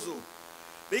in ROSEAU.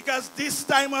 Because this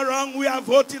time around we are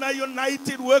voting a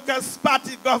United Workers'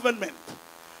 Party government.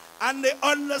 And they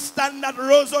understand that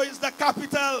ROSEAU is the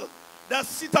capital, the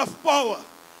seat of power.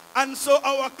 And so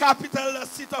our capital, the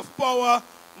seat of power,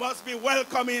 must be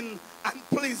welcoming and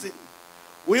pleasing.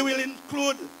 We will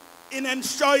include in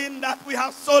ensuring that we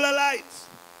have solar lights.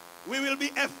 We will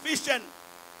be efficient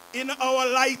in our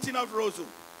lighting of ROSEAU.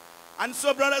 And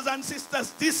so, brothers and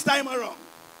sisters, this time around,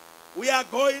 we are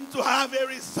going to have a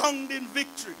resounding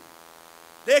victory.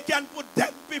 They can put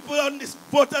dead people on this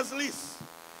voters list.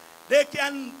 They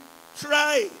can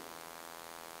try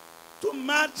to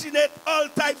machinate all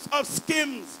types of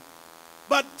schemes.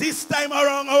 But this time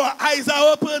around, our eyes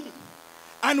are open,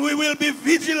 and we will be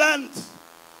vigilant.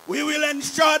 We will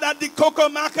ensure that the cocoa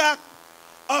macaque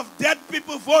of dead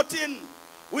people voting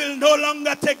will no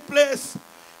longer take place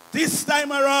this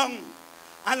time around.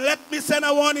 And let me send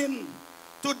a warning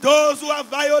to those who are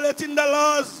violating the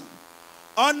laws.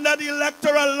 Under the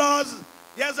electoral laws,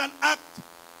 there's an act,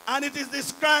 and it is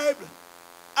described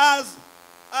as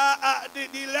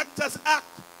the Electors Act.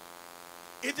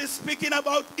 It is speaking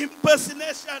about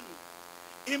impersonation.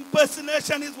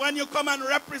 Impersonation is when you come and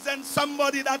represent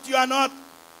somebody that you are not.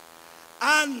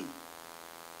 And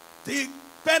The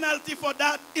penalty for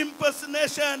that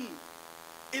impersonation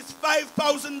is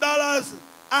 $5,000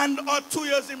 and or 2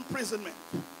 years imprisonment.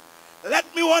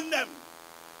 Let me warn them,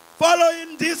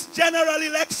 following this general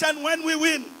election when we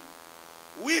win,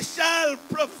 we shall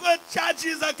prefer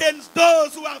charges against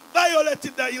those who have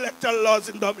violated the electoral laws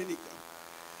in Dominica.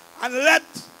 And let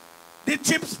the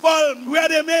chips fall where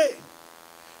they may.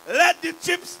 Let the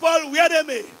chips fall where they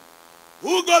may.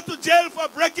 Who go to jail for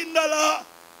breaking the law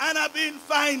and are being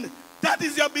fined, that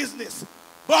is your business.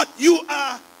 But you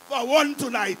are, for one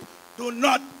tonight, do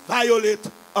not violate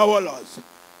our laws.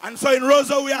 And so in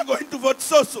ROSEAU we are going to vote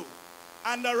SOSO.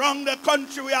 And around the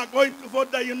country we are going to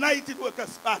vote the United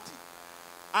Workers' Party.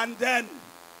 And then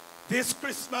this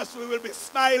Christmas we will be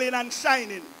smiling and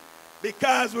shining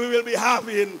because we will be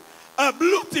having a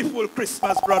beautiful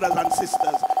Christmas, brothers and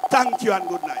sisters. Thank you and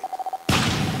good night.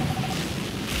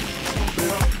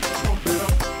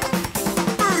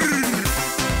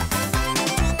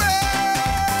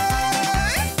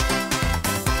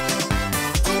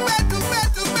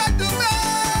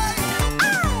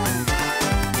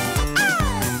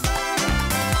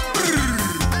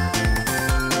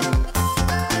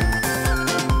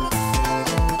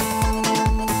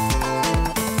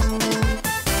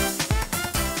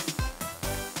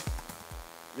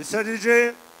 Mr.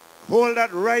 DJ, hold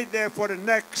that right there for the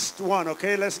next one,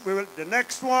 okay? The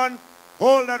next one,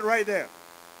 hold that right there.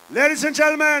 Ladies and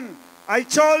gentlemen, I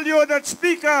told you that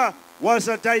speaker was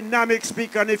a dynamic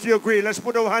speaker, and if you agree, let's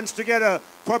put our hands together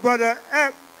for Brother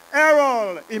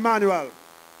Errol Emmanuel.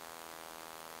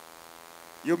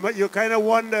 You kind of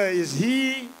wonder, is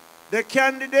he the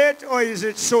candidate or is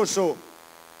it so-so?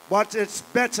 But it's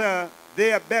better,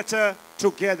 they are better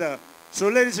together. So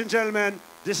ladies and gentlemen,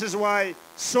 this is why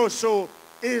so-so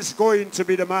is going to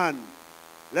be the man.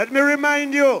 Let me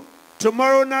remind you,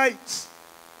 tomorrow night,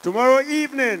 tomorrow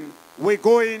evening, we're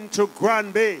going to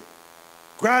Grand Bay.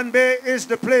 Grand Bay is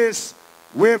the place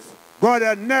with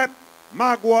Brother Neg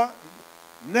Magwa.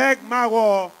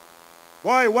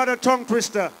 Boy, what a tongue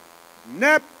twister.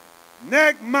 Neg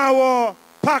Magwa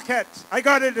Packet. I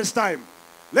got it this time.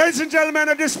 Ladies and gentlemen,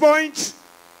 at this point,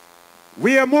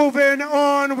 we are moving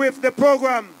on with the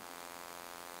program.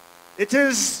 It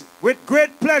is with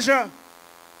great pleasure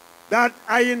that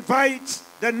I invite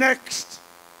the next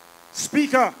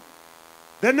speaker.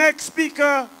 The next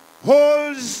speaker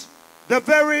holds the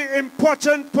very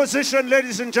important position,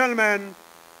 ladies and gentlemen,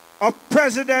 of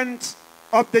President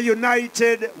of the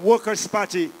United Workers'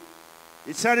 Party.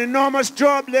 It's an enormous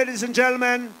job, ladies and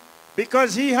gentlemen,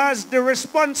 because he has the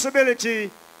responsibility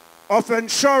of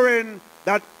ensuring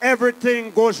that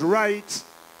everything goes right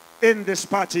in this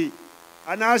party.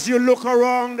 And as you look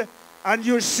around and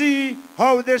you see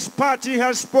how this party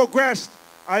has progressed,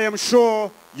 I am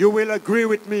sure you will agree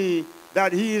with me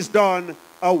that he has done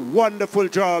a wonderful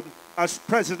job as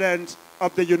President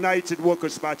of the United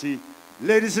Workers' Party.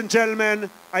 Ladies and gentlemen,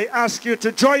 I ask you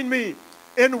to join me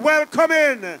in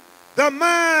welcoming the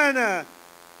man,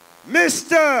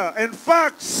 Mr. in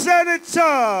fact,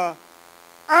 Senator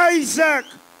Isaac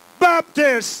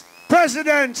Baptist,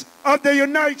 President of the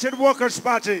United Workers'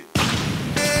 Party.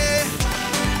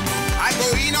 I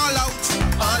go in all out,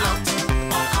 all out,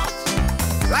 all out.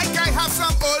 Like I have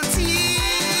some old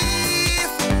teeth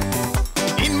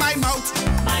in my mouth,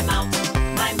 my mouth,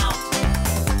 my mouth.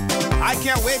 I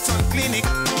can't wait on clinic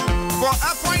for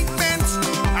appointment.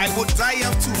 I would die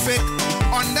of toothache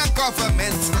on the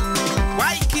government.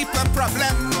 Why keep a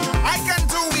problem I can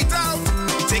do without?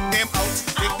 Take them out,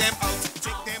 take them out,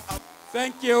 take them out.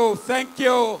 Thank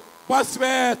you,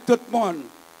 Boswell Tutmon.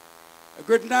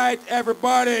 Good night,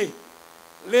 everybody.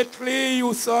 Lately,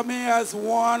 you saw me as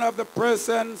one of the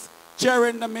persons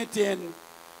chairing the meeting.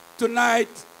 Tonight,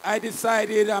 I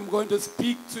decided I'm going to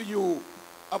speak to you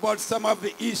about some of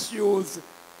the issues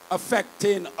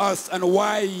affecting us and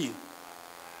why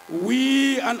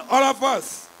we and all of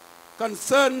us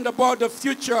concerned about the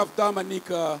future of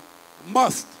Dominica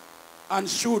must and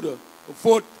should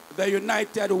vote the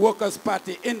United Workers'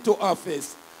 Party into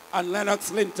office and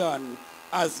Lennox Linton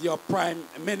as your Prime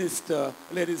Minister,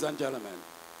 ladies and gentlemen.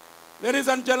 Ladies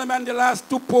and gentlemen, the last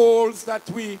two polls that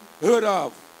we heard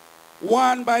of,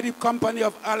 one by the company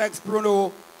of Alex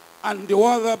Bruno and the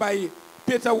other by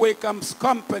Peter Wakeham's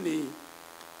company,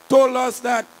 told us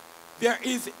that there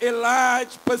is a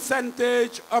large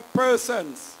percentage of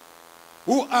persons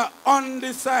who are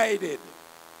undecided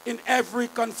in every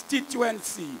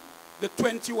constituency, the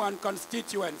 21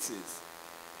 constituencies.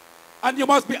 And you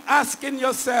must be asking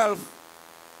yourself,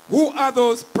 who are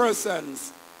those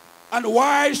persons? And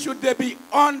why should they be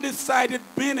undecided,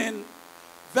 meaning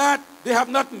that they have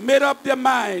not made up their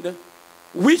mind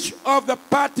which of the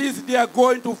parties they are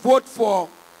going to vote for,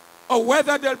 or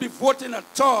whether they'll be voting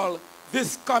at all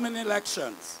this coming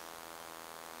elections.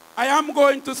 I am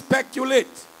going to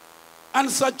speculate and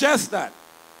suggest that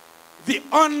the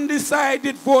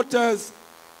undecided voters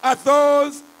are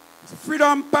those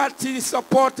Freedom Party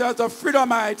supporters or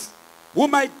Freedomites who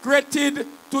migrated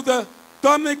to the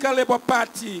Dominica Labour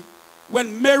Party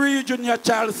when Mary Junior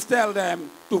Charles tell them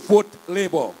to vote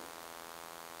Labour.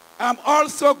 I'm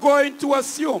also going to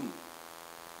assume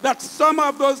that some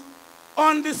of those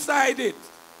undecided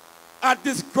are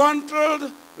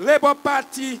disgruntled Labour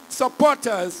Party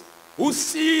supporters who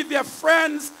see their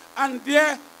friends and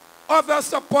their other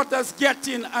supporters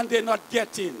getting and they're not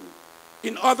getting.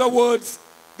 In other words,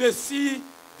 they see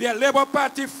their Labour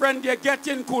Party friend, they're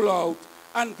getting cool out,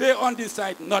 and they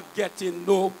undecided not getting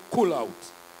no cool out.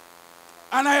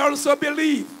 And I also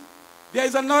believe there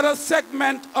is another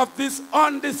segment of this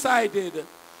undecided,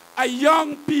 a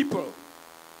young people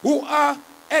who are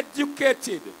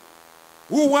educated,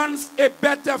 who wants a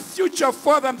better future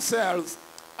for themselves,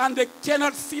 and they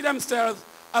cannot see themselves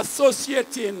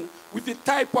associating with the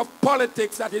type of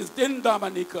politics that is in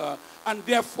Dominica, and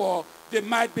therefore they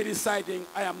might be deciding,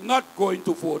 I am not going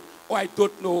to vote, or I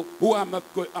don't know who I'm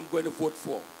going to vote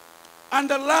for. And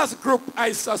the last group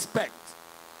I suspect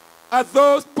are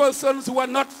those persons who are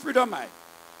not Freedomite.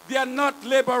 They are not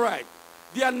Labourite.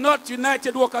 They are not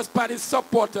United Workers' Party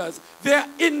supporters. They are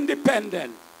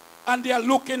independent, and they are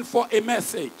looking for a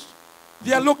message.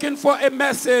 They are looking for a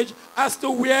message as to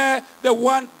where they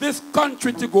want this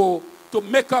country to go to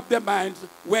make up their minds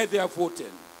where they are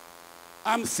voting.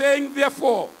 I'm saying,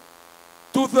 therefore,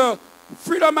 to the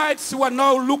Freedomites who are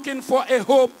now looking for a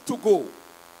home to go,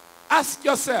 ask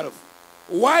yourself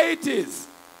why it is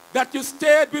that you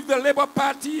stayed with the Labour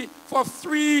Party for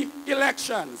 3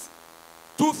 elections,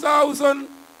 2000,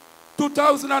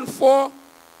 2004,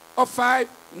 or 5,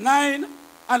 9,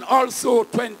 and also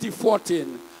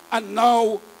 2014, and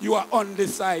now you are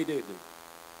undecided.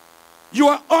 You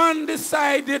are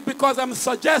undecided because I'm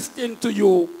suggesting to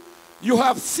you, you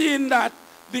have seen that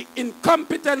the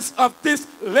incompetence of this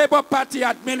Labour Party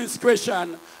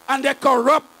administration and their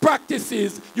corrupt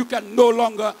practices, you can no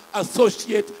longer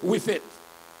associate with it.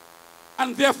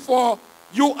 And therefore,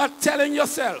 you are telling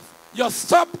yourself, your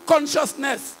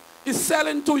subconsciousness is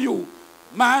selling to you,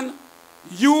 man,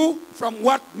 you, from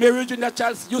what Mary Junior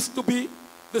Charles used to be,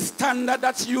 the standard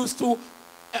that she used to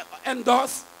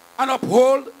endorse and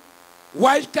uphold,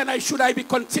 why should I be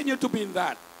continue to be in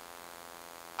that?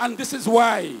 And this is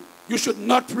why you should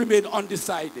not remain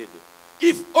undecided.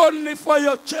 If only for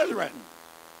your children,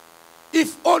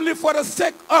 if only for the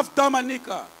sake of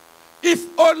Dominica, if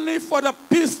only for the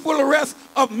peaceful rest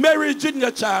of Mary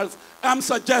Junior Charles, I'm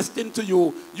suggesting to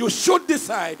you, you should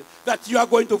decide that you are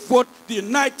going to vote the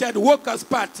United Workers'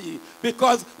 Party,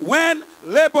 because when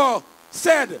Labour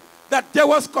said that there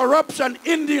was corruption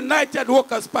in the United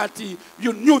Workers' Party,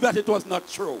 you knew that it was not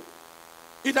true.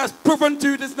 It has proven to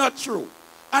you it is not true.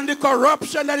 And the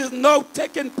corruption that is now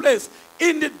taking place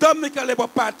in the Dominica Labour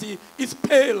Party is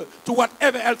pale to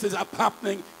whatever else is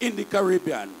happening in the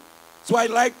Caribbean. So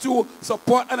I'd like to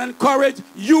support and encourage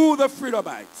you, the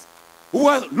Freedomites, who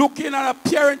are looking and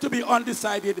appearing to be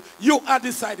undecided. You are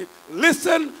decided.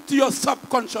 Listen to your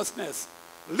subconsciousness.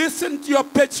 Listen to your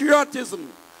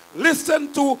patriotism.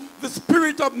 Listen to the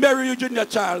spirit of Mary Junior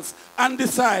Charles and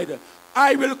decide,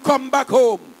 I will come back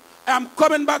home. I'm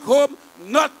coming back home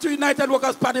not to United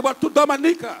Workers' Party, but to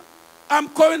Dominica. I'm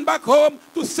coming back home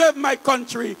to save my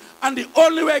country, and the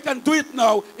only way I can do it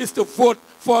now is to vote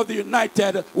for the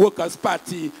United Workers'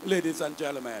 Party, ladies and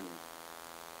gentlemen.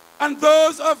 And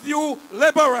those of you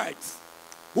Labourites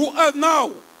who are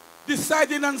now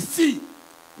deciding and see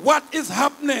what is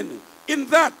happening in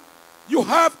that you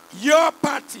have your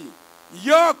party,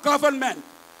 your government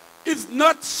is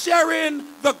not sharing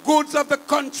the goods of the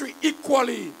country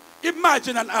equally.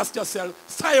 Imagine and ask yourself,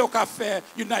 Sayoka Fair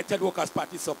United Workers'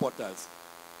 Party supporters.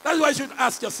 That's why you should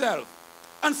ask yourself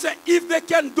and say, if they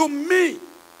can do me,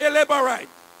 a Labourite,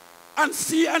 and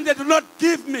see and they do not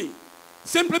give me,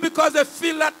 simply because they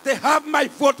feel that they have my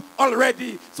vote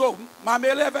already. So,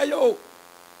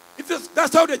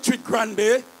 that's how they treat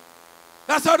Granby.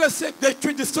 That's how they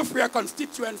treat the Sufria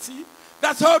constituency.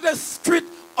 That's how they treat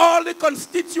all the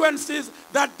constituencies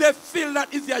that they feel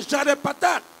that is their jade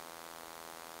patat.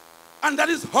 And that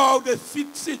is how they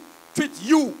treat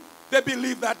you. They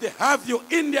believe that they have you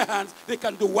in their hands. They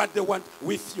can do what they want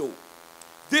with you.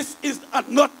 This is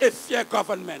not a fair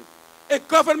government. A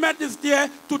government is there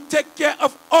to take care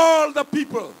of all the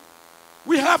people.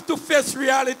 We have to face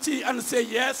reality and say,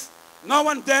 yes, now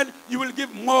and then you will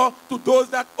give more to those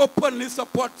that openly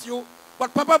support you.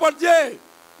 But Papa Bodier,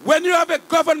 when you have a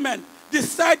government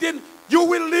deciding you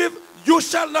will live, you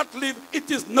shall not live, it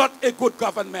is not a good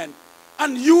government.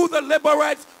 And you, the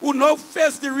laborites, who now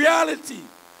face the reality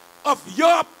of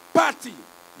your party,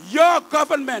 your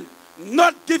government,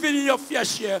 not giving you your fair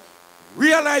share,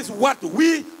 realize what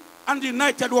we and the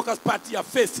United Workers' Party are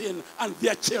facing and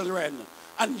their children.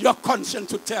 And your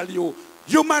conscience to tell you,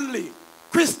 humanly,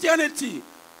 Christianity,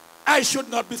 I should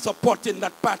not be supporting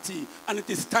that party, and it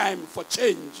is time for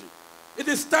change. It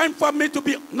is time for me to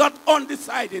be not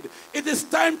undecided. It is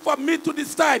time for me to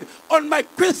decide on my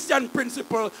Christian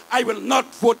principle. I will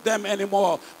not vote them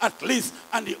anymore, at least.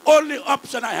 And the only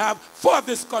option I have for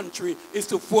this country is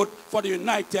to vote for the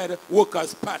United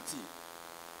Workers' Party.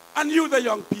 And you, the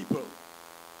young people,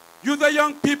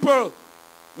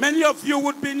 many of you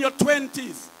would be in your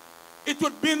 20s. It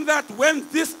would mean that when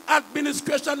this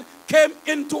administration came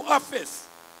into office,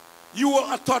 you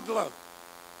were a toddler.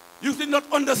 You did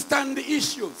not understand the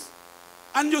issues.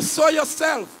 And you saw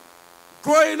yourself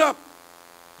growing up,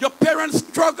 your parents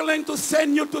struggling to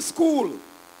send you to school,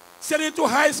 send you to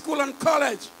high school and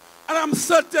college. And I'm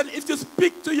certain if you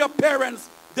speak to your parents,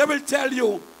 they will tell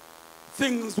you,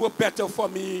 things were better for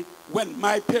me when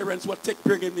my parents were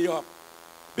bringing me up.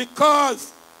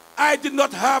 Because I did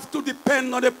not have to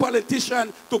depend on a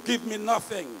politician to give me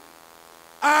nothing.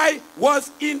 I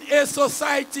was in a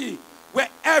society where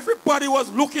everybody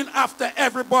was looking after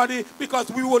everybody because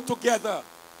we were together.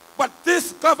 But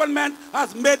this government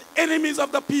has made enemies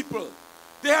of the people.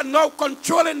 They are now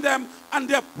controlling them, and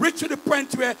they have reached to the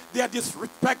point where they are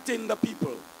disrespecting the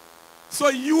people. So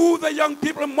you, the young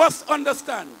people, must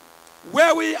understand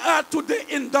where we are today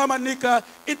in Dominica,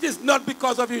 it is not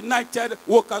because of United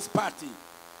Workers' Party.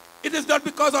 It is not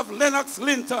because of Lennox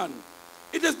Linton.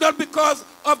 It is not because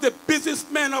of the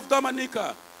businessmen of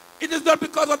Dominica. It is not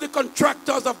because of the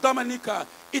contractors of Dominica.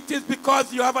 It is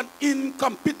because you have an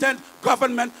incompetent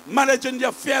government managing the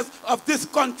affairs of this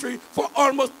country for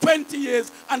almost 20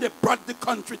 years, and they brought the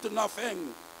country to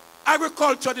nothing.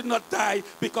 Agriculture did not die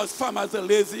because farmers are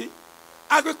lazy.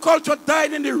 Agriculture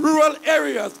died in the rural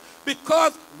areas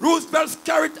because Roosevelt's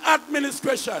carrot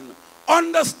administration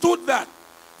understood that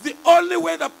the only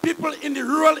way that people in the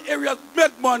rural areas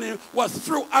made money was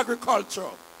through agriculture.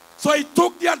 So he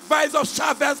took the advice of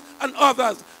Chavez and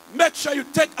others. Make sure you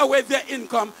take away their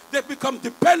income. They become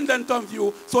dependent on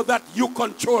you so that you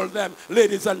control them,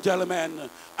 ladies and gentlemen.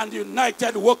 And the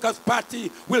United Workers'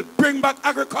 Party will bring back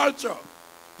agriculture.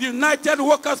 The United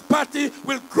Workers' Party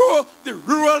will grow the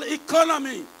rural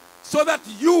economy so that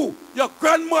you, your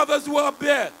grandmothers who are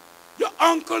there, your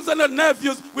uncles and your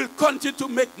nephews will continue to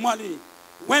make money.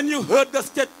 When you heard the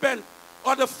statement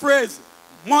or the phrase,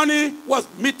 money was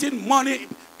meeting money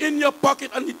in your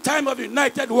pocket at the time of the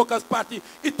United Workers' Party,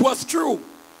 it was true.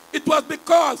 It was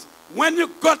because when you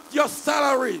got your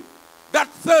salary, that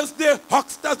Thursday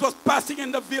hucksters was passing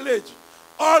in the village.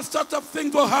 All sorts of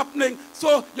things were happening.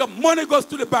 So your money goes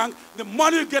to the bank. The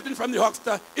money you're getting from the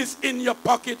huckster is in your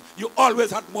pocket. You always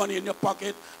had money in your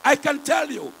pocket. I can tell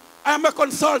you, I am a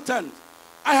consultant.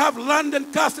 I have land in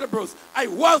Castlebrook. I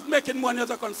was making money as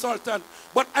a consultant,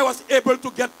 but I was able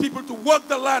to get people to work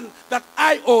the land that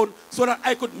I own so that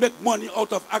I could make money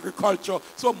out of agriculture.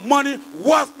 So money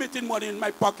was making money in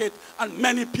my pocket, and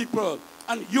many people.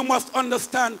 And you must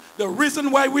understand the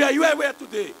reason why we are where we are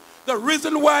today. The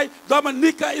reason why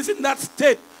Dominica is in that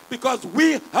state, because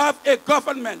we have a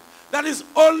government that is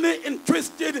only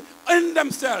interested in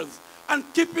themselves and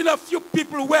keeping a few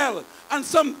people well, and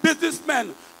some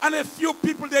businessmen and a few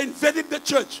people. They invaded the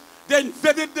church, they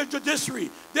invaded the judiciary,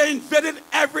 they invaded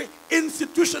every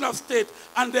institution of state,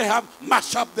 and they have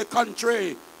mashed up the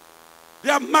country.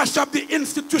 They have mashed up the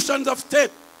institutions of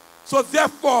state. So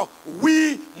therefore,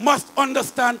 we must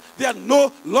understand they are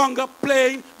no longer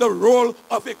playing the role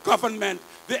of a government.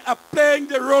 They are playing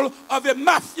the role of a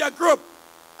mafia group,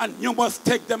 and you must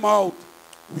take them out.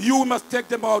 You must take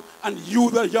them out, and you,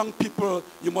 the young people,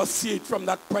 you must see it from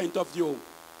that point of view.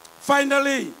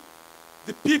 Finally,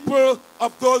 the people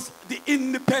of those, the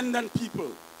independent people,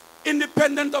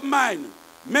 independent of mind.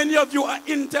 Many of you are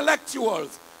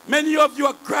intellectuals. Many of you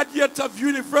are graduates of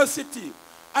university,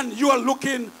 and you are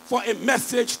looking for a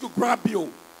message to grab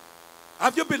you.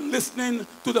 Have you been listening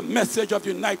to the message of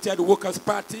United Workers'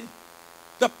 Party?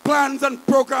 The plans and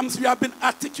programs we have been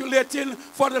articulating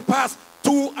for the past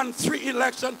 2 and 3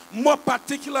 elections, more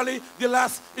particularly the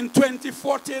last in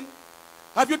 2014?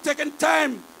 Have you taken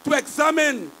time to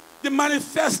examine the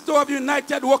manifesto of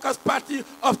United Workers' Party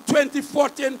of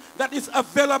 2014 that is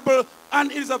available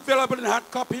and is available in hard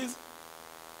copies?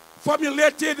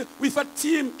 Formulated with a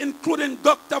team including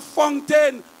Dr.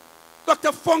 Fontaine,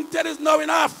 Dr. Fontaine is now in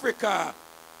Africa,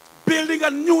 building a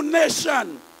new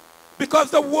nation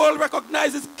because the world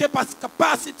recognizes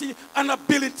capacity and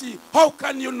ability. How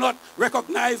can you not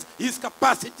recognize his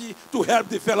capacity to help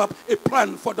develop a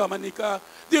plan for Dominica?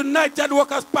 The United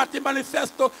Workers' Party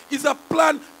manifesto is a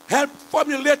plan helped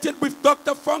formulated with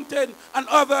Dr. Fontaine and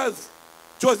others.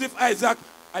 Joseph Isaac,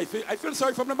 I feel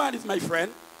sorry for the man, he's my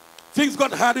friend. Things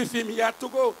got hard with him, he had to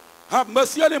go. Have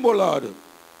mercy on him, O Lord.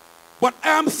 But I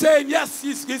am saying, yes,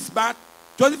 he's smart.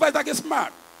 Joseph Isaac is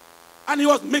smart. And he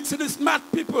was mixing with smart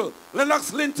people,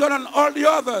 Lennox Linton and all the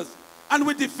others. And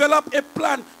we developed a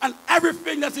plan, and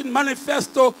everything that's in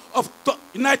manifesto of the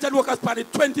United Workers' Party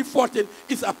 2014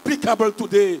 is applicable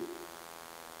today.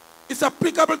 It's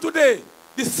applicable today.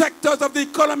 The sectors of the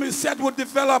economy we said would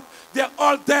develop, they're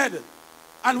all dead.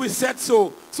 And we said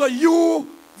so. So you,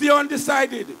 the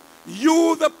undecided,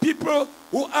 you, the people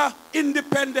who are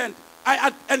independent,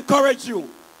 I encourage you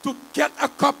to get a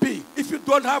copy. If you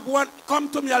don't have one, come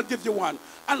to me, I'll give you one.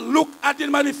 And look at the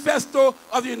manifesto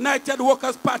of the United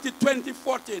Workers' Party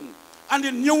 2014. And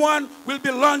the new one will be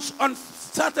launched on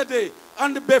Saturday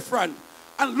on the Bayfront.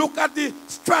 And look at the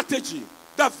strategy,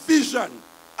 the vision,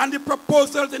 and the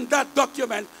proposals in that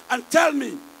document, and tell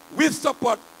me, with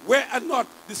support, where or not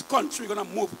this country is going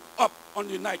to move up on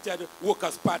the United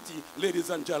Workers' Party,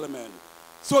 ladies and gentlemen.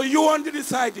 So you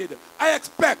undecided, I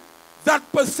expect that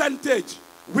percentage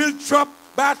will drop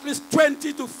by at least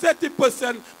 20 to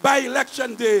 30% by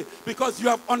election day, because you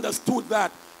have understood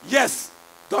that, yes,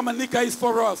 Dominica is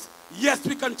for us. Yes,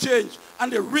 we can change.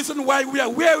 And the reason why we are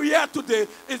where we are today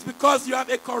is because you have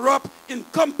a corrupt,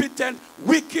 incompetent,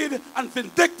 wicked, and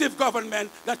vindictive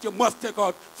government that you must take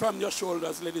out from your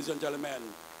shoulders, ladies and gentlemen.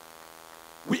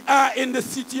 We are in the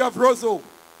city of ROSEAU.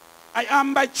 I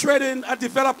am by training a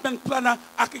development planner,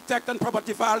 architect, and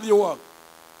property valuer.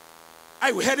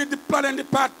 I headed the planning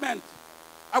department.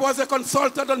 I was a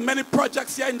consultant on many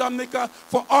projects here in Dominica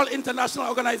for all international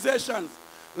organizations.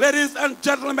 Ladies and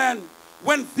gentlemen,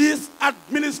 when this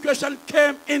administration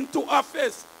came into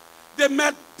office, they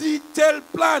made detailed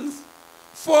plans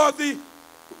for the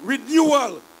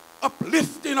renewal,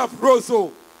 uplifting of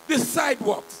ROSEAU, the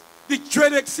sidewalks, the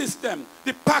drainage system,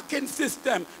 the parking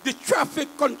system, the traffic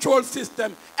control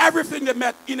system, everything they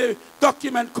met in a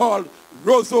document called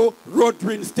ROSEAU Road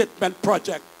Reinstatement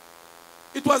Project.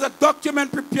 It was a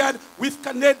document prepared with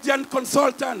Canadian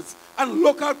consultants and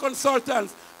local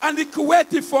consultants, and the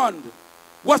Kuwaiti Fund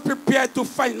was prepared to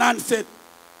finance it.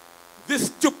 This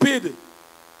stupid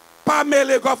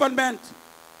Pamele government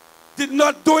did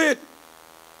not do it.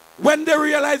 When they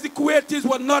realized the Kuwaitis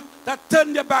were not, that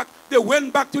turned their back, they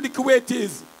went back to the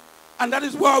Kuwaitis. And that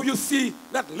is why you see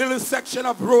that little section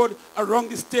of road around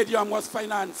the stadium was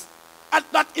financed. And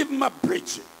not even a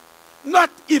bridge. Not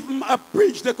even a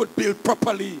bridge they could build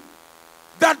properly.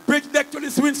 That bridge next to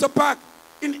this Windsor Park,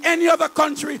 in any other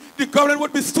country, the government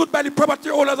would be sued by the property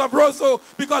owners of ROSEAU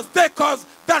because that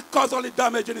caused all the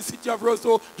damage in the city of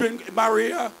ROSEAU during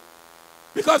Maria.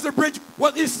 Because the bridge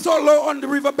is so low on the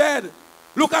riverbed.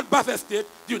 Look at Bath Estate.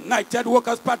 The United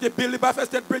Workers' Party built the Bath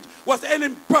Estate Bridge. Was there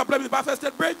any problem with Bath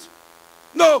Estate Bridge?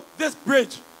 No, this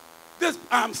bridge.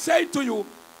 I'm saying to you,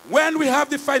 when we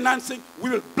have the financing, we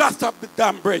will blast up the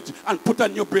damn bridge and put a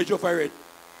new bridge over it.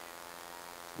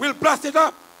 We'll blast it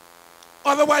up.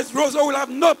 Otherwise, ROSEAU will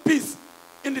have no peace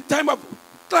in the time of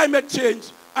climate change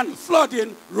and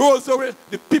flooding. ROSEAU,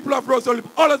 the people of ROSEAU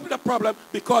will always be a problem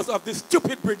because of this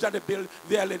stupid bridge that they built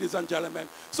there, ladies and gentlemen.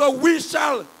 So we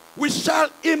shall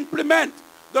implement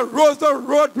the ROSEAU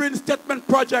Road Reinstatement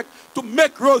Project to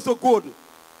make ROSEAU good.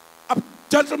 A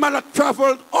gentleman that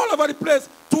traveled all over the place,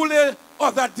 Tule,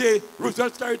 other day,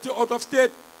 Roosevelt territory out of state.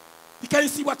 You can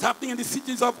see what's happening in the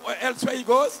cities of elsewhere he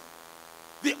goes.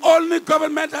 The only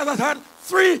government that has had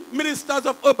 3 ministers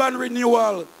of urban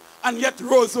renewal, and yet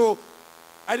ROSEAU,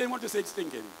 I didn't want to say it's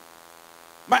thinking.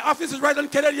 My office is right on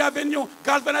Kennedy Avenue,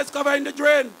 galvanized cover in the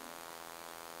drain.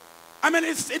 I mean,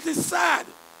 it is sad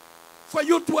for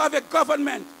you to have a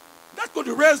government that could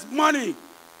raise money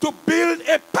to build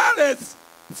a palace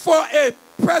for a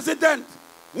president,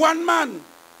 one man,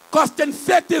 costing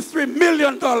 $33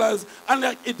 million,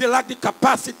 and they lack the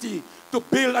capacity to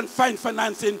build and find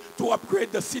financing to upgrade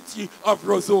the city of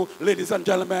ROSEAU, ladies and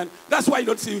gentlemen. That's why you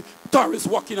don't see tourists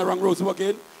walking around ROSEAU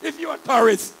again. If you're a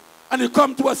tourist and you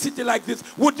come to a city like this,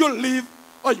 would you leave?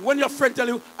 Or when your friend tell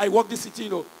you, I walk this city,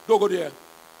 don't go there.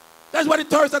 That's what the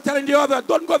tourists are telling the other,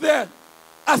 don't go there.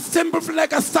 A simple thing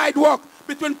like a sidewalk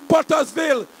between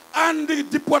Pottersville and the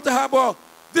Deepwater Harbor.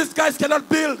 These guys cannot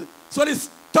build. So these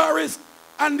tourists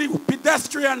and the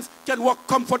pedestrians can walk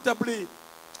comfortably.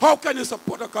 How can you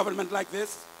support a government like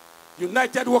this?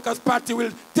 United Workers' Party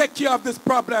will take care of these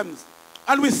problems.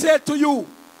 And we say to you,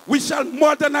 we shall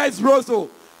modernize ROSEAU,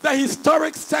 the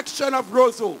historic section of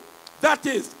ROSEAU. That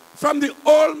is, from the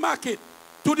old market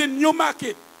to the new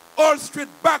market, Old Street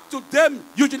back to them,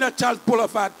 Eugenia Charles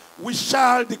Boulevard. We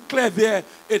shall declare there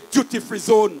a duty-free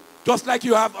zone, just like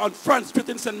you have on Front Street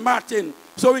in St. Martin.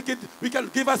 So we can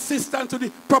give assistance to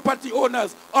the property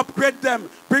owners, upgrade them,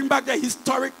 bring back their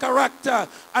historic character,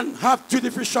 and have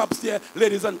duty-free shops there,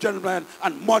 ladies and gentlemen,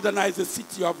 and modernize the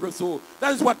city of ROSEAU.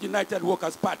 That is what United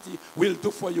Workers' Party will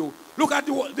do for you. Look at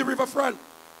the riverfront.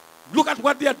 Look at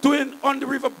what they are doing on the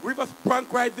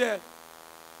riverfront right there.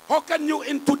 How can you,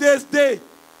 in today's day,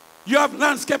 you have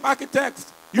landscape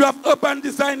architects, you have urban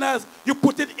designers, you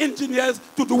put in engineers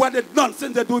to do what the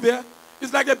nonsense they do there?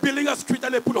 It's like they're building a street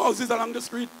and they put houses along the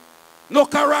street. No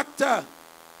character,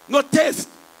 no taste,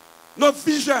 no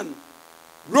vision.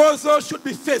 ROSEAU should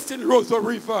be facing ROSEAU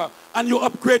River, and you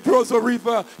upgrade ROSEAU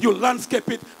River, you landscape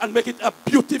it and make it a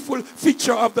beautiful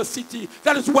feature of the city.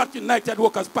 That is what United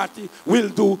Workers' Party will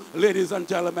do, ladies and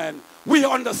gentlemen. We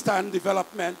understand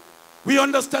development. We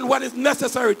understand what is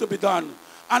necessary to be done,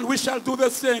 and we shall do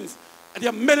those things. And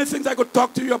there are many things I could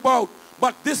talk to you about,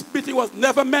 but this meeting was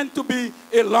never meant to be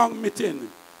a long meeting.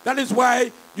 That is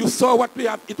why you saw what we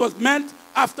have. It was meant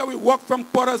after we walked from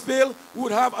Pottersville, we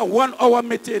would have a 1-hour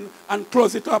meeting and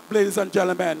close it up, ladies and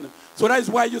gentlemen. So that is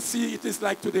why you see it is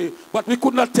like today. But we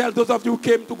could not tell those of you who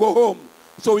came to go home.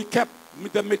 So we kept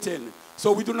the meeting.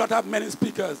 So we do not have many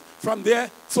speakers. From there,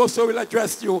 so will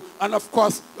address you, and of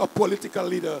course, a political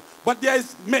leader. But there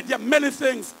are many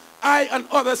things I and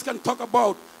others can talk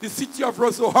about. The city of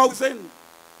ROSEAU,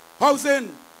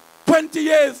 housing, 20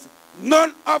 years,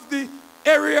 none of the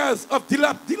areas of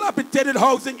dilapidated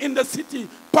housing in the city,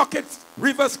 Pockets,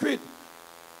 River Street,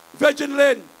 Virgin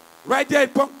Lane, right there.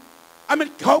 I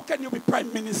mean, how can you be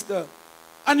prime minister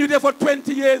and you're there for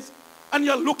 20 years and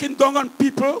you're looking down on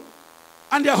people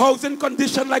and their housing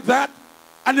condition like that,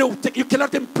 and you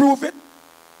cannot improve it?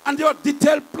 And there are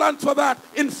detailed plans for that.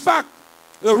 In fact,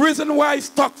 the reason why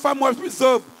Stock Farm was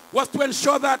reserved was to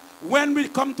ensure that when we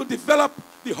come to develop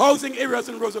the housing areas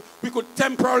in ROSEAU, we could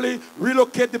temporarily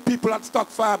relocate the people at Stock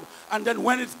Farm, and then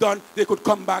when it's done, they could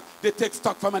come back. They take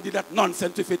Stock Farm and do that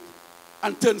nonsense with it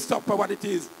and turn Stock for what it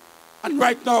is. And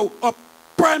right now, a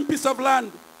prime piece of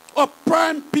land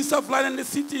in the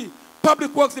city,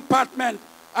 Public Works Department,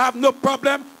 I have no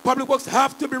problem. Public Works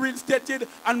have to be reinstated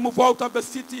and move out of the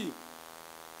city.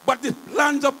 But the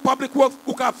lands of Public Works,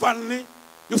 Kuka family,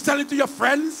 you sell it to your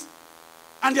friends,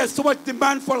 and there's so much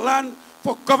demand for land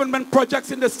for government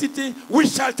projects in the city. We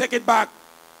shall take it back.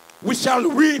 We shall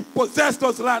repossess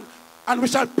those land, and we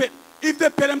shall pay. If they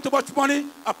pay them too much money,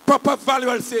 a proper value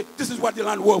will say, this is what the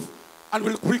land worth, and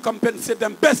we'll recompensate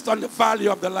them based on the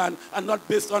value of the land and not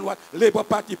based on what Labour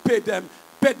Party paid them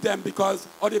because,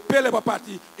 or they pay Labour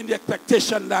Party in the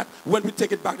expectation that when we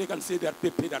take it back, they can say that they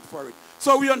paid that for it.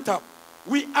 So we're on top.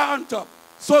 We are on top.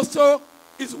 So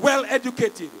is well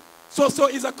educated. So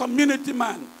is a community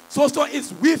man. So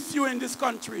is with you in this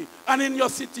country and in your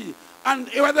city. And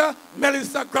whether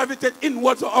Melissa gravitate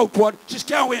inwards or outward, she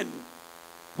can win.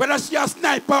 Whether she a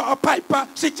sniper or piper,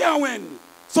 she can win.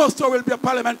 So will be a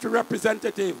parliamentary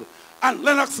representative. And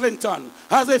Lennox Linton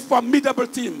has a formidable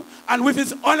team. And with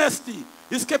his honesty,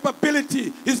 his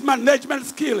capability, his management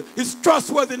skill, his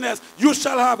trustworthiness, you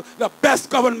shall have the best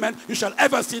government you shall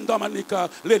ever see in Dominica,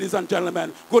 ladies and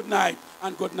gentlemen. Good night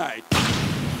and good night.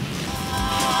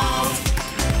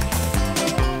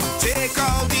 Take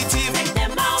out the thief,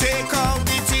 take out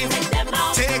the thief,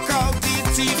 take out the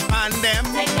thief and them.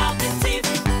 Take out the thief.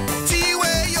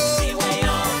 Tiwe-yo,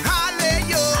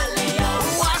 hale-yo,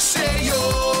 washe-yo.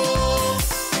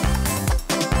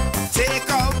 Take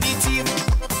out the thief,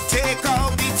 take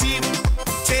out the thief,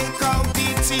 take out the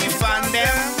thief and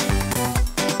them.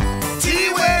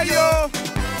 Tiwe-yo,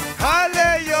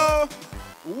 hale-yo,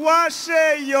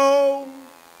 washe-yo.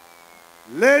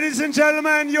 Ladies and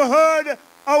gentlemen, you heard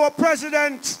our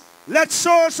president. Let's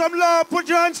show some love. Put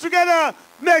your hands together.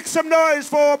 Make some noise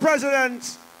for our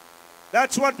president.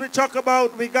 That's what we talk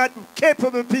about. We got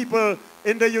capable people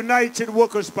in the United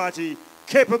Workers' Party,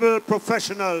 capable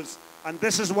professionals. And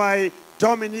this is why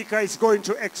Dominica is going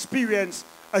to experience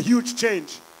a huge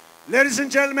change. Ladies and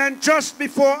gentlemen, just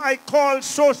before I call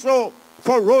Soso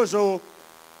for ROSEAU,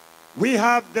 we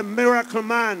have the miracle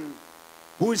man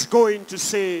who is going to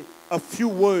say a few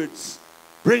words,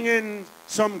 bringing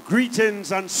some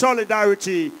greetings and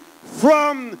solidarity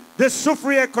from the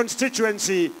Soufriere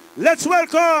constituency. Let's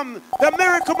welcome the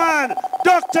miracle man,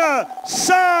 Dr.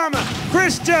 Sam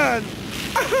Christian.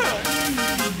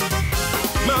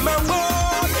 Mama,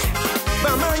 boy,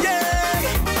 mama, yeah.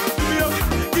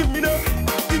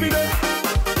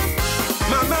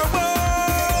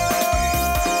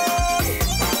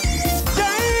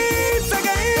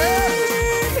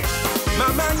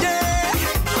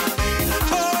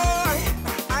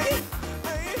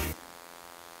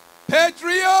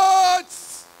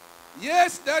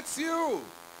 Yes, that's you.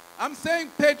 I'm saying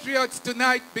patriots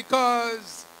tonight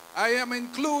because I am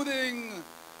including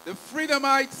the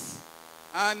Freedomites,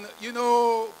 and you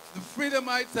know, the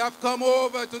Freedomites have come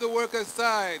over to the workers'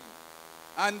 side.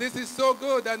 And this is so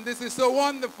good and this is so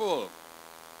wonderful.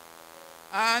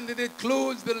 And it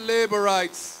includes the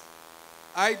laborites.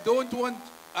 I don't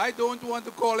want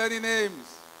to call any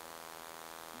names,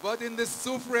 but in the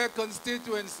Soufriere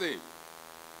constituency,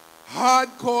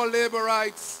 hardcore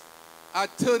laborites are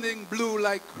turning blue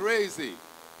like crazy.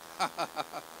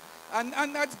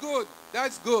 and that's good.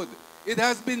 That's good. It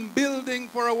has been building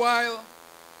for a while.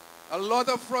 A lot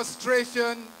of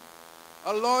frustration,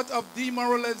 a lot of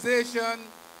demoralization,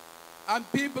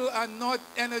 and people are not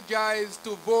energized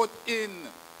to vote in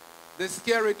the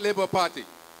Skerrit Labour Party.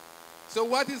 So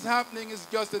what is happening is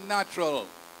just a natural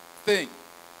thing.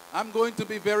 I'm going to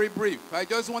be very brief. I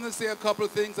just want to say a couple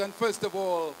of things, and first of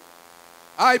all,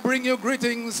 I bring you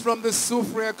greetings from the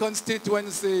Soufriere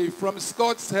constituency, from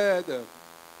Scott's Head,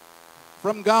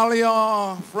 from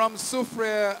Galion, from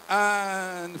Soufriere,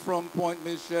 and from Point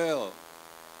Michel.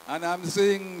 And I'm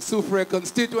saying Soufriere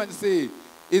constituency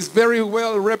is very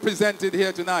well represented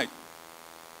here tonight.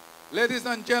 Ladies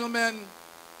and gentlemen,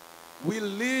 we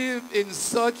live in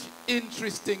such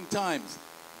interesting times.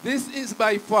 This is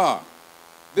by far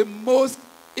the most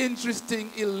interesting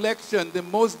election, the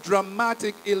most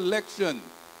dramatic election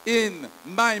in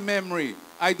my memory.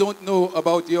 I don't know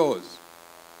about yours.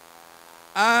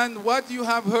 And what you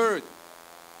have heard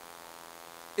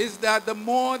is that the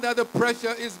more that the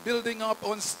pressure is building up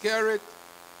on Skerrit,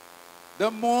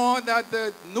 the more that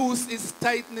the noose is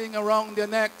tightening around their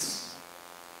necks,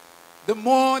 the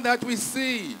more that we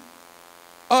see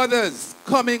others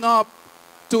coming up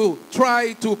to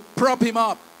try to prop him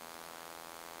up.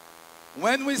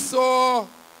 When we saw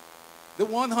the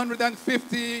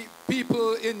 150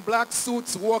 people in black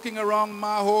suits walking around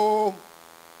Maho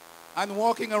and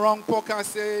walking around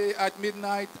Pokase at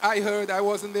midnight, I heard, I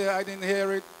wasn't there, I didn't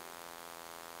hear it.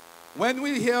 When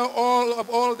we hear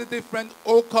all the different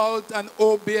occult and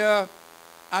obeah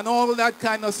and all that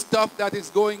kind of stuff that is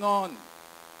going on,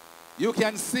 you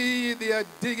can see they are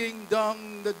digging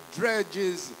down the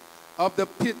dredges of the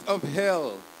pit of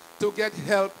hell to get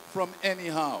help from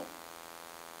anyhow.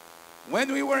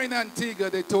 When we were in Antigua,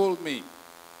 they told me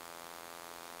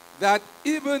that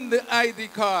even the ID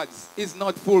cards is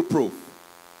not foolproof.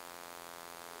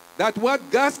 That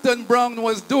what Gaston Brown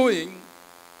was doing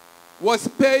was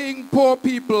paying poor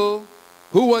people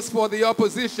who was for the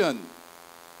opposition.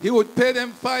 He would pay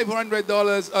them $500,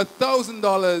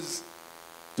 $1,000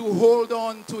 to hold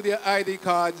on to their ID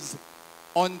cards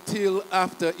until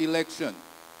after election.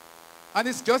 And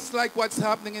it's just like what's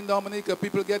happening in Dominica,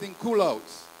 people getting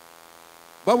cool-outs.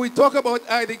 But we talk about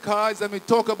ID cards and we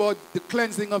talk about the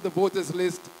cleansing of the voters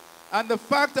list. And the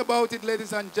fact about it,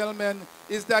 ladies and gentlemen,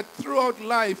 is that throughout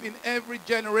life, in every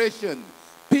generation,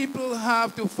 people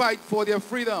have to fight for their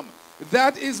freedom.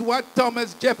 That is what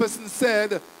Thomas Jefferson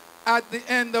said at the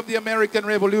end of the American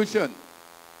Revolution.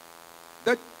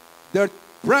 That the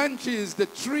branches, the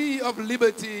tree of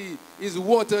liberty is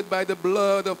watered by the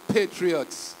blood of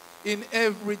patriots in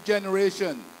every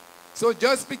generation. So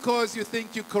just because you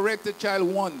think you correct a child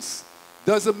once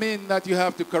doesn't mean that you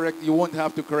won't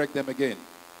have to correct them again.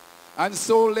 And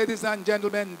so, ladies and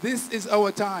gentlemen, this is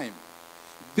our time.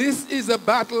 This is a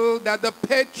battle that the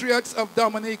patriots of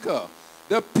Dominica,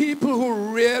 the people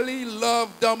who really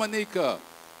love Dominica,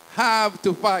 have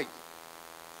to fight.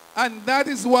 And that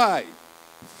is why,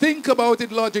 think about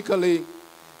it logically,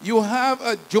 you have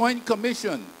a joint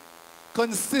commission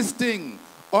consisting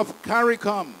of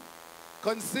CARICOM,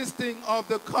 consisting of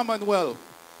the Commonwealth,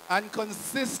 and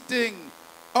consisting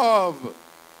of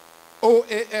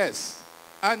OAS.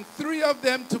 And three of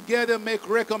them together make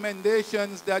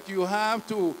recommendations that you have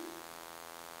to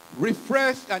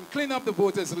refresh and clean up the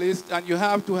voters list, and you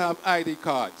have to have ID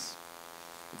cards.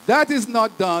 That is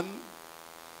not done.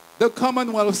 The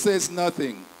Commonwealth says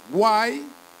nothing. Why?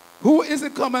 Who is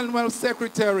the Commonwealth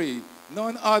Secretary?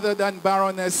 None other than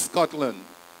Baroness Scotland.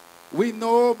 We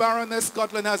know Baroness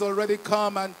Scotland has already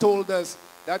come and told us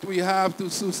that we have to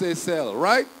sell,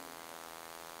 right?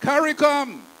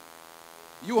 CARICOM.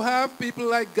 You have people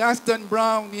like Gaston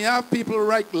Brown. You have people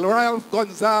like Ralph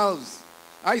Gonzalez.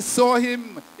 I saw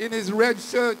him in his red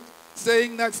shirt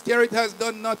saying that Skerrit has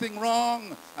done nothing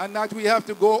wrong and that we have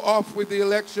to go off with the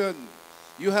election.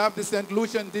 You have the St.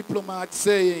 Lucian diplomat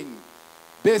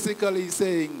basically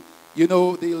saying, you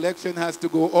know, the election has to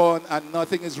go on and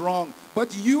nothing is wrong.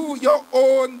 But you, your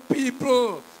own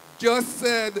people, just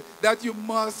said that you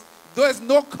must. There's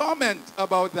no comment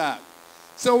about that.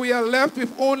 So we are left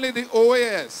with only the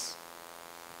OAS.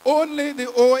 only the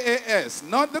OAS,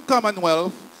 not the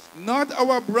Commonwealth, not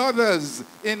our brothers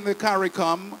in the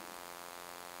CARICOM,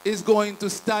 is going to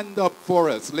stand up for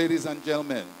us, ladies and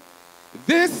gentlemen.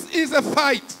 This is a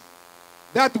fight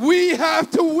that we have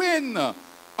to win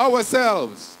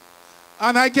ourselves.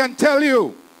 And I can tell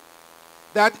you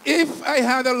that if I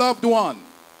had a loved one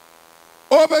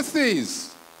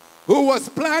overseas who was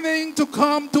planning to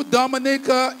come to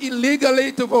Dominica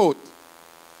illegally to vote,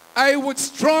 I would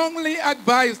strongly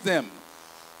advise them,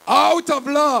 out of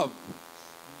love,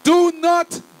 do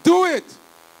not do it.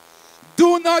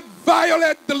 Do not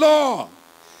violate the law.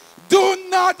 Do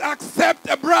not accept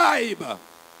a bribe.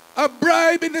 A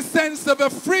bribe in the sense of a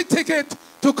free ticket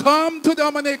to come to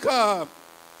Dominica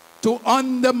to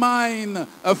undermine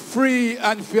a free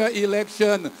and fair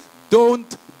election.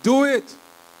 Don't do it.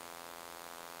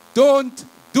 Don't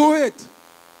do it.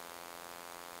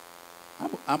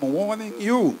 I'm warning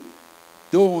you.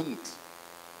 Don't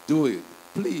do it.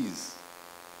 Please,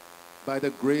 by the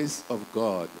grace of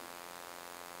God,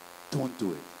 don't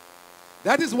do it.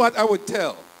 That is what I would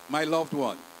tell my loved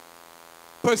one.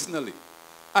 Personally,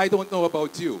 I don't know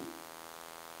about you.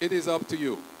 It is up to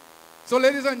you. So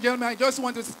ladies and gentlemen, I just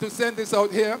want to send this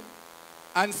out here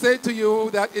and say to you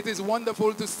that it is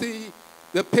wonderful to see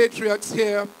the patriots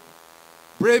here,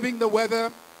 braving the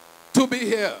weather, to be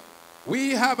here.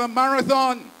 We have a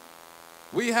marathon.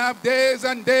 We have days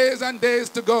and days and days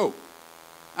to go.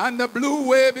 And the blue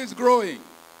wave is growing.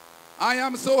 I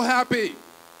am so happy.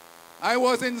 I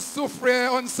was in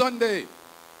Soufriere on Sunday.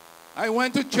 I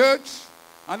went to church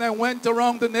and I went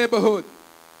around the neighborhood.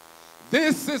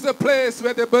 This is a place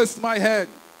where they burst my head.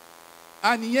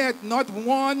 And yet not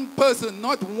one person,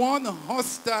 not one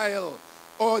hostile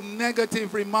or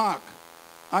negative remark.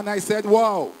 And I said,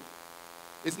 wow,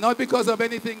 it's not because of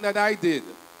anything that I did,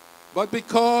 but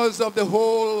because of the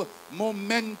whole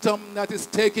momentum that is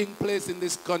taking place in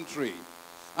this country.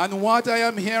 And what I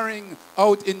am hearing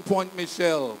out in Point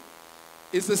Michel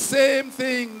is the same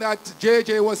thing that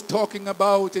JJ was talking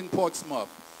about in Portsmouth.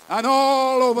 And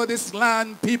all over this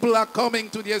land, people are coming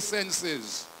to their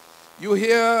senses. You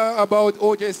hear about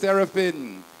O.J.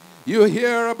 Serafin. You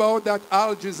hear about that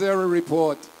Al Jazeera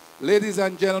report. Ladies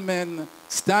and gentlemen,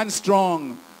 stand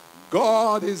strong.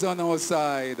 God is on our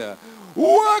side.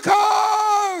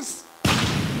 Workers!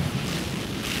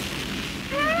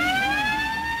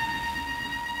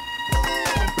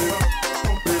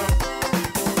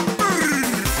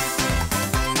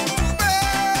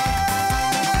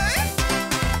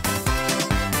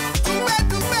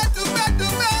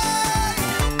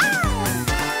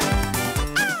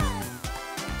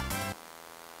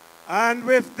 And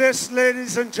with this,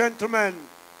 ladies and gentlemen,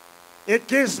 it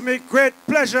gives me great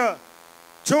pleasure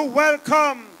to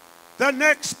welcome the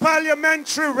next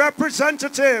parliamentary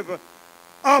representative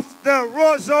of the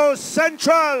ROSEAU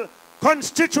Central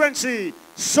Constituency.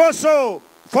 So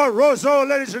for ROSEAU,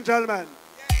 ladies and gentlemen.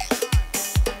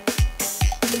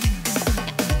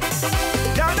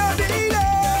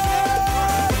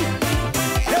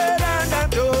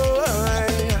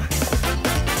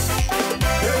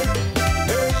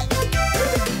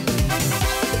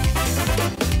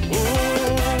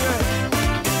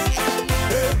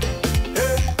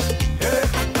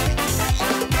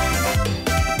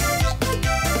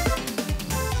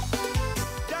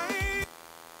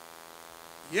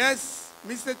 Yes,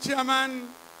 Mr. Chairman,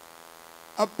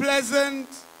 a pleasant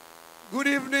good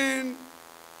evening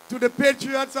to the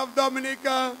patriots of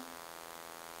Dominica,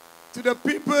 to the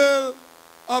people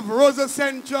of ROSEAU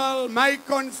Central, my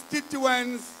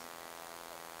constituents.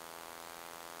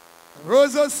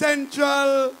 ROSEAU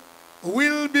Central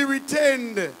will be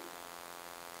retained.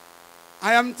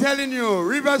 I am telling you,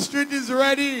 River Street is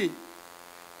ready.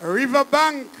 River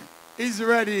Bank is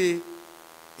ready.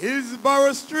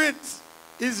 Hillsborough Street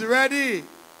is ready.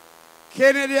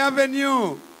 Kennedy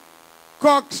Avenue,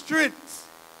 Cork Street,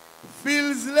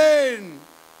 Fields Lane,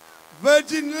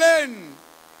 Virgin Lane,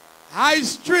 High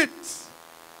Street,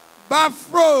 Bath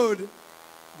Road,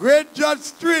 Great Judge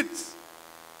Street,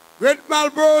 Great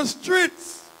Marlborough Street,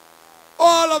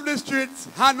 all of the streets,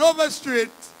 Hanover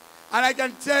Street, and I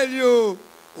can tell you,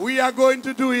 we are going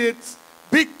to do it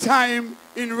big time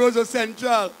in ROSEAU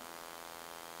Central.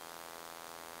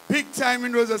 Big time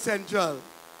in ROSEAU Central.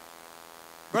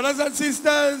 Brothers and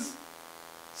sisters,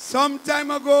 some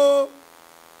time ago,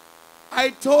 I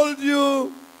told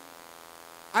you,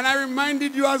 and I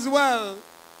reminded you as well,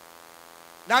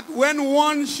 that when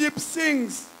one ship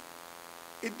sinks,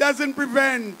 it doesn't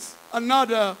prevent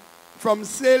another from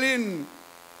sailing.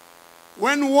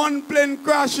 When one plane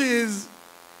crashes,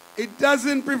 it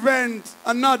doesn't prevent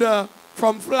another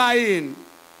from flying.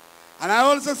 And I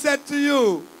also said to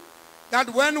you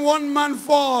that when one man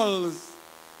falls,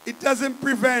 it doesn't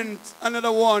prevent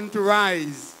another one to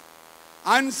rise.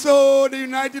 And so the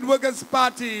United Workers'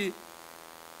 Party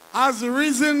has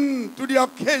risen to the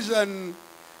occasion,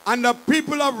 and the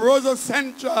people of ROSEAU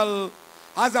Central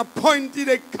has appointed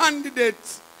a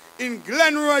candidate in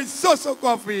Glenroy Soso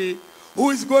Coffee who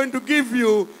is going to give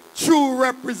you true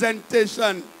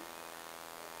representation.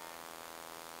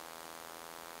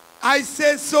 I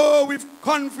say so with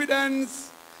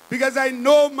confidence because I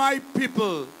know my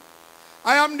people.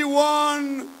 I am the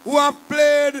one who have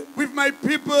played with my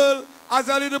people as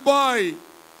a little boy.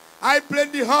 I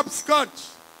played the hopscotch.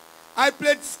 I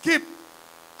played skip.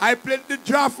 I played the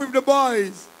draft with the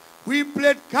boys. We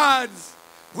played cards.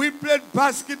 We played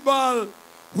basketball.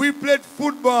 We played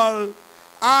football.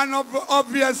 And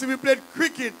obviously we played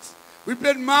cricket. We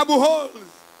played marble holes.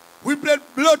 We played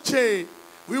bloche.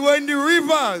 We were in the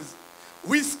rivers.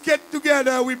 We skate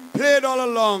together. We played all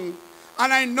along.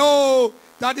 And I know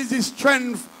that is the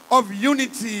strength of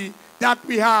unity that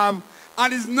we have.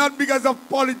 And it's not because of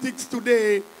politics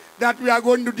today that we are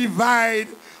going to divide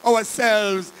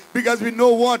ourselves, because we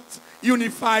know what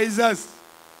unifies us.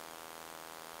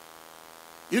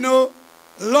 You know,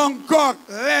 Longcock,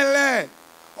 Lele,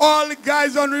 all the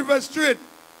guys on River Street,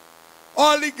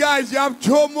 all the guys, you have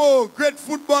Jomo, great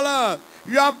footballer,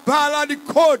 you have Bala, the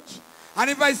coach, and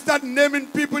if I start naming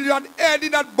people, you had Eddie,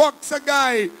 that boxer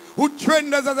guy, who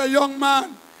trained us as a young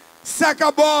man,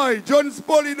 Saka Boy, Jones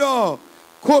Polido,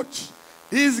 coach.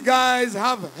 These guys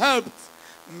have helped,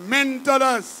 mentored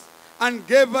us, and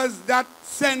gave us that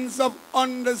sense of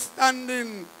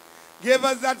understanding, gave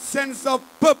us that sense of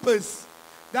purpose,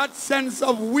 that sense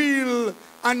of will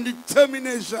and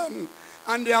determination,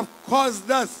 and they have caused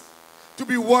us to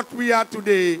be what we are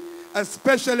today.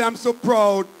 Especially, I'm so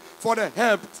proud for the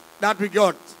help that we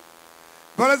got.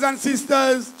 Brothers and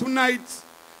sisters, tonight,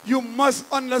 you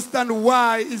must understand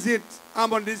why is it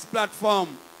I'm on this platform.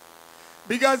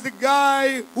 Because the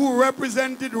guy who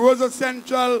represented ROSEAU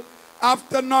Central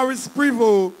after Norris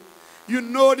Prevost, you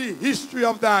know the history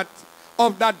of that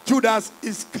Judas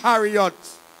Iscariot.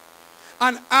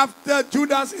 And after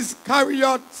Judas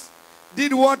Iscariot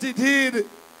did what he did,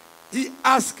 he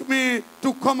asked me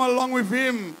to come along with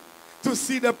him to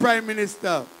see the Prime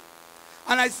Minister.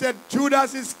 And I said,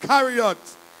 Judas Iscariot,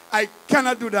 I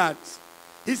cannot do that.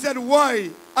 He said, why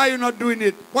are you not doing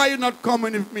it? Why are you not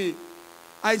coming with me?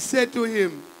 I said to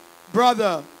him,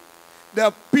 brother,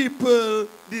 the people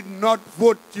did not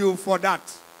vote you for that.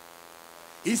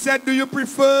 He said, do you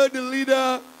prefer the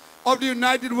leader of the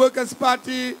United Workers'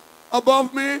 Party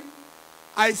above me?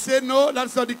 I said, no,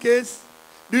 that's not the case.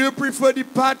 Do you prefer the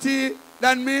party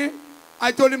than me?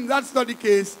 I told him that's not the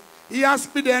case. He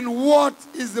asked me then, what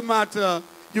is the matter?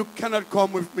 You cannot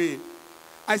come with me.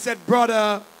 I said,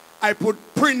 brother, I put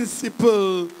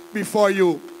principle before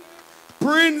you.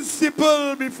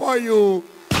 Principle before you.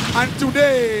 And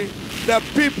today, the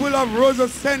people of ROSEAU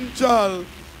Central,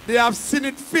 they have seen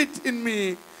it fit in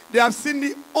me. They have seen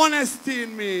the honesty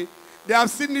in me. They have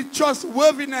seen the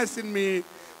trustworthiness in me.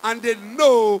 And they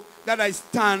know that I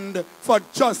stand for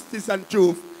justice and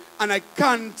truth. And I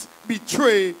can't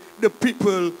betray the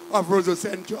people of ROSEAU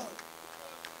Central.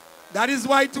 That is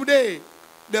why today,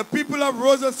 the people of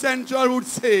ROSEAU Central would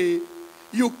say,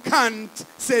 you can't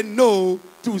say no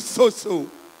to Soso.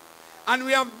 And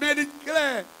we have made it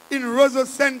clear in ROSEAU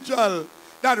Central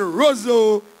that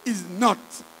ROSEAU is not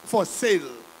for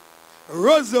sale.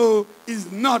 ROSEAU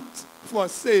is not for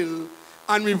sale.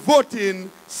 And we're voting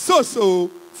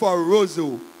Soso for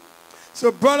ROSEAU.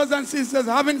 So brothers and sisters,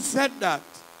 having said that,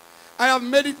 I have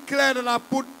made it clear that I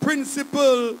put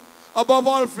principle above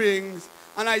all things.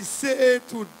 And I say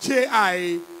to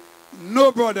J.I.,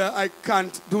 no brother, I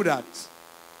can't do that.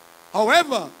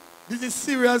 However, this is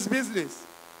serious business.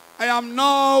 I am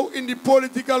now in the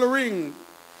political ring.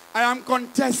 I am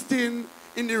contesting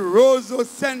in the ROSEAU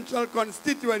Central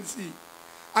constituency.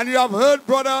 And you have heard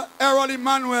Brother Errol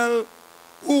Emmanuel,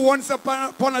 who once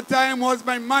upon a time was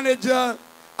my manager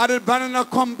at the Banana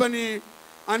Company.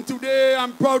 And today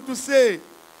I'm proud to say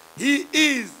he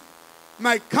is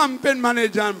my campaign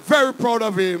manager. I'm very proud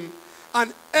of him.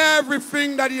 And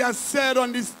everything that he has said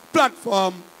on this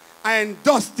platform, I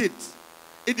endorsed it.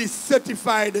 It is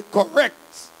certified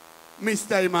correct,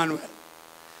 Mr. Emmanuel.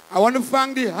 I want to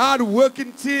thank the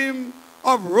hard-working team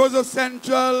of ROSEAU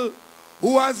Central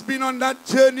who has been on that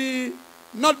journey,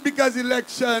 not because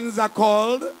elections are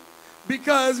called,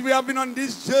 because we have been on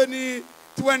this journey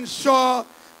to ensure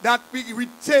that we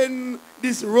retain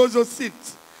this ROSEAU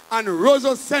seat. And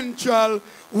ROSEAU Central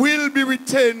will be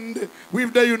retained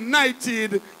with the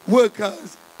United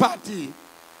Workers' Party.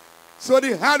 So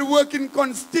the hard-working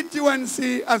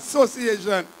constituency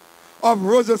association of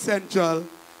ROSEAU Central,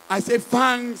 I say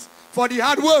thanks for the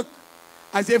hard work.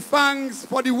 I say thanks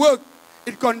for the work.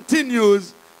 It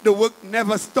continues. The work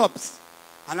never stops.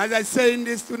 And as I say in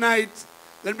this tonight,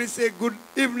 let me say good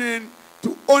evening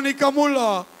to Onika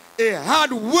Muller, a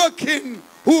hard-working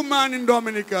woman in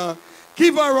Dominica.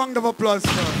 Give her a round of applause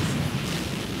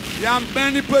first. There are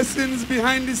many persons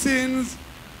behind the scenes,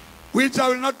 which I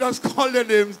will not just call their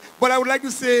names, but I would like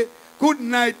to say good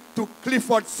night to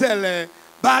Clifford Selle.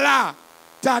 Bala,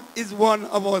 that is one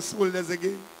of our soldiers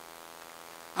again.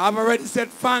 I've already said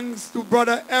thanks to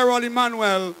Brother Errol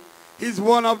Emmanuel. He's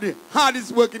one of the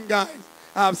hardest working guys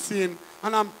I've seen,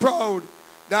 and I'm proud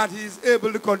that he's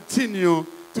able to continue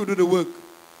to do the work.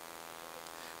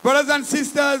 Brothers and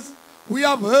sisters, we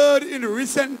have heard in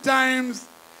recent times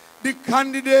the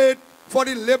candidate for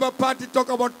the Labour Party talk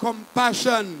about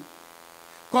compassion.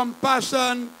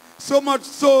 Compassion, so much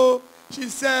so, she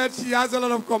said she has a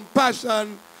lot of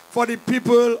compassion for the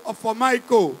people of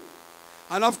Formico.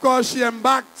 And of course, she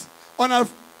embarked on a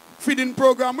feeding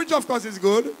program, which of course is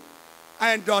good.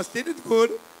 I endorsed it, it's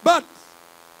good. But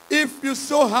if you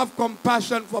so have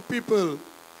compassion for people,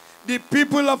 the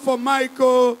people of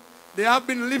Formico, they have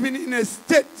been living in a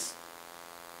state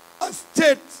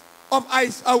of,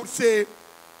 I would say,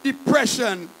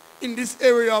 depression in this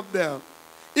area up there.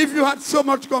 If you had so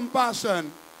much compassion,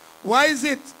 why is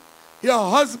it your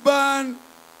husband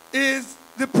is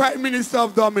the Prime Minister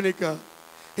of Dominica?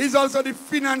 He's also the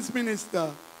Finance Minister.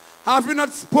 Have you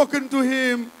not spoken to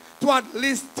him to at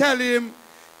least tell him,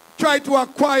 try to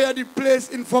acquire the place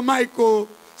in Formico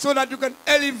so that you can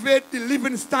elevate the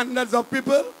living standards of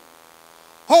people?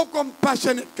 How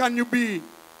compassionate can you be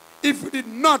if you did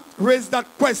not raise that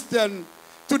question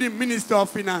to the Minister of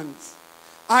Finance?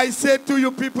 I say to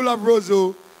you people of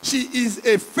ROSEAU, she is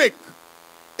a fake,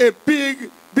 a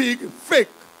big, big fake.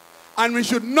 And we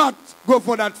should not go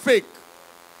for that fake.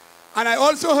 And I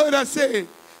also heard her say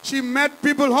she met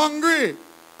people hungry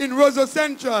in ROSEAU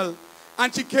Central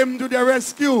and she came to their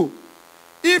rescue.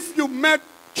 If you met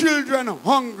children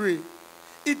hungry,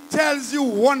 it tells you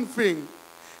one thing.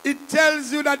 It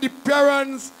tells you that the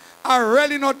parents are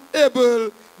really not able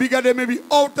because they may be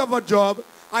out of a job,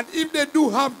 and if they do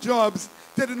have jobs,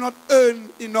 they do not earn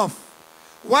enough.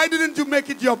 Why didn't you make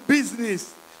it your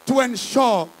business to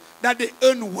ensure that they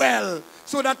earn well,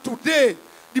 so that today,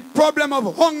 the problem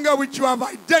of hunger which you have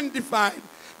identified,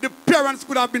 the parents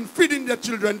could have been feeding their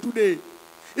children today?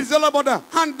 It's all about a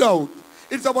handout.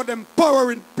 It's about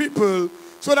empowering people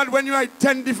so that when you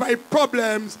identify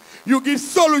problems, you give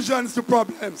solutions to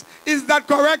problems. Is that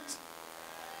correct?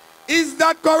 Is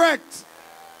that correct?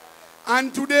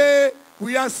 And today,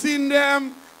 we are seeing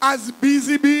them as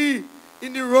busy bee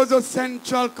in the ROSEAU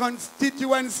Central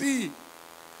constituency.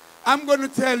 I'm going to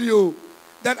tell you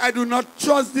that I do not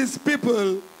trust these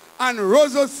people, and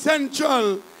ROSEAU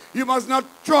Central, you must not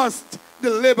trust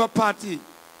the Labour Party.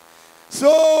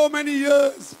 So many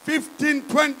years, 15,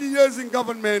 20 years in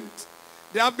government,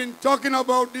 they have been talking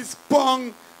about this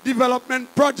Pong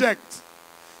development project.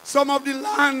 Some of the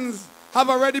lands have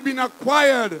already been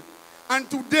acquired, and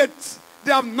to date,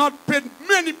 they have not paid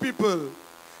many people.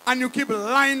 And you keep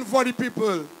lying for the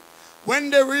people.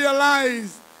 When they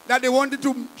realize that they wanted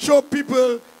to show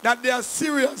people that they are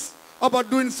serious about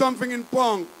doing something in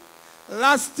Pong.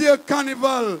 Last year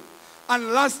Carnival and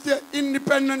last year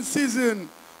Independence season,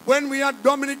 when we had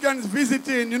Dominicans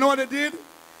visiting, you know what they did?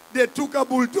 They took a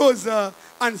bulldozer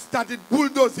and started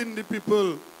bulldozing the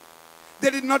people. They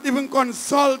did not even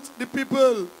consult the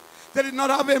people. They did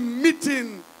not have a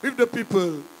meeting with the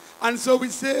people. And so we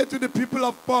say to the people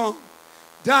of Pong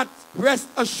that rest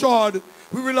assured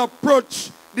we will approach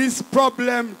this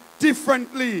problem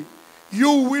differently.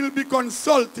 You will be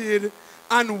consulted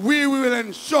and we will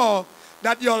ensure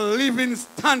that your living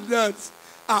standards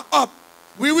are up.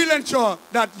 We will ensure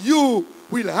that you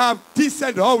will have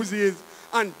decent houses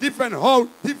and decent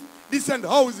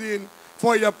housing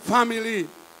for your family.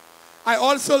 I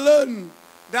also learned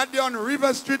that they're on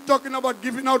River Street talking about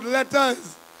giving out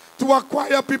letters to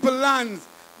acquire people lands.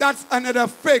 That's another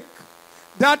fake.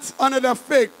 That's another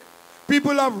fake.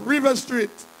 People of River Street,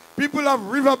 people of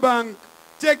Riverbank,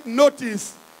 take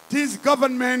notice. This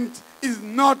government is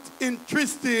not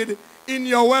interested in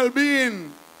your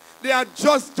well-being. They are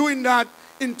just doing that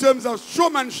in terms of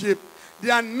showmanship.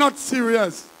 They are not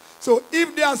serious. So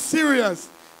if they are serious,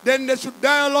 then they should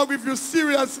dialogue with you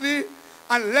seriously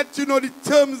and let you know the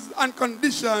terms and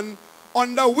conditions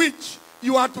under which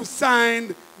you are to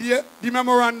sign the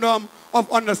memorandum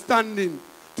of understanding.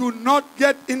 To not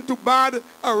get into bad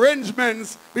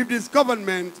arrangements with this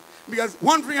government, because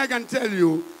one thing I can tell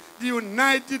you, the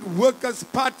United Workers'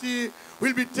 Party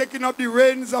will be taking up the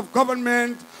reins of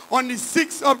government on the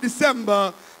 6th of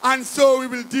December, and so we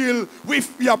will deal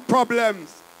with your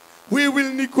problems. We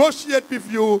will negotiate with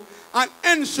you and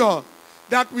ensure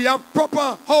that we have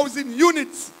proper housing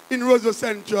units in ROSEAU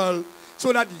Central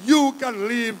so that you can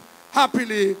live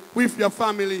happily with your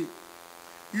family.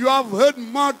 You have heard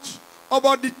much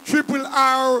about the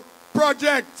RRR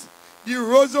project, the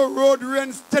ROSEAU Road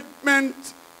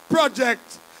Reinstatement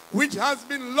Project, which has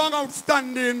been long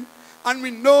outstanding, and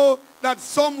we know that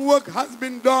some work has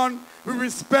been done with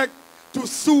respect to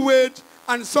sewage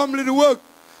and some little work.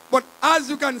 But as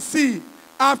you can see,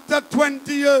 after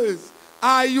 20 years,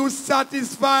 are you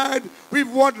satisfied with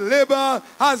what Labour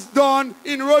has done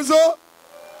in ROSEAU?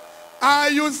 Are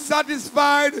you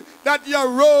satisfied that your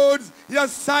roads, your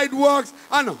sidewalks,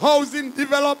 and housing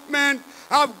development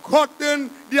have gotten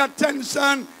the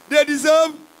attention they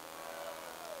deserve?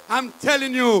 I'm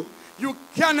telling you, you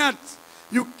cannot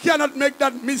make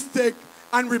that mistake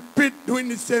and repeat doing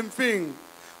the same thing.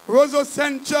 ROSEAU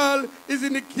Central is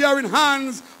in the caring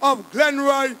hands of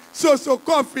Glenroy Soso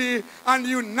Coffee and the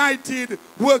United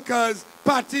Workers'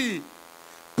 Party.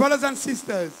 Brothers and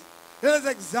sisters, let us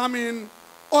examine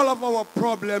all of our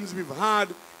problems we've had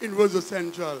in ROSEAU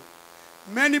Central.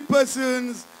 Many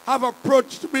persons have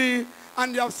approached me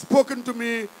and they have spoken to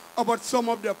me about some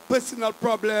of their personal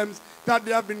problems that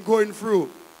they have been going through.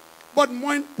 But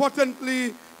more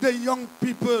importantly, the young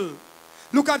people.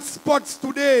 Look at sports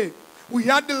today. We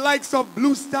had the likes of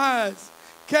Blue Stars,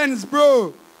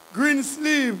 Kensbro, Green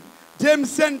Sleeve,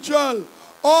 James Central.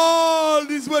 All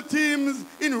these were teams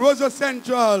in ROSEAU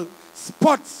Central.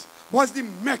 Sports was the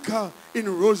mecca in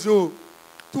ROSEAU.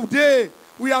 Today,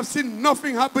 we have seen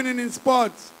nothing happening in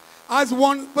sports. As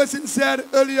one person said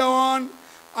earlier on,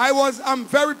 I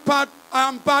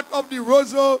am part of the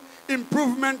ROSEAU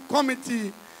Improvement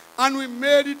Committee, and we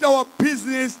made it our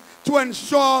business to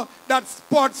ensure that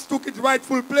sports took its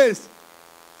rightful place.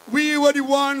 We were the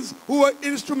ones who were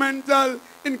instrumental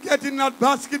in getting that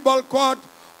basketball court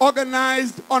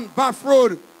organized on Bath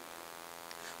Road.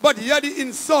 But hear the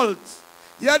insult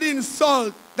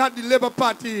that the Labour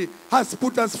Party has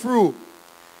put us through.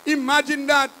 Imagine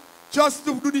that just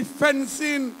to do the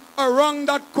fencing around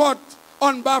that court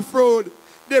on Bath Road,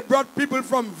 they brought people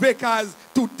from Vickers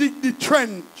to dig the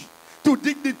trench.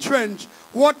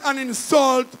 What an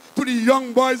insult to the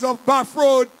young boys of Bath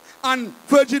Road and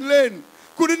Virgin Lane.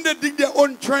 Couldn't they dig their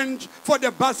own trench for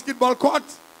their basketball court?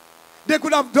 They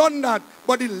could have done that,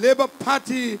 but the Labour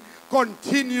Party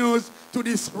continues to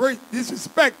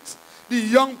disrespect the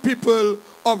young people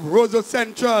of ROSEAU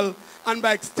Central and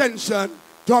by extension,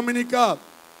 Dominica.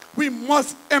 We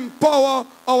must empower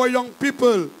our young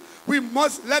people. We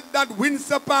must let that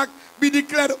Windsor Park be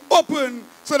declared open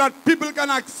so that people can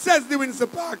access the Windsor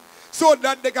Park so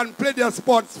that they can play their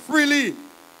sports freely.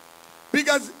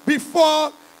 Because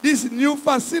before this new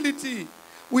facility,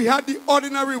 we had the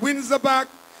ordinary Windsor Park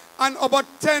and about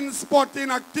 10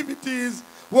 sporting activities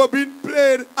were being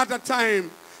played at a time.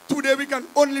 Today we can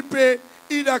only play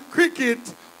either cricket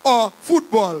or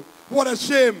football. What a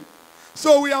shame.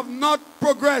 So we have not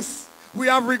progressed, we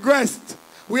have regressed.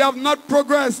 We have not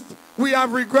progressed, we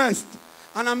have regressed.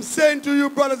 And I'm saying to you,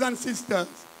 brothers and sisters,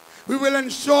 we will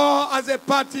ensure as a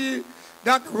party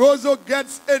that ROSEAU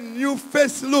gets a new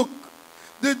face look.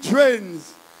 The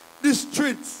drains, the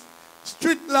streets,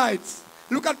 street lights.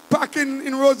 Look at parking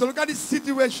in ROSEAU. Look at the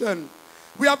situation.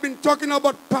 We have been talking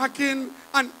about parking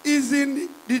and easing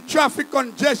the traffic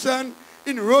congestion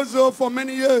in ROSEAU for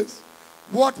many years.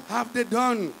 What have they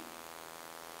done?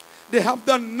 They have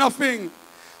done nothing.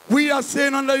 We are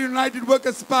saying under United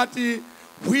Workers' Party,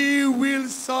 we will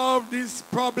solve these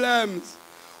problems.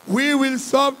 We will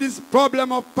solve this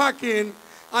problem of parking,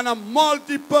 and a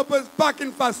multi-purpose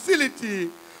parking facility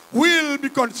will be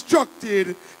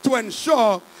constructed to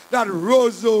ensure that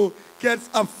ROSEAU gets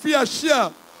a fair share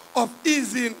of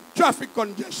easing traffic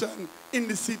congestion in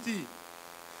the city.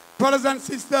 Brothers and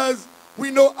sisters,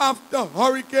 we know after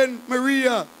Hurricane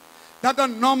Maria that a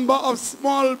number of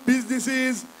small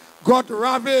businesses got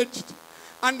ravaged,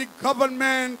 and the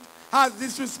government has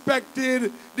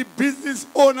disrespected the business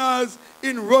owners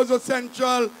in ROSEAU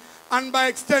Central and by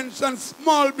extension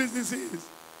small businesses.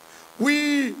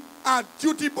 We are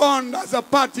duty-bound as a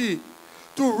party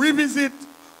to revisit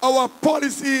our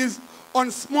policies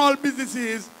on small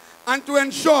businesses and to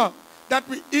ensure that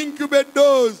we incubate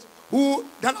those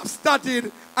that have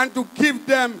started and to give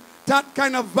them that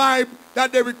kind of vibe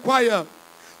that they require.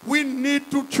 We need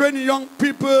to train young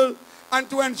people and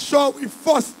to ensure we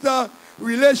foster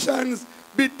relations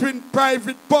between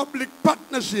private-public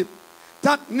partnership.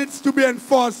 that needs to be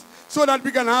enforced so that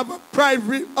we can have a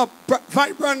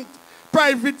vibrant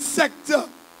private sector.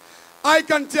 I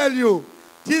can tell you,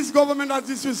 this government has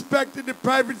disrespected the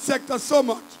private sector so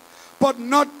much, but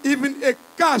not even a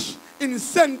cash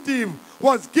incentive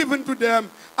was given to them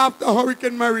after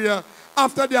Hurricane Maria,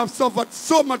 after they have suffered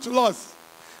so much loss.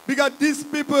 Because these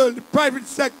people, the private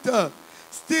sector,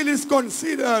 still is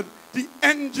considered the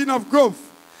engine of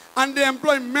growth, and they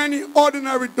employ many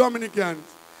ordinary Dominicans.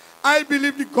 I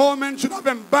believe the government should have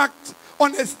embarked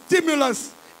on a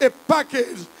stimulus, a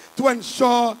package to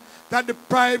ensure that the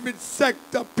private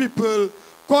sector people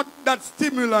got that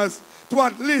stimulus to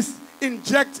at least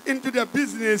inject into their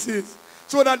businesses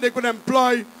so that they could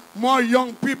employ more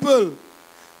young people.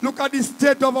 Look at the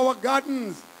state of our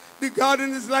gardens. The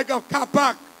garden is like a car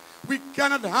park. We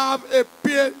cannot have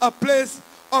a place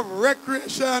of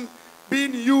recreation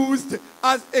being used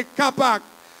as a car park.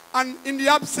 And in the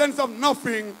absence of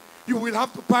nothing, you will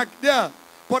have to park there.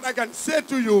 But I can say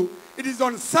to you, it is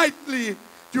unsightly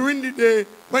during the day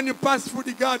when you pass through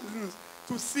the gardens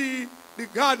to see the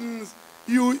gardens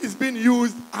is being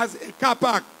used as a car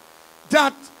park.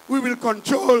 That we will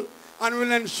control and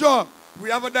will ensure we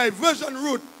have a diversion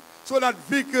route so that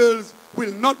vehicles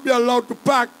will not be allowed to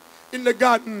park in the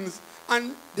gardens,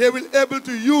 and they will be able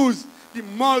to use the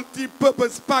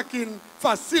multi-purpose parking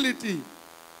facility.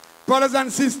 Brothers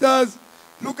and sisters,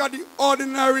 look at the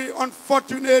ordinary,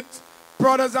 unfortunate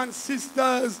brothers and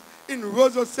sisters in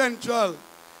ROSEAU Central.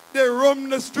 They roam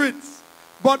the streets,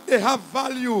 but they have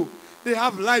value. They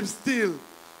have life still.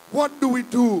 What do we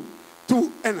do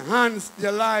to enhance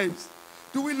their lives?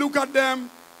 Do we look at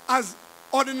them as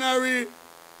ordinary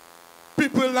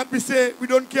people that we say we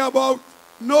don't care about?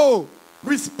 No.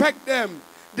 Respect them.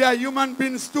 They are human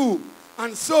beings too.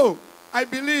 And so, I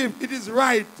believe it is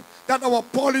right that our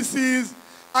policies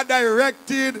are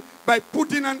directed by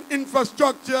putting an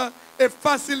infrastructure, a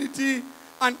facility,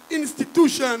 an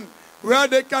institution where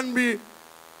they can be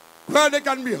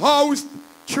housed,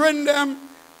 train them,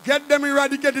 get them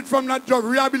eradicated from that drug,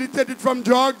 rehabilitated from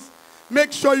drugs.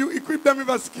 Make sure you equip them with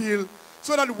a skill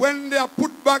so that when they are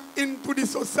put back into the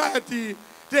society,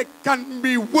 they can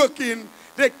be working,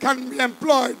 they can be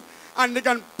employed, and they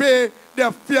can pay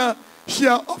their fair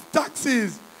share of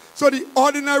taxes. So the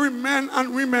ordinary men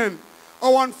and women,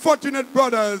 our unfortunate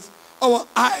brothers, our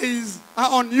eyes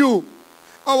are on you.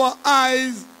 Our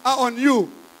eyes are on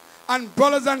you. And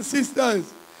brothers and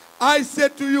sisters, I say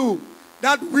to you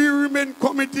that we remain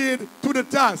committed to the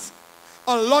task.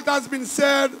 A lot has been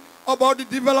said about the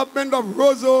development of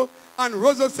ROSEAU and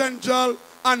ROSEAU Central,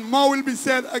 and more will be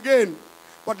said again.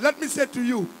 But let me say to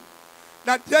you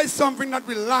that there is something that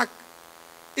we lack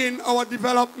in our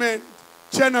development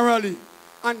generally,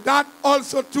 and that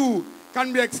also too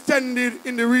can be extended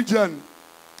in the region.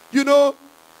 You know,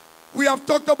 we have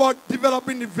talked about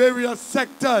developing the various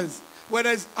sectors, whether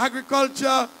it's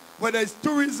agriculture, whether it's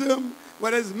tourism,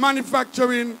 whether it's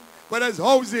manufacturing, whether it's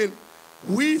housing.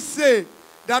 We say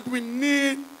that we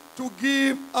need to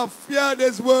give a fair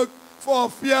day's work for a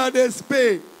fair day's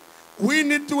pay. We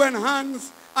need to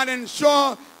enhance and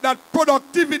ensure that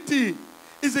productivity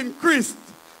is increased.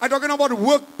 I'm talking about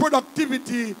work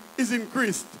productivity is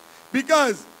increased,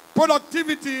 because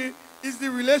productivity is the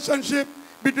relationship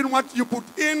between what you put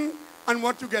in and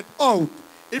what you get out.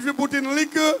 If you put in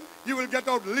liquor, you will get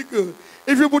out liquor.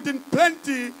 If you put in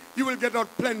plenty, you will get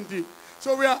out plenty.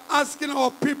 So we are asking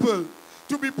our people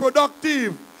to be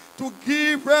productive, to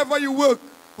give wherever you work,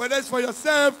 whether it's for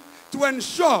yourself, to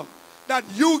ensure that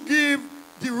you give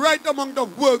the right amount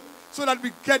of work so that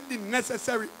we get the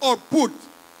necessary output.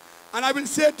 And I will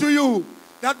say to you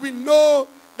that we know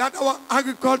that our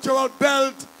agricultural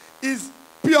belt is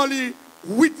purely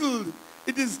whittled.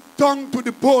 It is down to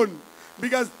the bone,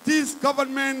 because this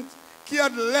government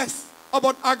cared less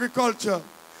about agriculture.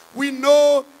 We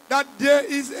know that there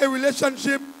is a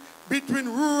relationship between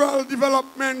rural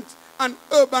development and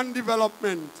urban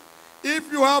development.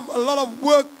 If you have a lot of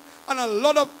work and a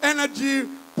lot of energy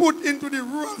put into the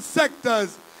rural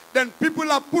sectors, then people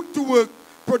are put to work,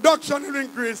 production will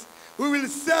increase, we will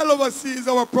sell overseas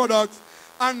our products,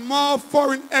 and more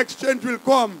foreign exchange will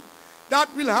come.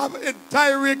 That will have a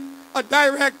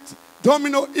direct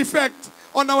domino effect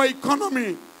on our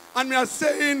economy. And we are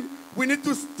saying we need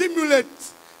to stimulate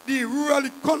the rural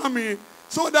economy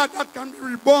so that that can be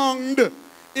rebound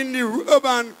in the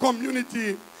urban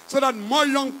community, so that more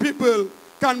young people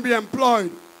can be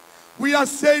employed. We are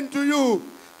saying to you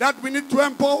that we need to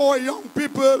empower our young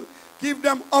people, give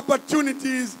them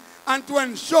opportunities, and to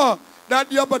ensure that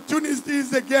the opportunities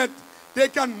they get, they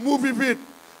can move with it.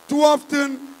 Too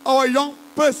often, our young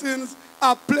persons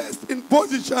are placed in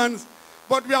positions,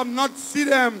 but we have not seen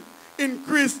them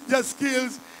increase their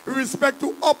skills with respect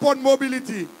to upward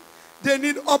mobility. They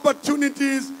need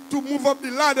opportunities to move up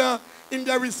the ladder in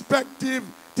their respective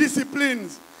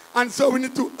disciplines. And so we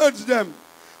need to urge them.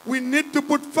 We need to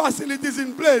put facilities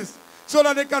in place so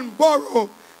that they can borrow,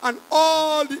 and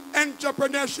all the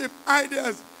entrepreneurship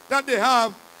ideas that they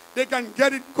have, they can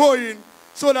get it going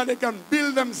so that they can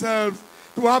build themselves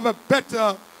to have a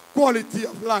better quality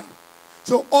of life.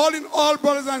 So all in all,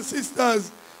 brothers and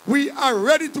sisters, we are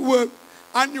ready to work,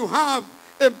 and you have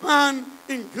a man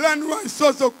in Glenroy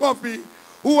Soso Coffee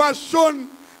who has shown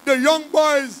the young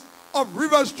boys of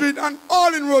River Street and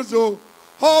all in ROSEAU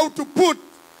how to put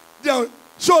their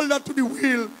shoulder to the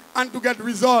wheel and to get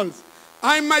results.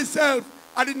 I myself,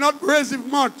 I did not raise it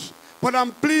much, but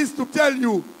I'm pleased to tell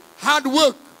you, hard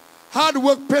work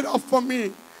paid off for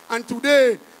me. And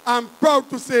today, I'm proud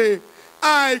to say,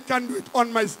 I can do it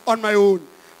on my own.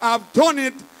 I've done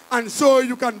it, and so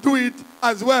you can do it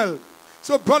as well.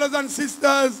 So brothers and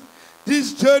sisters,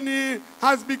 this journey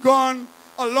has begun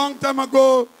a long time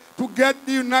ago to get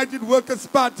the United Workers'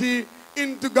 Party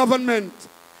into government.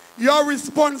 Your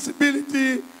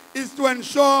responsibility is to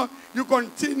ensure you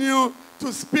continue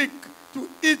to speak to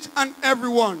each and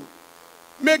everyone.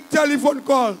 Make telephone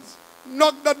calls,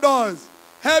 knock the doors,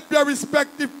 help your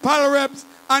respective pal reps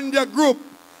and their group,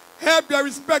 help your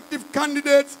respective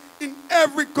candidates in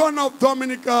every corner of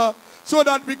Dominica so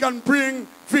that we can bring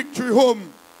victory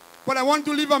home. But I want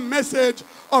to leave a message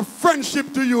of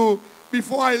friendship to you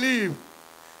before I leave.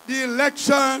 The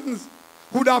elections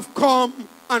would have come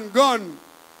and gone,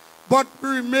 but we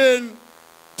remain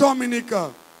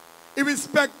Dominica.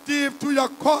 Irrespective to your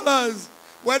colors,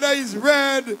 whether it's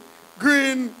red,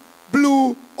 green,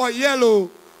 blue, or yellow,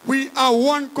 we are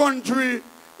one country,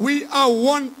 we are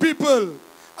one people,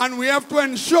 and we have to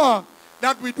ensure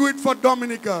that we do it for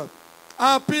Dominica.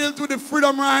 I appeal to the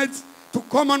freedom rights to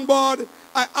come on board.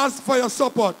 I ask for your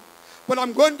support. But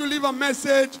I'm going to leave a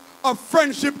message of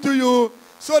friendship to you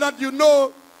so that you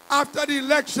know after the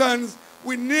elections,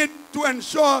 we need to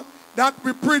ensure that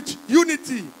we preach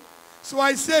unity. So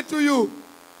I say to you,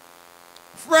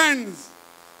 friends,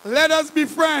 let us be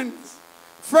friends.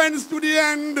 Friends to the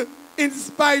end in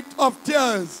spite of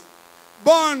tears.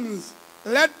 Bonds,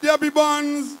 let there be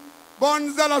bonds.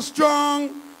 Bonds that are strong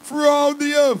throughout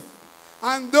the earth.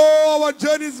 And though our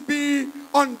journeys be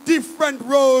on different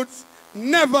roads,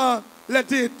 never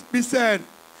let it be said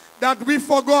that we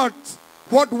forgot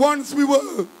what once we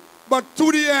were, but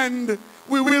to the end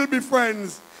we will be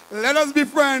friends. Let us be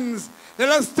friends. Let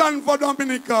us stand for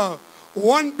Dominica.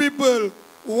 One people,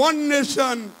 one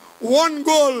nation, one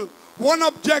goal, one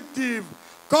objective,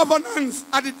 governance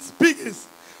at its biggest.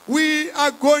 We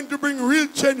are going to bring real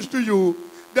change to you.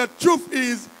 The truth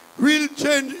is, real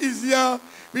change is here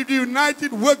with the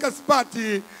United Workers'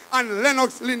 Party and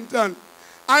Lennox Linton.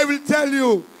 I will tell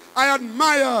you, I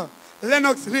admire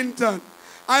Lennox Linton.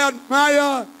 I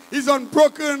admire his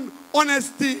unbroken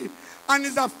honesty and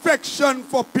his affection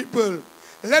for people.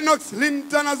 Lennox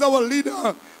Linton, as our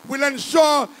leader, will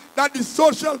ensure that the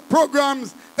social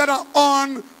programs that are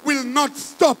on will not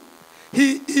stop.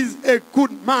 He is a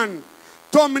good man.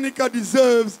 Dominica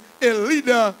deserves a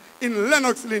leader in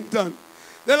Lennox Linton.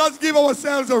 Let us give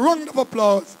ourselves a round of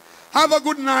applause. Have a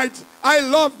good night. I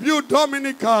love you,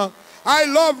 Dominica. I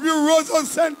love you, ROSEAU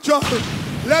Central.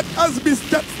 Let us be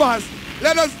steadfast.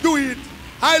 Let us do it.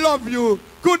 I love you.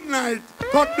 Good night.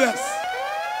 God bless.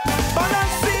 But I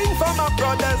sing for my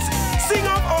brothers, sing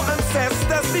of our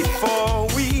ancestors before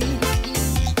we,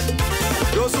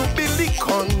 those who build the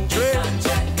country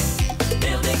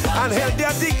and held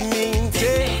their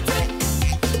dignity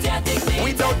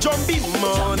without jumping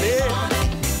money.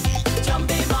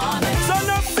 So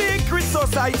no secret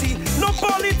society, no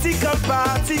political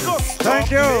party go stop.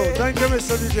 Thank you. Thank you,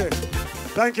 Mr. DJ.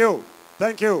 Thank you.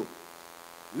 Thank you.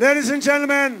 Ladies and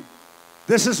gentlemen,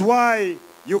 this is why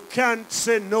you can't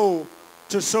say no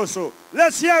to Soso.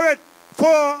 Let's hear it for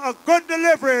a good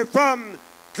delivery from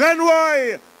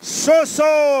Glenroy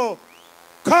Soso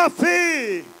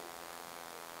Coffee.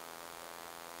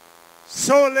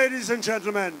 So, ladies and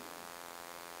gentlemen,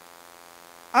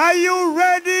 are you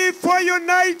ready for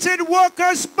United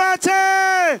Workers'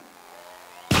 Party?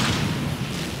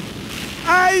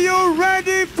 Are you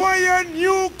ready for your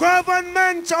new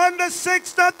government on the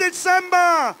 6th of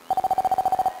December?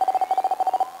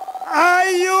 Are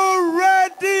you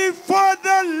ready for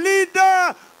the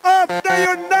leader of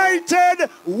the United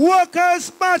Workers'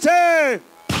 Party?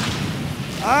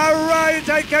 All right,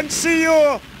 I can see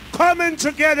you coming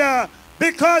together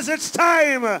because it's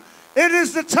time. It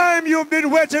is the time you've been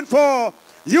waiting for.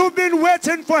 You've been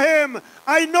waiting for him.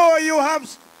 I know you have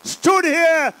stood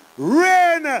here,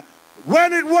 rain,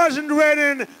 when it wasn't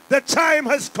raining. The time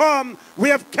has come. We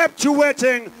have kept you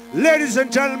waiting. Ladies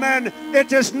and gentlemen,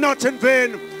 it is not in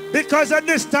vain, because at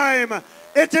this time,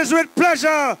 it is with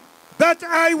pleasure that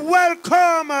I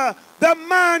welcome the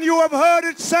man you have heard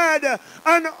it said,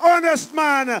 an honest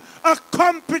man, a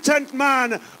competent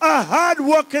man, a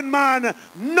hard-working man,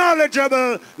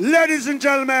 knowledgeable. Ladies and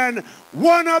gentlemen,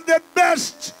 one of the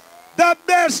best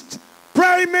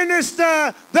Prime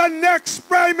Minister, the next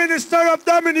Prime Minister of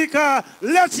Dominica.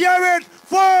 Let's hear it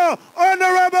for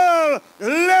Honorable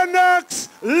Lennox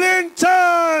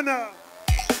Linton.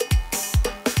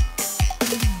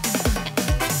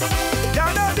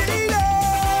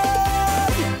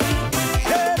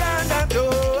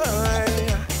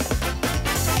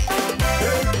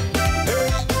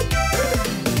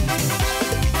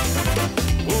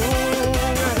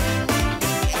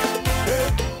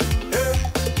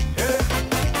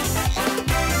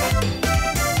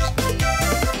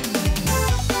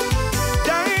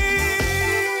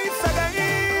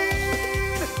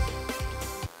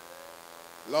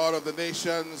 Lord of the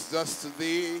nations, thus to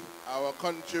thee, our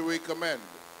country we commend.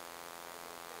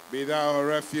 Be thou her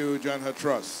refuge and her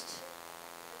trust,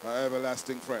 her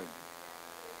everlasting friend.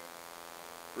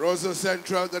 ROSEAU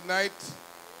Central, good night.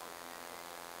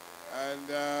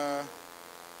 And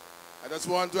I just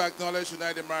want to acknowledge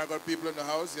United Marigold people in the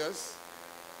house, yes?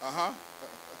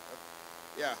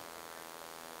 Yeah.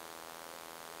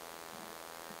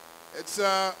 It's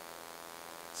a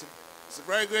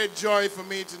very great joy for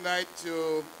me tonight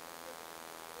to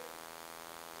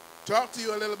talk to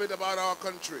you a little bit about our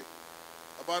country,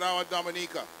 about our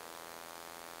Dominica.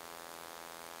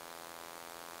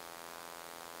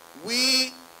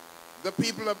 We, the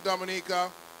people of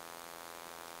Dominica,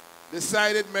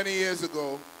 decided many years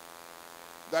ago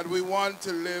that we want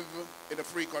to live in a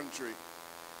free country.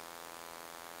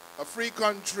 A free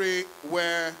country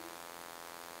where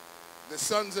the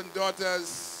sons and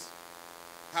daughters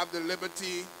have the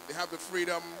liberty, they have the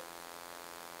freedom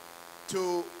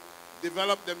to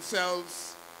develop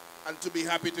themselves and to be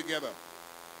happy together.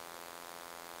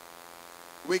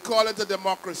 We call it a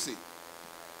democracy.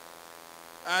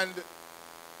 And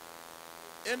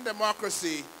in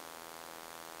democracy,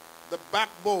 the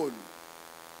backbone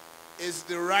is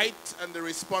the right and the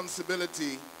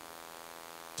responsibility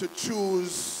to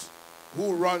choose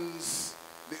who runs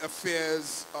the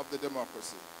affairs of the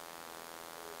democracy.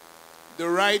 The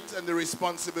right and the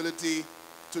responsibility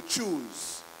to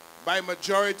choose by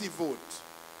majority vote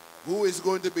who is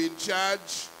going to be in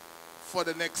charge for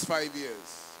the next 5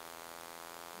 years.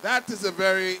 That is a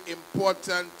very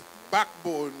important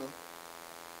backbone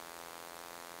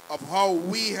of how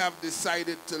we have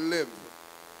decided to live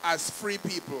as free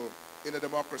people in a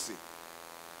democracy.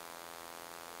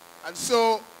 And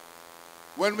so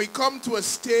when we come to a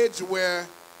stage where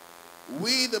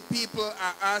we the people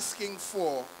are asking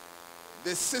for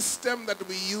the system that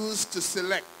we use to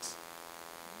select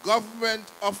government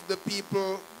of the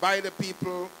people, by the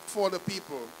people, for the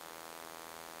people,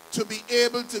 to be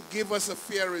able to give us a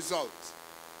fair result,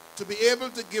 to be able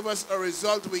to give us a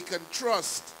result we can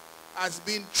trust as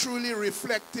being truly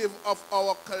reflective of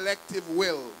our collective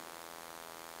will,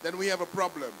 then we have a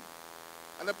problem.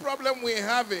 And the problem we're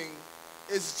having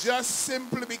is just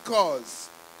simply because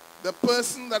the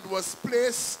person that was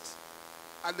placed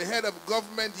at the head of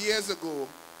government years ago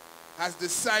has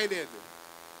decided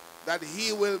that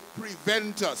he will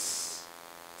prevent us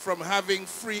from having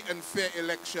free and fair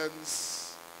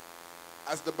elections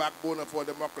as the backbone of our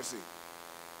democracy.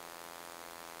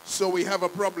 So we have a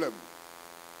problem.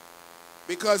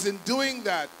 Because in doing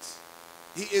that,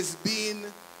 he is being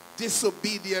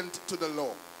disobedient to the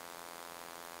law.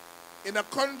 In a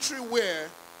country where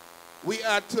we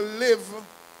are to live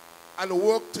and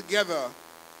work together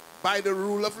by the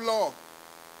rule of law.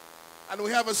 And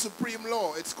we have a supreme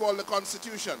law. It's called the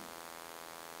Constitution.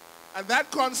 And that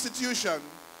Constitution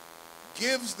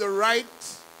gives the right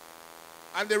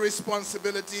and the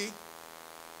responsibility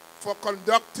for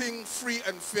conducting free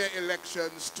and fair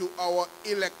elections to our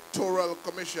electoral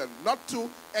commission, not to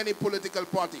any political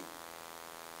party.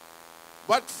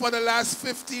 But for the last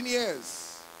 15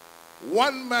 years,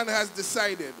 one man has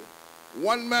decided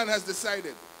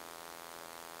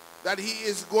that he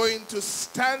is going to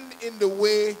stand in the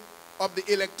way of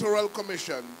the Electoral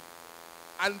Commission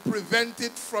and prevent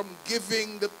it from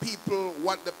giving the people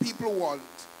what the people want,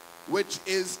 which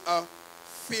is a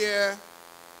fair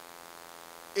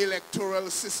electoral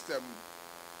system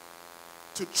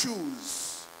to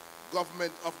choose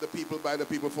government of the people, by the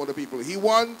people, for the people. He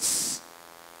wants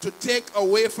to take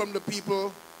away from the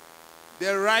people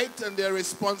their right and their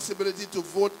responsibility to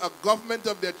vote a government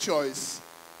of their choice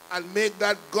and make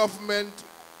that government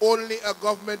only a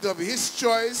government of his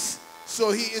choice,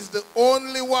 so he is the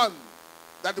only one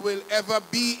that will ever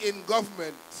be in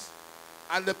government,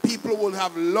 and the people will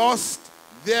have lost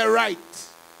their right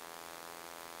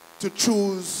to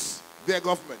choose their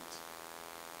government.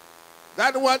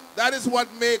 That is what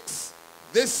makes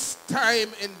this time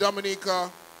in Dominica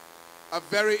a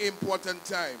very important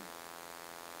time.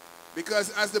 Because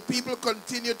as the people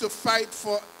continue to fight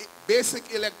for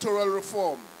basic electoral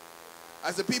reform,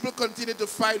 as the people continue to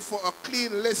fight for a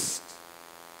clean list,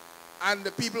 and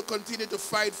the people continue to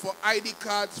fight for ID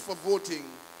cards for voting,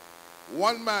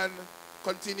 one man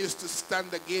continues to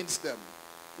stand against them.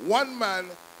 One man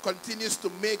continues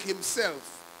to make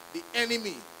himself the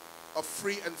enemy of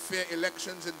free and fair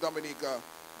elections in Dominica,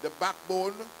 the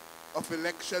backbone of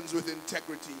elections with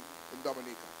integrity in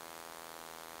Dominica.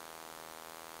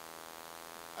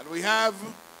 And we have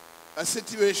a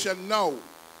situation now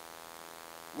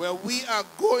where we are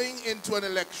going into an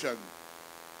election,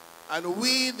 and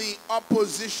we, the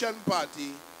opposition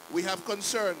party, we have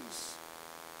concerns.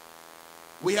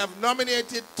 We have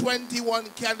nominated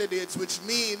 21 candidates, which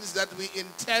means that we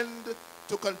intend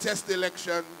to contest the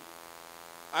election,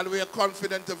 and we are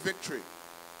confident of victory.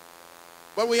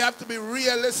 But we have to be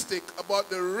realistic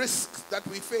about the risks that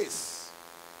we face.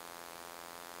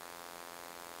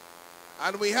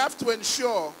 And we have to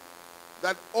ensure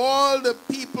that all the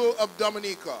people of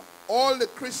Dominica, all the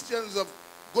Christians of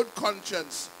good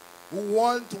conscience who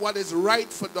want what is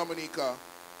right for Dominica,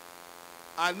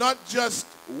 are not just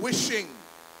wishing,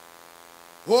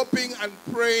 hoping and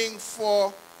praying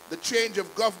for the change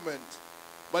of government,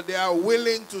 but they are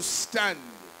willing to stand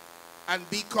and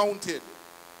be counted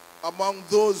among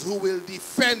those who will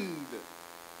defend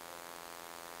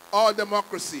our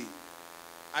democracy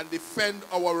and defend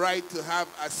our right to have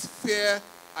as fair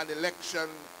an election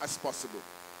as possible.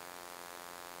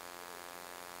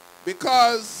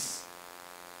 Because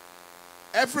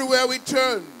everywhere we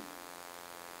turn,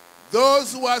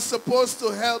 those who are supposed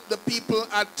to help the people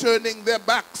are turning their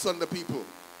backs on the people.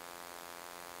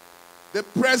 The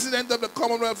President of the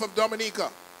Commonwealth of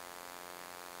Dominica,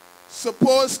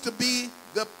 supposed to be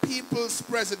the people's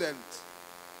president,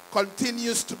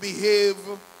 continues to behave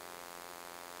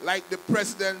like the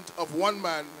president of one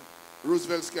man,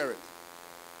 Roosevelt Skerrit.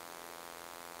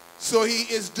 So he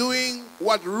is doing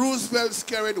what Roosevelt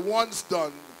Skerrit once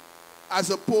done, as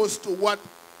opposed to what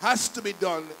has to be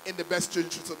done in the best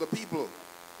interests of the people.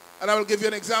 And I will give you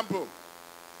an example.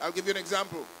 I'll give you an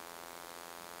example.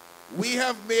 We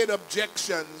have made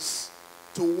objections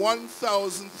to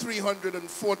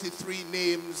 1,343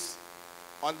 names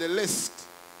on the list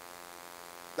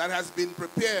that has been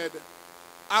prepared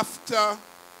after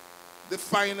the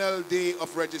final day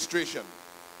of registration.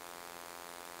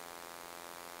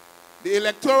 The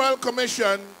Electoral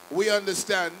Commission, we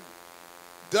understand,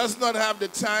 does not have the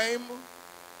time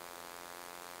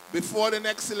before the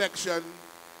next election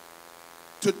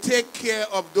to take care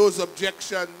of those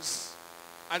objections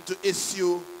and to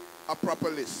issue a proper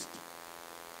list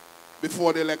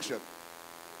before the election.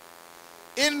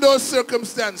 In those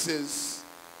circumstances,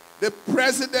 the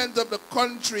president of the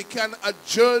country can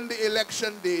adjourn the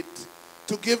election date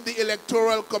to give the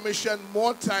Electoral Commission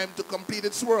more time to complete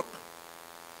its work.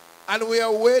 And we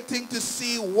are waiting to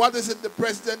see what is it the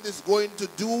president is going to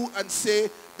do and say,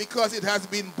 because it has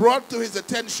been brought to his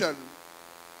attention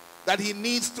that he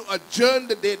needs to adjourn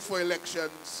the date for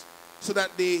elections so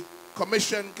that the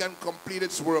commission can complete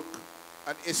its work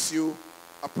and issue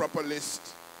a proper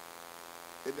list.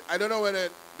 I don't know whether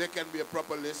there can be a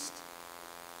proper list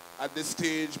at this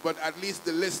stage, but at least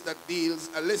the list that deals,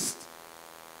 a list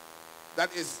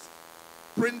that is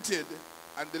printed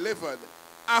and delivered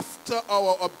after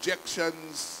our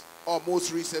objections, our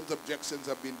most recent objections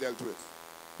have been dealt with,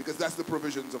 because that's the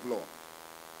provisions of law.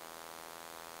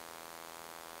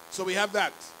 So we have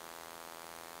that.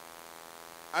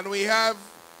 And we have,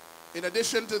 in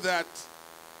addition to that,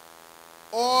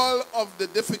 all of the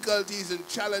difficulties and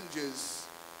challenges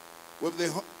with the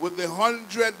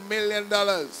 $100 million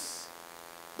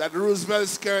that Roosevelt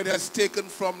Skerrit has taken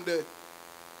from the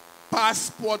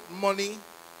passport money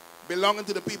belonging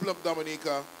to the people of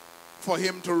Dominica for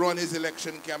him to run his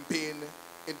election campaign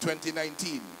in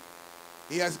 2019.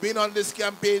 He has been on this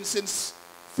campaign since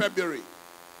February,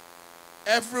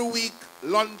 every week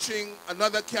launching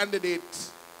another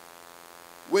candidate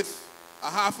with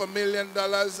 $500,000,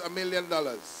 $1 million.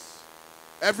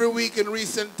 Every week in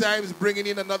recent times bringing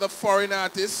in another foreign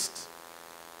artist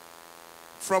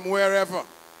from wherever.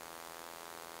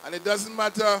 And it doesn't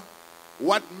matter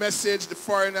what message the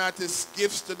foreign artist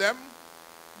gives to them.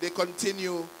 they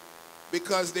continue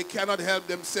because they cannot help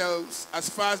themselves as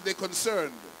far as they're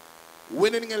concerned.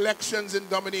 Winning elections in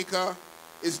Dominica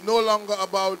is no longer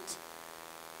about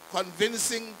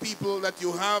convincing people that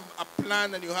you have a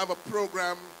plan and you have a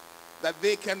program that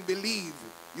they can believe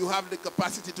you have the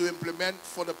capacity to implement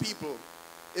for the people.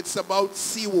 It's about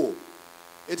ROSEAU.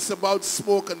 It's about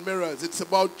smoke and mirrors. It's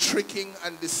about tricking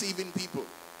and deceiving people.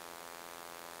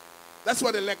 That's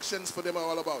what elections for them are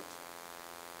all about.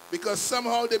 Because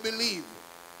somehow they believe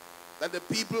that the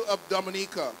people of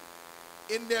Dominica,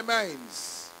 in their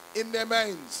minds,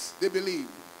 they believe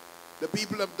the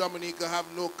people of Dominica have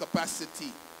no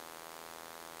capacity.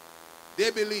 They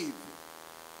believe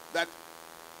that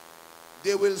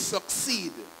they will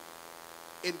succeed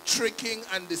in tricking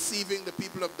and deceiving the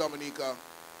people of Dominica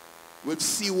with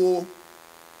ROSEAU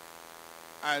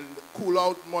and cool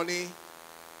out money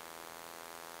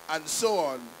and so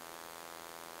on.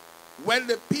 When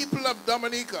the people of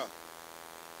Dominica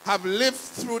have lived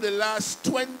through the last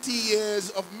 20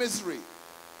 years of misery,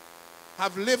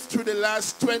 have lived through the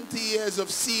last 20 years of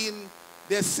seeing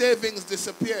their savings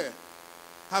disappear,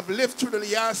 have lived through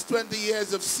the last 20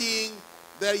 years of seeing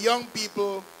their young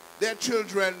people, their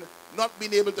children, not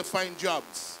being able to find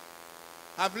jobs,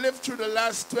 have lived through the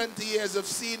last 20 years of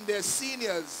seeing their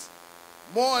seniors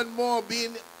more and more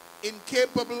being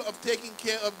incapable of taking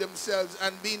care of themselves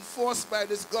and being forced by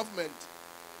this government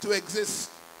to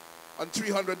exist on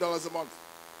 $300 a month.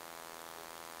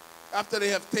 After they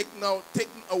have taken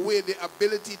away the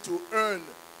ability to earn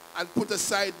and put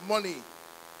aside money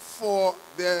for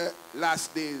their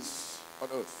last days on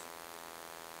earth.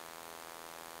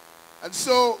 And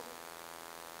so,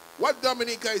 what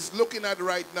Dominica is looking at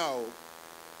right now,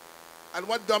 and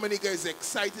what Dominica is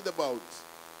excited about,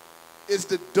 is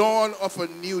the dawn of a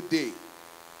new day.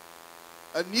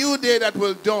 A new day that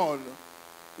will dawn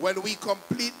when we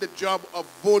complete the job of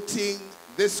voting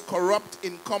this corrupt,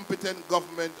 incompetent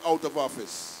government out of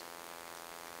office.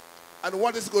 And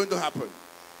what is going to happen?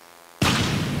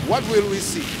 What will we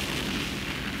see?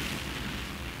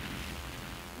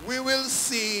 We will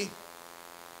see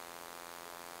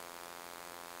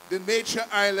the nature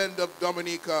island of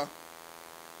Dominica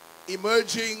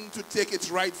emerging to take its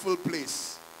rightful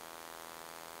place,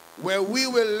 where we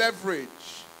will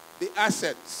leverage the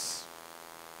assets,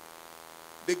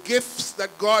 the gifts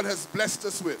that God has blessed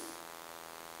us with,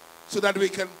 so that we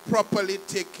can properly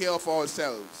take care of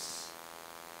ourselves.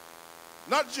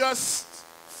 Not just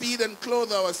feed and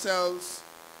clothe ourselves,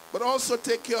 but also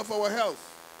take care of our health.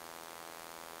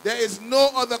 There is no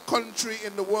other country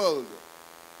in the world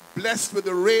blessed with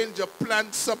a range of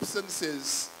plant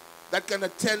substances that can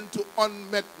attend to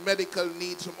unmet medical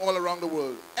needs from all around the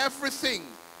world. Everything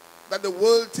that the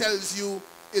world tells you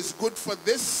is good for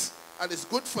this and is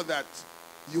good for that,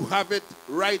 you have it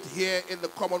right here in the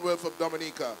Commonwealth of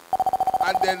Dominica.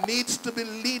 And there needs to be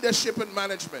leadership and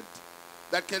management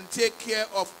that can take care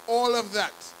of all of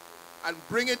that and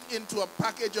bring it into a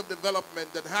package of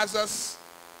development that has us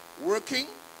working,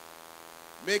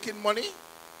 making money,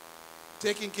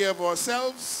 taking care of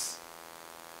ourselves,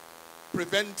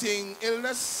 preventing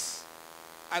illness,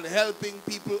 and helping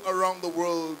people around the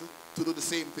world to do the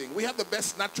same thing. We have the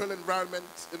best natural environment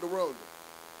in the world.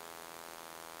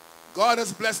 God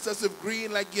has blessed us with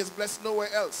green like he has blessed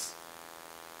nowhere else.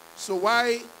 So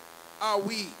why are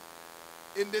we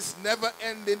in this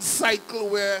never-ending cycle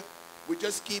where we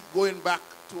just keep going back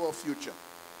to our future?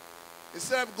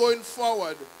 Instead of going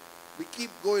forward, we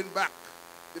keep going back.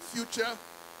 The future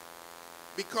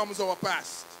becomes our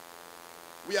past.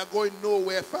 We are going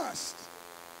nowhere fast.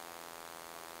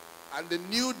 And the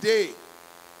new day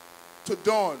to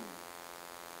dawn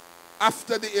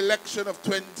after the election of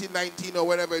 2019 or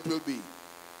whenever it will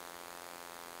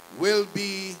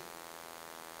be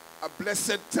a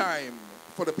blessed time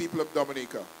for the people of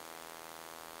Dominica.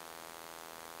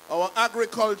 Our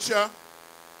agriculture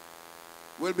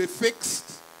will be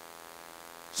fixed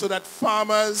so that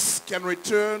farmers can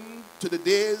return to the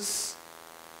days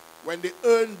when they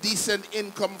earn decent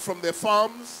income from their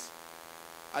farms,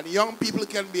 and young people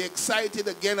can be excited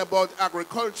again about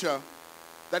agriculture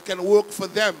that can work for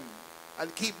them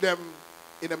and keep them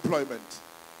in employment.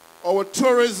 Our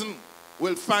tourism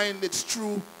will find its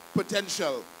true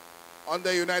potential under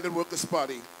the United Workers'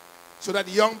 Party, so that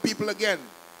young people again,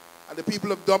 and the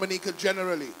people of Dominica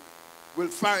generally, will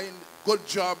find good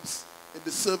jobs in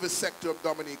the service sector of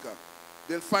Dominica.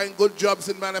 They'll find good jobs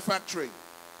in manufacturing,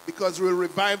 because we'll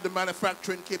revive the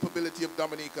manufacturing capability of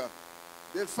Dominica.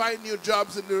 They'll find new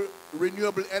jobs in the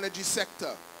renewable energy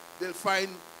sector. They'll find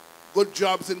good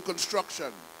jobs in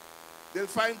construction. They'll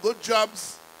find good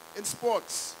jobs in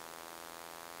sports.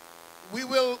 We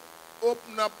will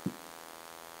open up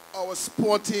our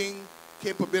sporting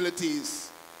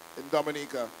capabilities in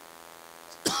Dominica,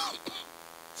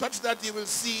 such that you will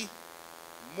see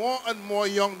more and more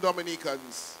young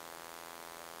Dominicans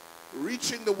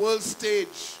reaching the world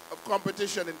stage of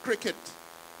competition in cricket,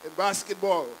 in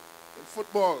basketball, in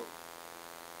football.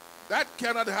 That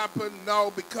cannot happen now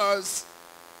because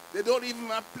they don't even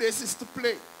have places to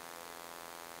play.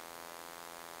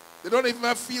 They don't even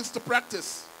have fields to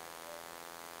practice.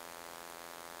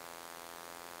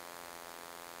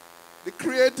 The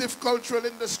creative cultural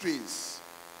industries,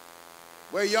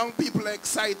 where young people are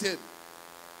excited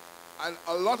and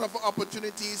a lot of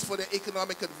opportunities for their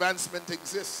economic advancement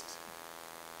exist.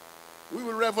 We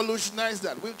will revolutionize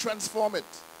that. We'll transform it.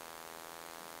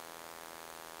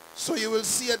 So you will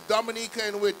see a Dominica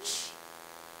in which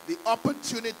the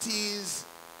opportunities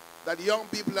that young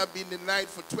people have been denied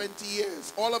for 20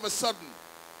 years, all of a sudden,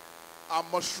 are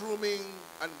mushrooming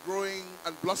and growing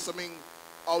and blossoming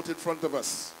out in front of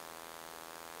us.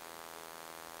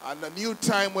 And a new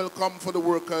time will come for the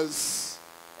workers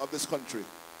of this country,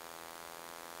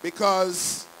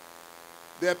 because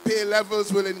their pay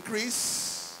levels will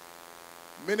increase.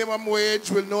 Minimum wage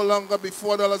will no longer be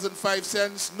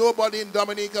 $4.05. Nobody in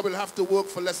Dominica will have to work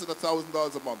for less than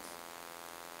 $1,000 a month.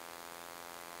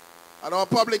 And our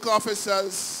public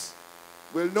officers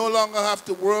will no longer have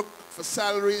to work for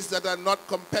salaries that are not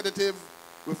competitive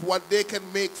with what they can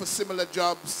make for similar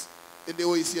jobs in the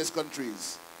OECS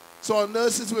countries. So our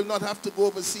nurses will not have to go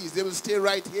overseas. They will stay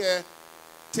right here,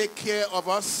 take care of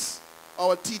us.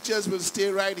 Our teachers will stay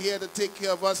right here to take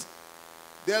care of us.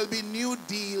 There'll be new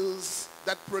deals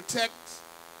that protect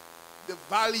the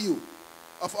value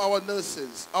of our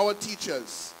nurses, our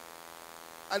teachers,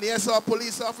 and yes, our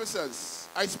police officers.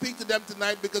 I speak to them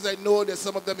tonight because I know there's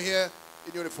some of them here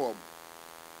in uniform.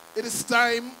 It is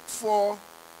time for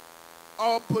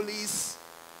our police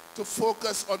to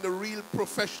focus on the real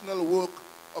professional work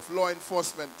of law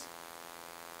enforcement,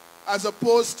 as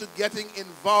opposed to getting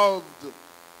involved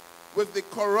with the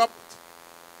corrupt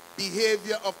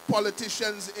behavior of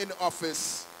politicians in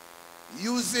office,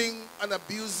 using and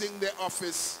abusing their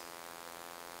office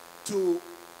to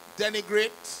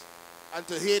denigrate and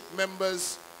to hate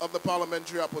members of the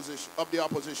parliamentary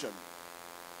opposition.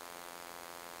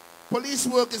 Police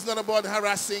work is not about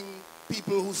harassing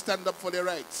people who stand up for their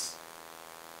rights.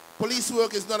 Police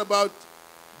work is not about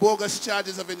bogus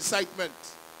charges of incitement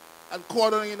and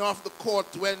cordoning off the court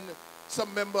when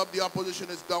some member of the opposition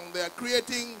is down there,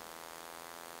 creating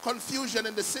confusion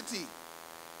in the city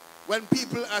when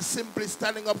people are simply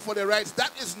standing up for their rights.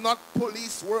 That is not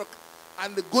police work,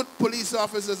 and the good police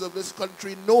officers of this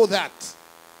country know that,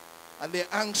 and they're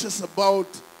anxious about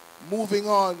moving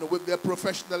on with their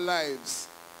professional lives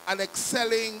and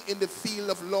excelling in the field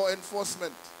of law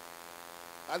enforcement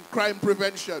and crime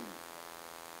prevention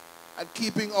and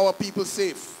keeping our people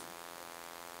safe.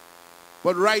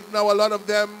 But right now, a lot of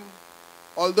them,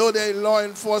 although they're in law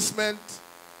enforcement,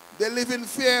 they live in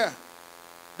fear.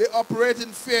 They operate in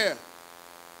fear.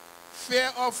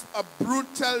 Fear of a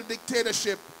brutal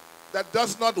dictatorship that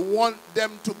does not want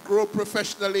them to grow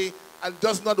professionally and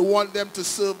does not want them to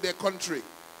serve their country.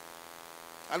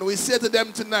 And we say to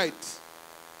them tonight,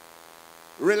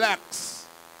 relax.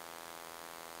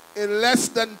 In less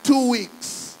than 2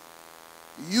 weeks,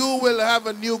 you will have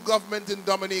a new government in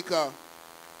Dominica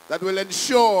that will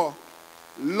ensure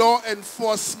law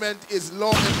enforcement is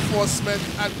law enforcement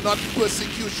and not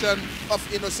persecution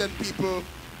of innocent people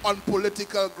on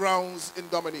political grounds in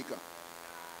Dominica.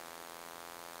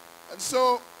 And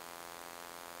so,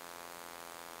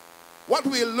 what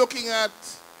we're looking at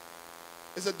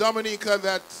is a Dominica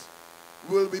that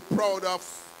we'll be proud of,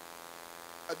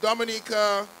 a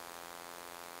Dominica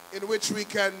in which we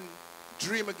can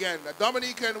dream again, a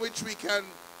Dominica in which we can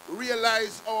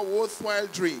realize our worthwhile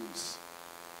dreams,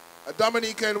 a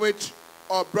Dominica in which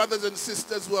our brothers and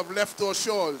sisters who have left our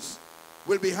shores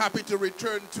will be happy to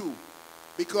return to,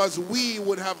 because we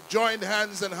would have joined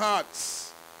hands and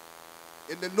hearts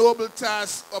in the noble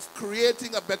task of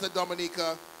creating a better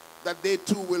Dominica that they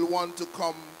too will want to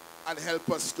come and help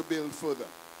us to build further.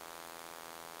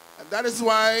 And that is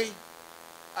why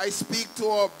I speak to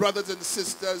our brothers and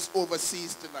sisters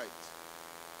overseas tonight.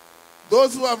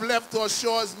 Those who have left our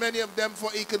shores, many of them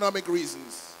for economic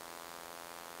reasons.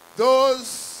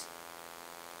 Those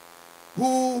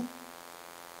who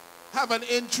have an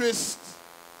interest,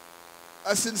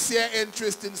 a sincere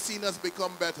interest in seeing us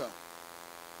become better.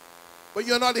 But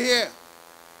you're not here.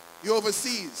 You're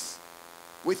overseas.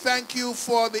 We thank you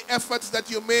for the efforts that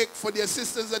you make, for the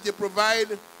assistance that you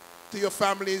provide to your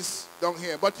families down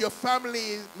here. But your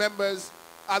family members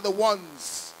are the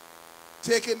ones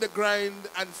taking the grind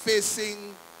and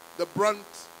facing the brunt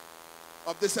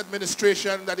of this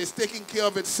administration that is taking care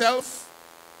of itself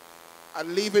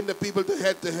and leaving the people to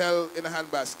head to hell in a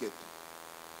handbasket.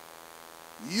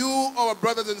 You, our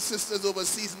brothers and sisters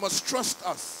overseas, must trust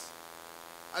us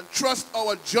and trust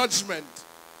our judgment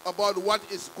about what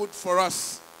is good for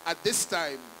us at this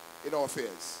time in our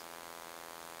affairs.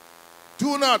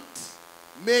 Do not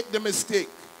make the mistake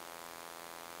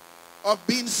of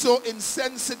being so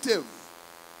insensitive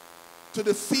to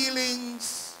the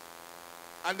feelings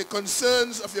and the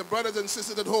concerns of your brothers and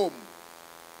sisters at home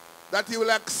that you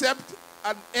will accept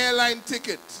an airline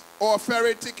ticket or a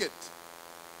ferry ticket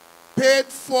paid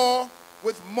for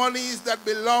with monies that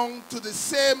belong to the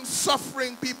same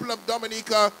suffering people of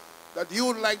Dominica that you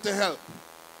would like to help.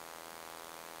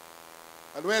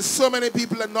 And where so many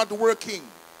people are not working,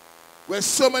 where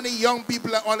so many young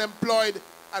people are unemployed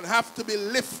and have to be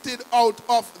lifted out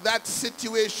of that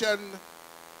situation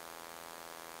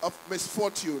of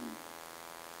misfortune,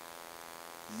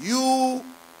 you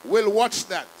will watch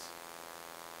that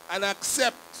and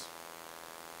accept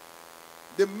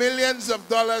the millions of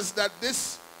dollars that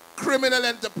this criminal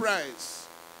enterprise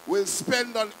will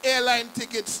spend on airline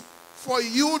tickets for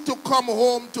you to come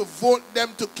home to vote them,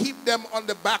 to keep them on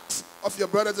the backs of your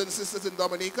brothers and sisters in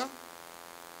Dominica.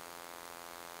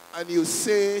 And you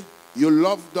say you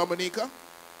love Dominica.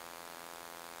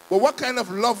 But what kind of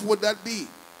love would that be?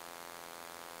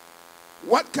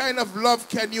 What kind of love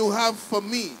can you have for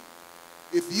me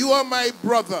if you are my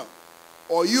brother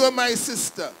or you are my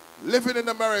sister living in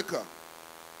America?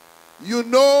 You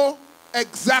know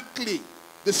exactly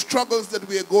the struggles that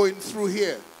we are going through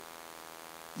here.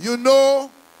 You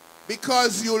know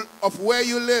because of where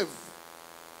you live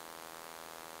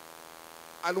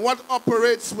and what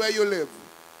operates where you live,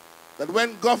 that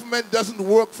when government doesn't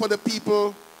work for the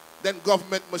people, then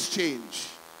government must change.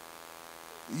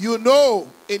 You know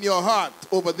in your heart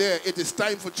over there it is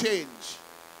time for change,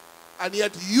 and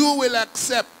yet you will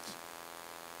accept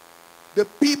the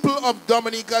people of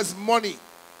Dominica's money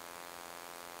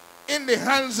in the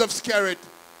hands of Scarrett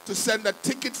to send a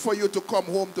ticket for you to come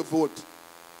home to vote.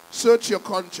 Search your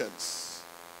conscience.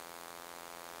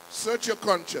 Search your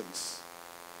conscience.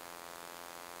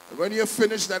 And when you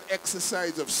finish that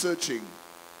exercise of searching,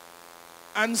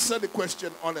 answer the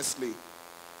question honestly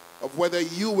of whether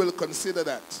you will consider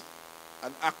that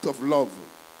an act of love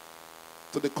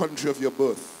to the country of your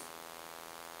birth.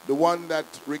 The one that,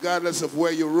 regardless of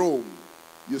where you roam,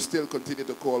 you still continue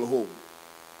to call home.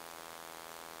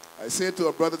 I say to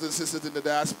our brothers and sisters in the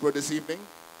diaspora this evening,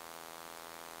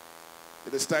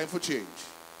 it is time for change.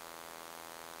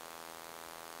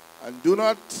 And do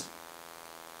not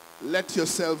let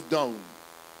yourself down,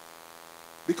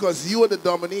 because you are the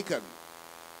Dominican.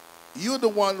 You're the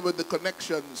one with the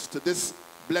connections to this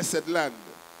blessed land,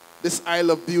 this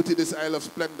Isle of Beauty, this Isle of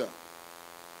Splendor.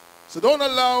 So don't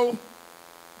allow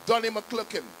Donnie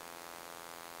McClurkin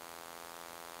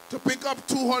to pick up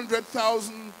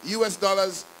 $200,000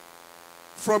 US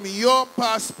from your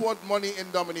passport money in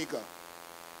Dominica,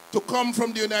 to come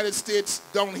from the United States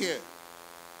down here,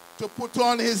 to put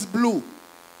on his blue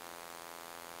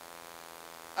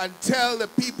and tell the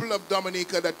people of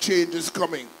Dominica that change is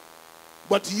coming.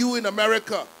 But you in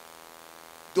America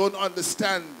don't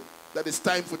understand that it's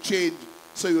time for change,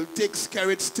 so you'll take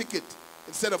Scarrett's ticket.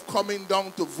 Instead of coming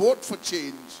down to vote for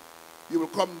change, you will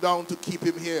come down to keep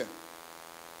him here.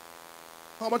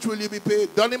 How much will you be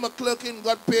paid? Donnie McClurkin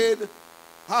got paid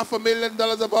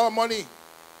 $500,000 of our money.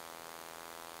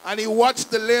 And he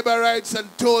watched the labor rights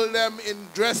and told them,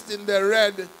 dressed in their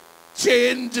red,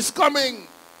 change is coming.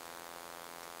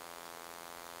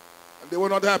 And they were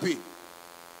not happy.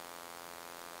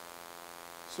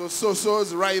 So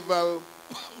Soso's rival,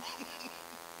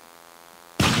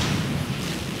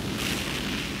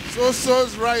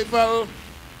 Soso's rival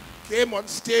came on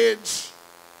stage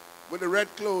with the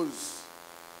red clothes.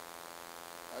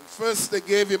 And first they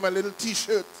gave him a little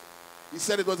t-shirt. He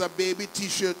said it was a baby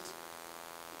t-shirt,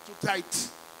 too tight.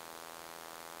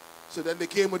 So then they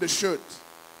came with a shirt.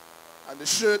 And the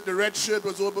shirt, the red shirt,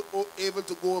 was able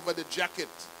to go over the jacket.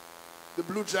 The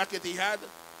blue jacket he had,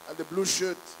 and the blue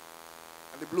shirt,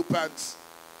 and the blue pants.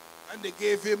 And they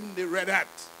gave him the red hat.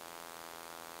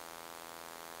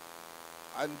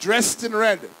 And dressed in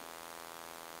red,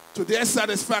 to their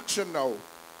satisfaction now,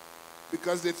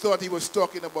 because they thought he was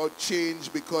talking about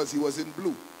change because he was in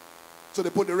blue. So they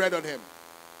put the red on him.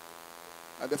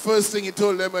 And the first thing he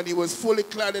told them, when he was fully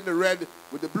clad in the red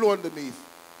with the blue underneath,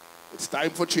 it's time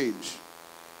for change.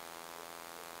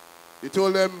 He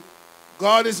told them,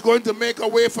 God is going to make a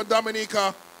way for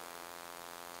Dominica.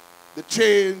 The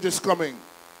change is coming.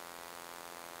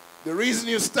 The reason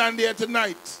you stand here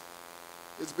tonight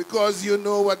is because you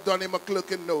know what Donnie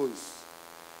McClurkin knows.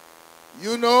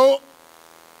 You know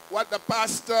what the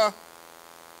pastor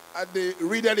at the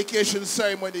rededication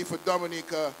ceremony for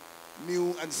Dominica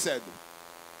knew and said.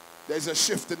 There's a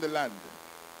shift in the land.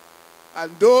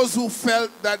 And those who felt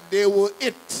that they were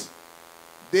it,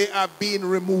 they are being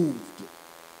removed.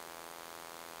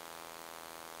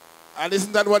 And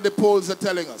isn't that what the polls are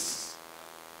telling us?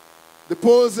 The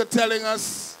polls are telling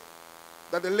us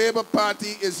that the Labour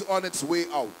Party is on its way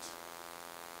out.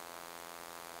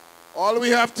 All we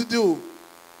have to do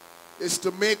is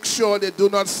to make sure they do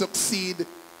not succeed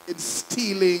in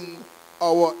stealing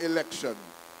our election.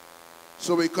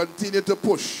 So we continue to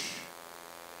push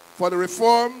for the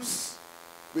reforms.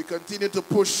 We continue to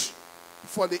push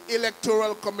for the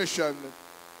Electoral Commission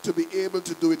to be able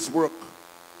to do its work.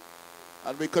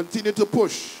 And we continue to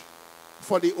push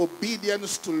for the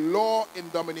obedience to law in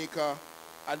Dominica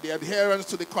and the adherence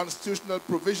to the constitutional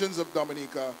provisions of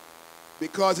Dominica,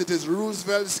 because it is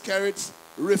Roosevelt Skerritt's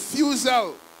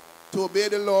refusal to obey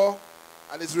the law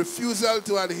and his refusal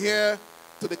to adhere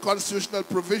to the constitutional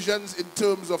provisions in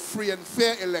terms of free and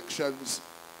fair elections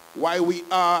why we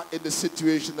are in the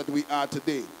situation that we are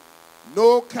today.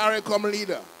 No CARICOM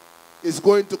leader is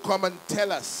going to come and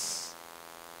tell us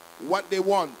what they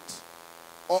want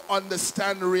or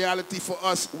understand the reality for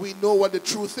us. We know what the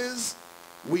truth is.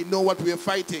 We know what we are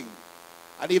fighting.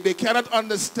 And if they cannot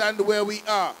understand where we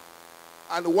are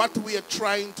and what we are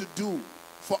trying to do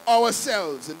for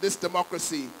ourselves in this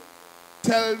democracy,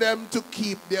 tell them to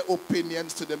keep their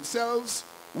opinions to themselves.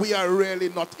 We are really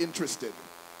not interested.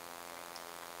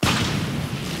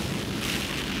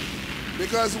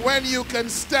 Because when you can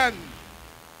stand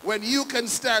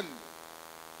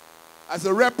as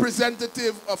a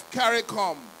representative of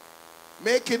CARICOM,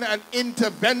 making an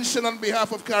intervention on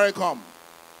behalf of CARICOM,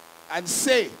 and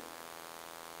say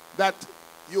that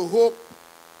you hope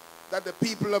that the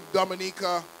people of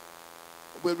Dominica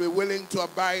will be willing to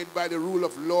abide by the rule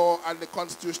of law and the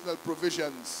constitutional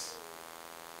provisions.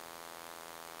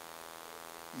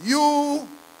 You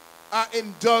are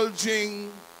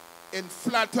indulging in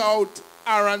flat-out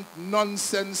arrant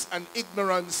nonsense and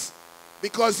ignorance,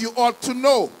 because you ought to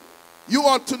know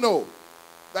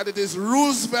that it is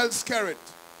Roosevelt Skerritt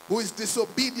who is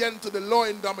disobedient to the law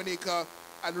in Dominica,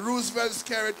 and Roosevelt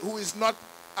Skerritt who is not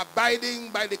abiding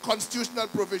by the constitutional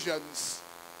provisions,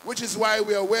 which is why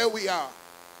we are where we are.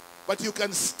 But you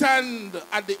can stand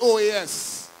at the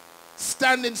OAS,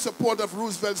 stand in support of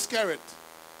Roosevelt Skerritt,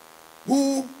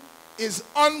 who is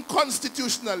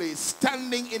unconstitutionally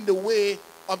standing in the way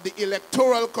of the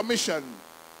Electoral Commission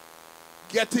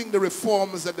getting the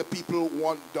reforms that the people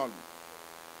want done.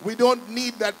 We don't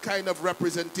need that kind of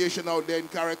representation out there in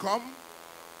CARICOM.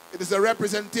 It is a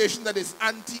representation that is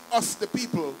anti-us, the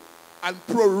people, and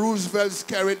pro-Roosevelt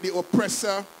Skerritt, the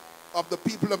oppressor of the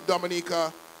people of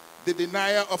Dominica, the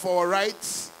denier of our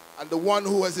rights, and the one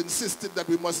who has insisted that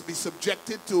we must be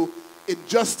subjected to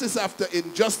injustice after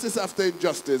injustice after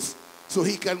injustice so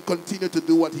he can continue to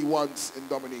do what he wants in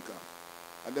Dominica.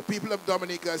 And the people of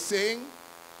Dominica are saying,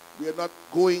 we are not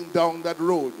going down that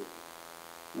road.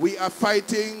 We are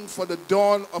fighting for the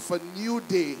dawn of a new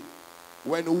day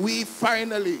when we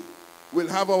finally will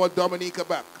have our Dominica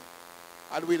back.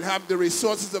 And we'll have the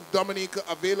resources of Dominica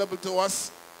available to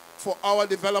us for our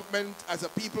development as a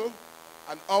people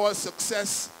and our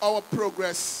success, our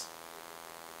progress,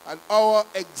 and our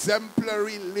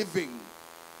exemplary living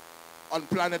on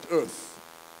planet Earth.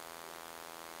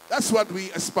 That's what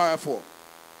we aspire for.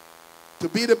 To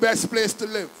be the best place to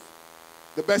live,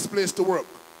 the best place to work,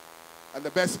 and the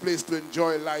best place to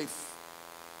enjoy life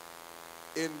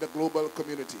in the global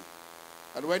community.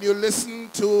 And when you listen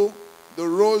to the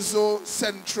ROSEAU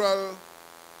Central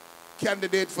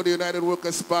candidate for the United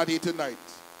Workers' Party tonight,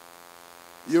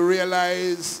 you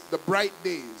realize the bright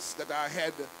days that are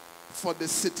ahead for the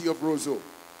city of ROSEAU.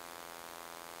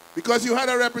 Because you had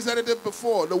a representative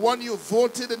before, the one you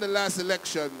voted in the last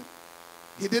election,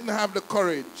 he didn't have the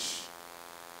courage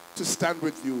to stand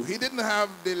with you. He didn't have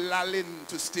the lalin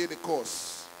to stay the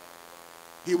course.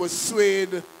 He was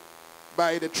swayed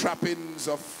by the trappings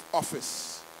of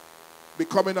office,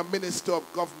 becoming a minister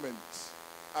of government,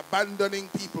 abandoning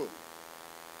people,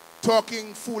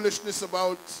 talking foolishness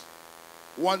about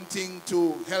wanting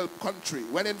to help country,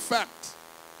 when in fact,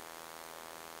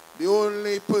 the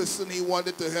only person he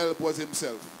wanted to help was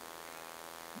himself.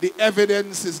 The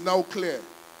evidence is now clear.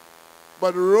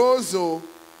 But ROSEAU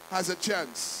has a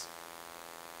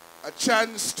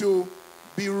chance to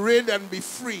be rid and be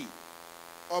free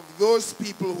of those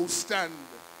people who stand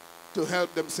to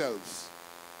help themselves.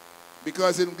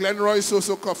 Because in Glenroy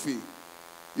Soso Coffee,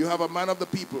 You have a man of the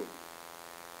people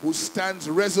who stands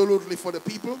resolutely for the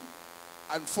people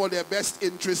and for their best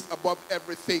interest above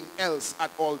everything else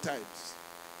at all times.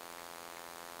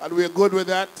 And we're good with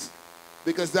that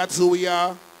because that's who we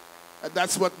are, and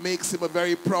that's what makes him a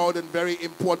very proud and very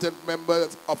important member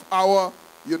of our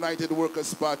United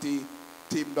Workers' Party,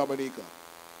 Team Dominica.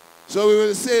 So we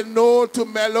will say no to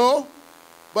Mello,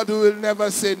 but we will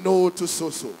never say no to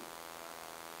Soso.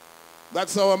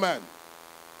 That's our man.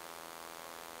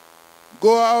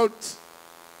 Go out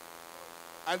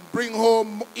and bring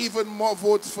home even more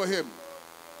votes for him.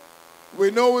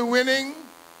 We know we're winning,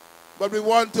 but we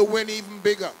want to win even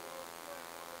bigger.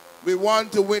 We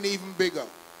want to win even bigger.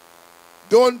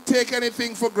 Don't take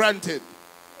anything for granted.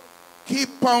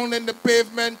 Keep pounding the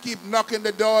pavement, keep knocking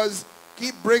the doors,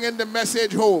 keep bringing the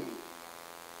message home.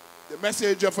 The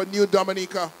message of a new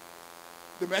Dominica,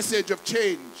 the message of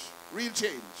change, real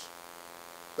change,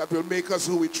 that will make us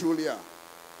who we truly are.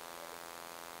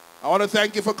 I want to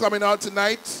thank you for coming out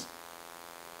tonight.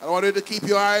 I want you to keep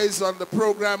your eyes on the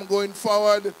program going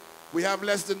forward. We have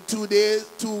less than 2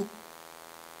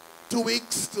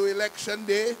 weeks to election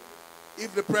day,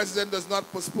 if the president does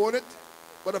not postpone it.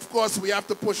 But of course, we have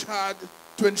to push hard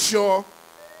to ensure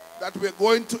that we're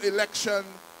going to election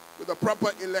with a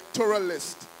proper electoral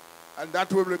list. And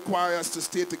that will require us to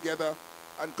stay together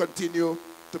and continue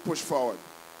to push forward.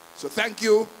 So thank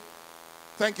you.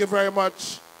 Thank you very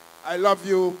much. I love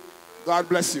you. God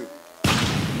bless you.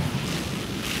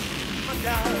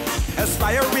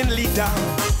 Aspiring leader,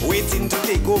 waiting to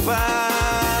take over.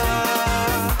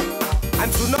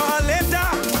 And sooner or later,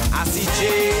 I see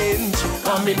change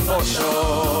coming for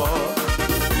sure.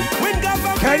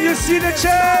 Can you see the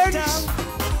change?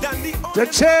 The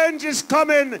change is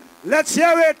coming. Let's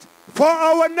hear it for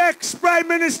our next Prime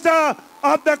Minister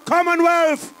of the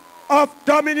Commonwealth of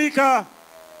Dominica.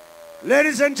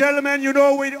 Ladies and gentlemen, you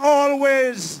know we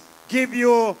always give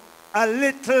you a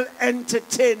little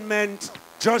entertainment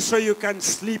just so you can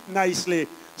sleep nicely.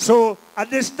 So at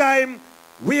this time,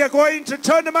 we are going to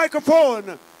turn the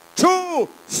microphone to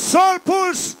Soul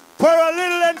Pulse for a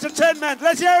little entertainment.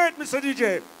 Let's hear it, Mr.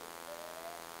 DJ.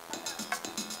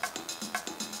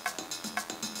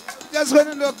 Just going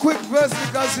to do a quick verse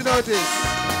because you know this.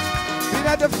 Be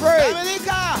not afraid.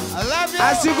 Dominica, I love you.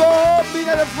 As you go home, be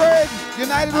not afraid.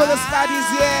 United Workers' Party is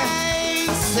here.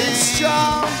 Be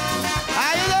strong.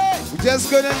 We're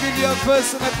just going to give you a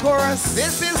verse and a chorus.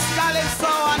 This is Calypso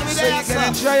and we so you can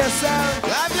enjoy yourself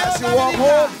as you walk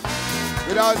home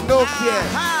without no fear.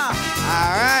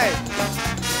 All right.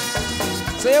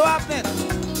 So you're happening.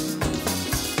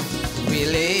 We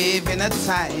live in a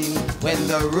time when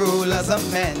the rulers of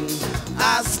men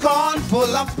are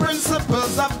scornful of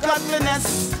principles of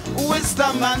godliness,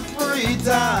 wisdom and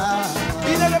freedom.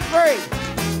 Be not afraid.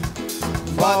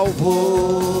 But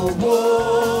whoa,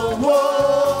 whoa,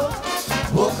 whoa,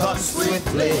 who comes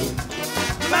swiftly?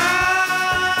 Man!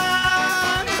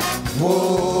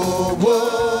 Whoa,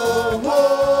 whoa,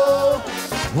 whoa,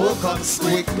 who comes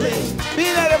quickly?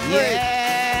 Be not afraid.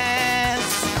 Yes!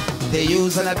 They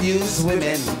use and abuse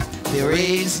women. They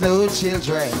raise no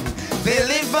children. They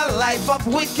live a life of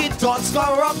wicked thoughts,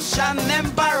 corruption,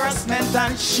 embarrassment,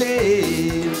 and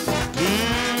shame.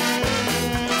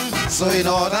 So in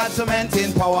order to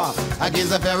maintain power against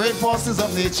the very forces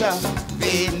of nature,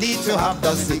 they need to have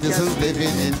the citizens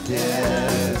living in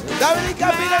fear.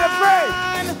 Dominica, be not afraid.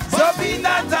 So be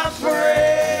not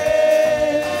afraid.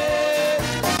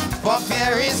 For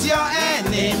fear is your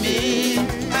enemy.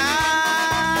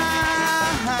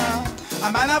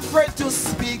 A man afraid to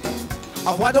speak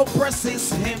of what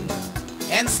oppresses him,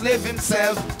 enslave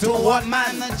himself to one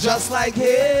man just like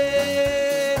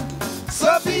him.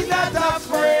 So be not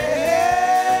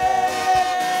afraid,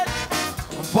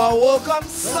 for will come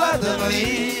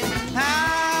suddenly.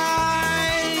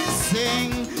 I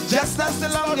sing just as the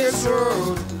longest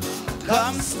road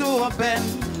comes to a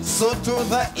bend, so through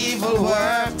the evil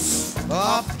works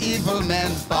of evil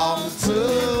men bound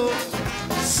to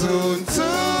soon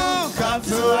to come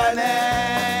to an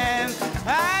end.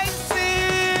 I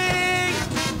sing,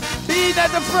 be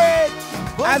not afraid,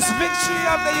 as victory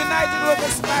of the United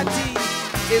Workers' Party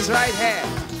is right here.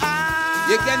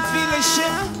 You can feel the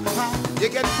shift, you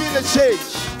can feel the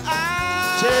change.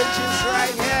 Change is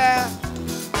right here.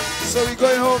 So we're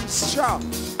going home strong.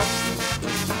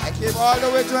 I came all the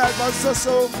way to help us,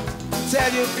 so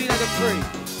tell you, be not afraid.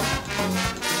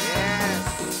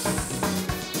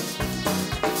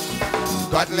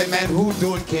 Godly men who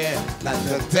don't care that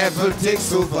the devil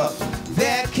takes over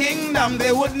their kingdom,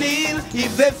 they would kneel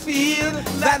if they feel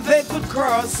that they could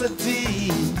cross a T.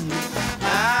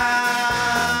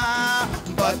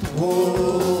 But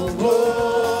whoa,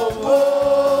 whoa,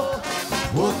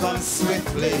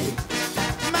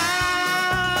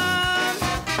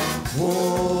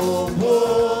 Whoa,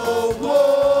 whoa,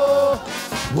 whoa.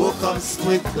 Who comes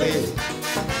quickly?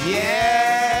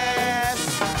 Yes.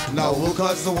 Now who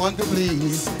calls the one to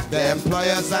please the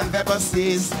employers and their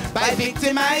bosses by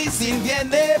victimizing their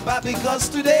neighbor because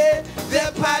today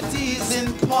their party is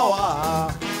in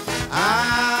power.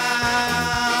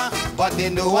 But they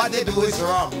know what they do is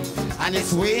wrong, and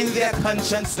it's weighing their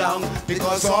conscience down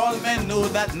because all men know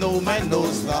that no man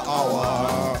knows the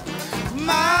hour.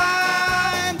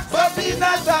 Man, but be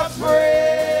not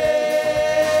afraid,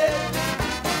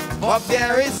 but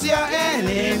there is your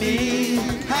enemy.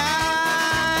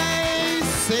 I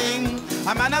sing,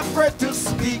 I'm unafraid to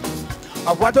speak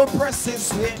of what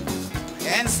oppresses him,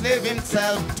 enslave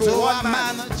himself to a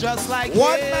man just like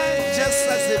One him. man just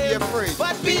as if you're afraid.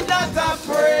 But be not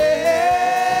afraid,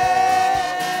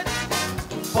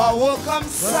 for will come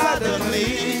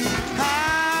suddenly.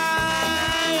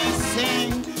 I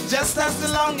sing, just as the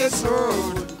longest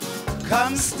road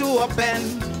comes to a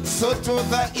bend, so to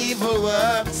the evil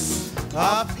works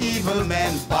of evil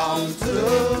men bound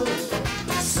to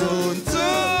soon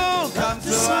to come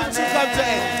to an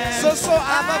end. So I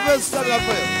have a verse to go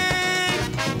for you.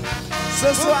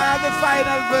 So I have the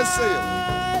final verse for you.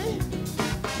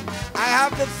 I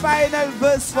have the final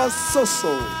verse for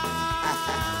So.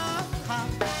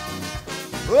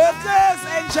 Workers,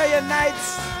 enjoy your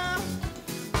nights.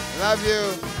 Love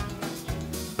you.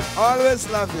 Always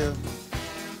love you.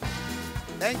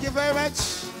 Thank you very much.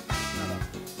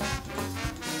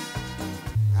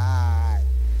 Hi.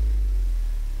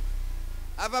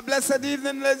 Have a blessed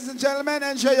evening, ladies and gentlemen.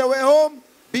 Enjoy your way home.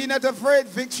 Be not afraid.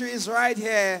 Victory is right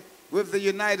here with the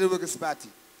United Workers' Party.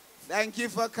 Thank you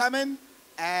for coming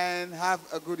and have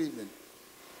a good evening.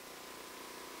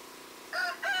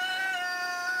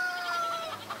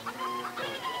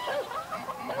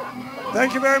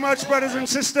 Thank you very much, brothers and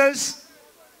sisters.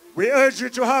 We urge you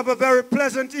to have a very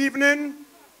pleasant evening,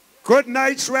 good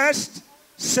night's rest,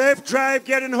 safe drive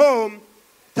getting home.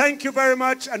 Thank you very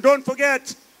much. And don't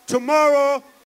forget, tomorrow